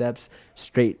first steps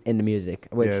straight into music,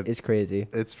 which is crazy.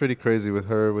 It's pretty crazy with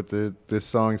her, with this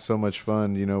song, So Much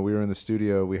Fun. You know, we were in the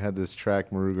studio, we had this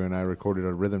track, Maruga and I recorded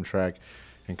a rhythm track.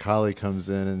 And Kali comes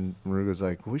in, and Maruga's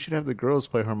like, we should have the girls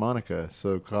play harmonica.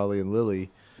 So Kali and Lily,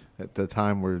 at the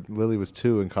time where Lily was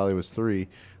 2 and Kali was 3,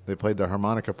 they played the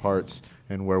harmonica parts,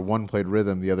 and where one played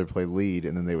rhythm, the other played lead,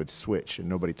 and then they would switch, and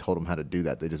nobody told them how to do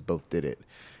that. They just both did it.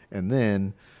 And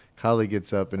then Kali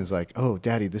gets up and is like, oh,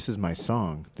 Daddy, this is my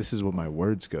song. This is what my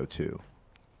words go to.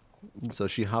 So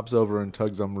she hops over and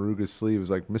tugs on Maruga's sleeve. Is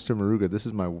like, Mr. Maruga, this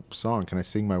is my song. Can I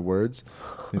sing my words?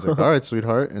 He's like, all right,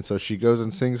 sweetheart. And so she goes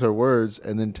and sings her words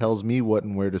and then tells me what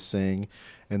and where to sing.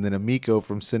 And then Amiko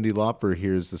from Cyndi Lauper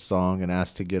hears the song and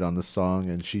asked to get on the song.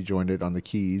 And she joined it on the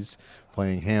keys,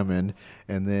 playing Hammond.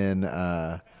 And then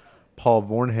Paul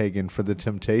Vornhagen for The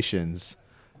Temptations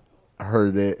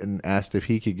heard it and asked if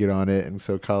he could get on it. And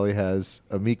so Kali has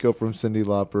Amiko from Cyndi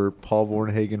Lauper, Paul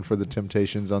Vornhagen for The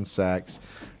Temptations on sax,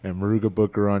 and Maruga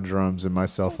Booker on drums, and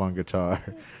myself on guitar.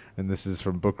 And this is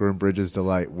from Booker and Bridges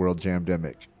Delight, World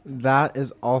Jamdemic. That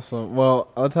is awesome.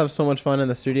 Well, let's have so much fun in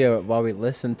the studio while we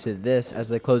listen to this as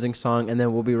the closing song, and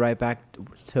then we'll be right back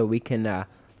so we can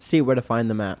see where to find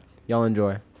them at. Y'all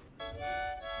enjoy.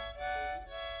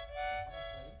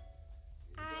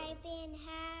 I've been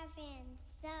having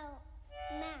so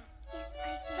much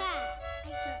fun.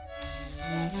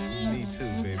 Me too,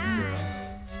 baby girl.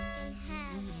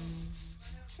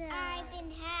 I've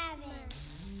been having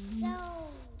so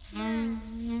much fun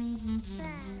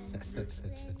with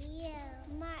you.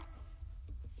 Much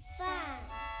fun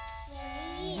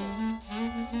with you.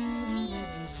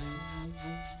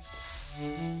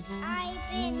 I've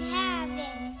been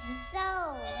having so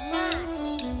much.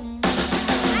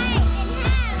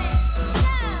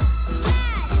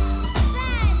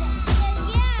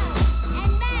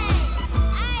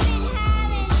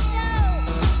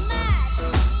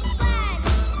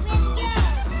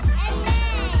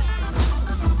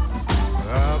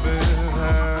 I've been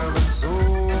having so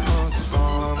much fun with you and me. I've been having so much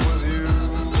fun with you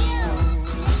and me.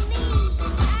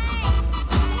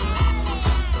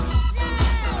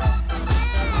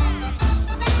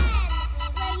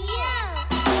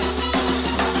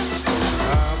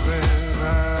 I've been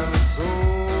having so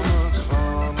much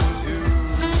fun with you.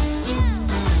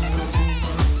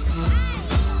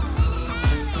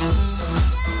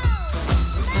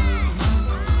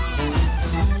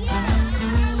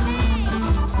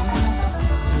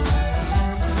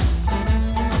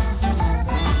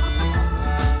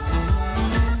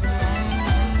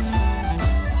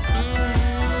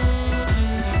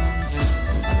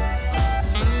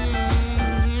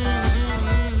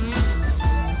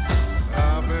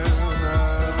 I've been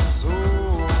having so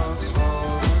much fun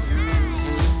with you.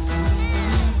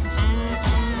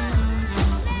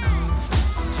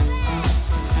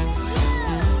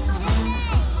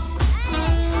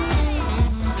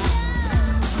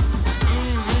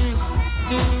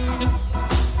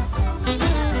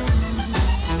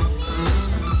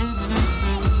 I've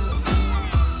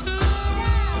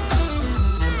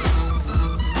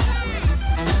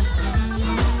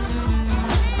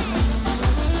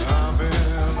been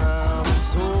having so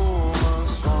much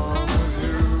fun with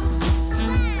you.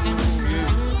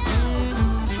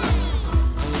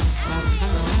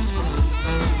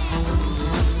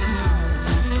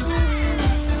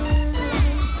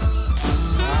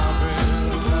 I've been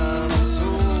having so much fun with you. I've been having so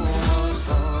much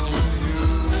fun with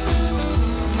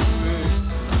you.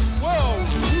 Whoa,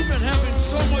 we've been having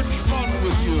so much fun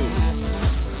with you.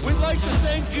 We'd like to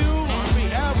thank you on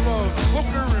behalf of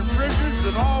Booker and Bridges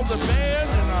and all the band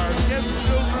and our guest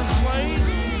children playing.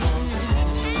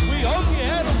 We hope you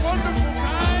had a wonderful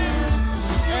time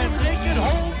and take it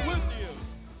home with you.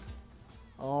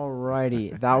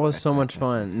 Alrighty, that was so much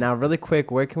fun. Now, really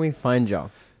quick, where can we find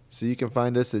y'all? So you can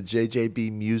find us at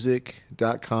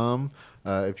jjbmusic.com.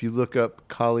 If you look up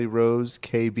Kali Rose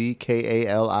KB,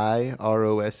 KALIROSE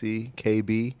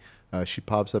KB, she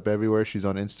pops up everywhere. She's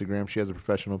on Instagram. She has a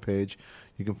professional page.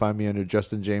 You can find me under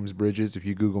Justin James Bridges. If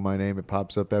you Google my name, it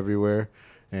pops up everywhere.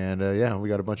 And yeah, we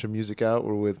got a bunch of music out.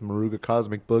 We're with Maruga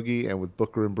Cosmic Boogie and with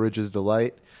Booker and Bridges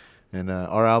Delight. And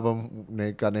our album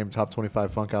got named Top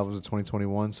 25 Funk Albums of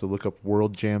 2021. So look up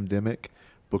World Jamdemic,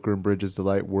 Booker and Bridges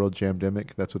Delight, World Jamdemic.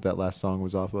 That's what that last song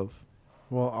was off of.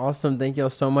 Well, awesome. Thank y'all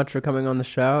so much for coming on the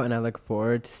show, and I look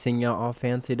forward to seeing y'all all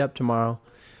fancied up tomorrow.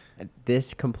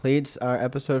 This completes our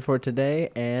episode for today,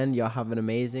 and y'all have an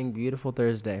amazing, beautiful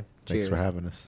Thursday. Thanks Cheers. for having us.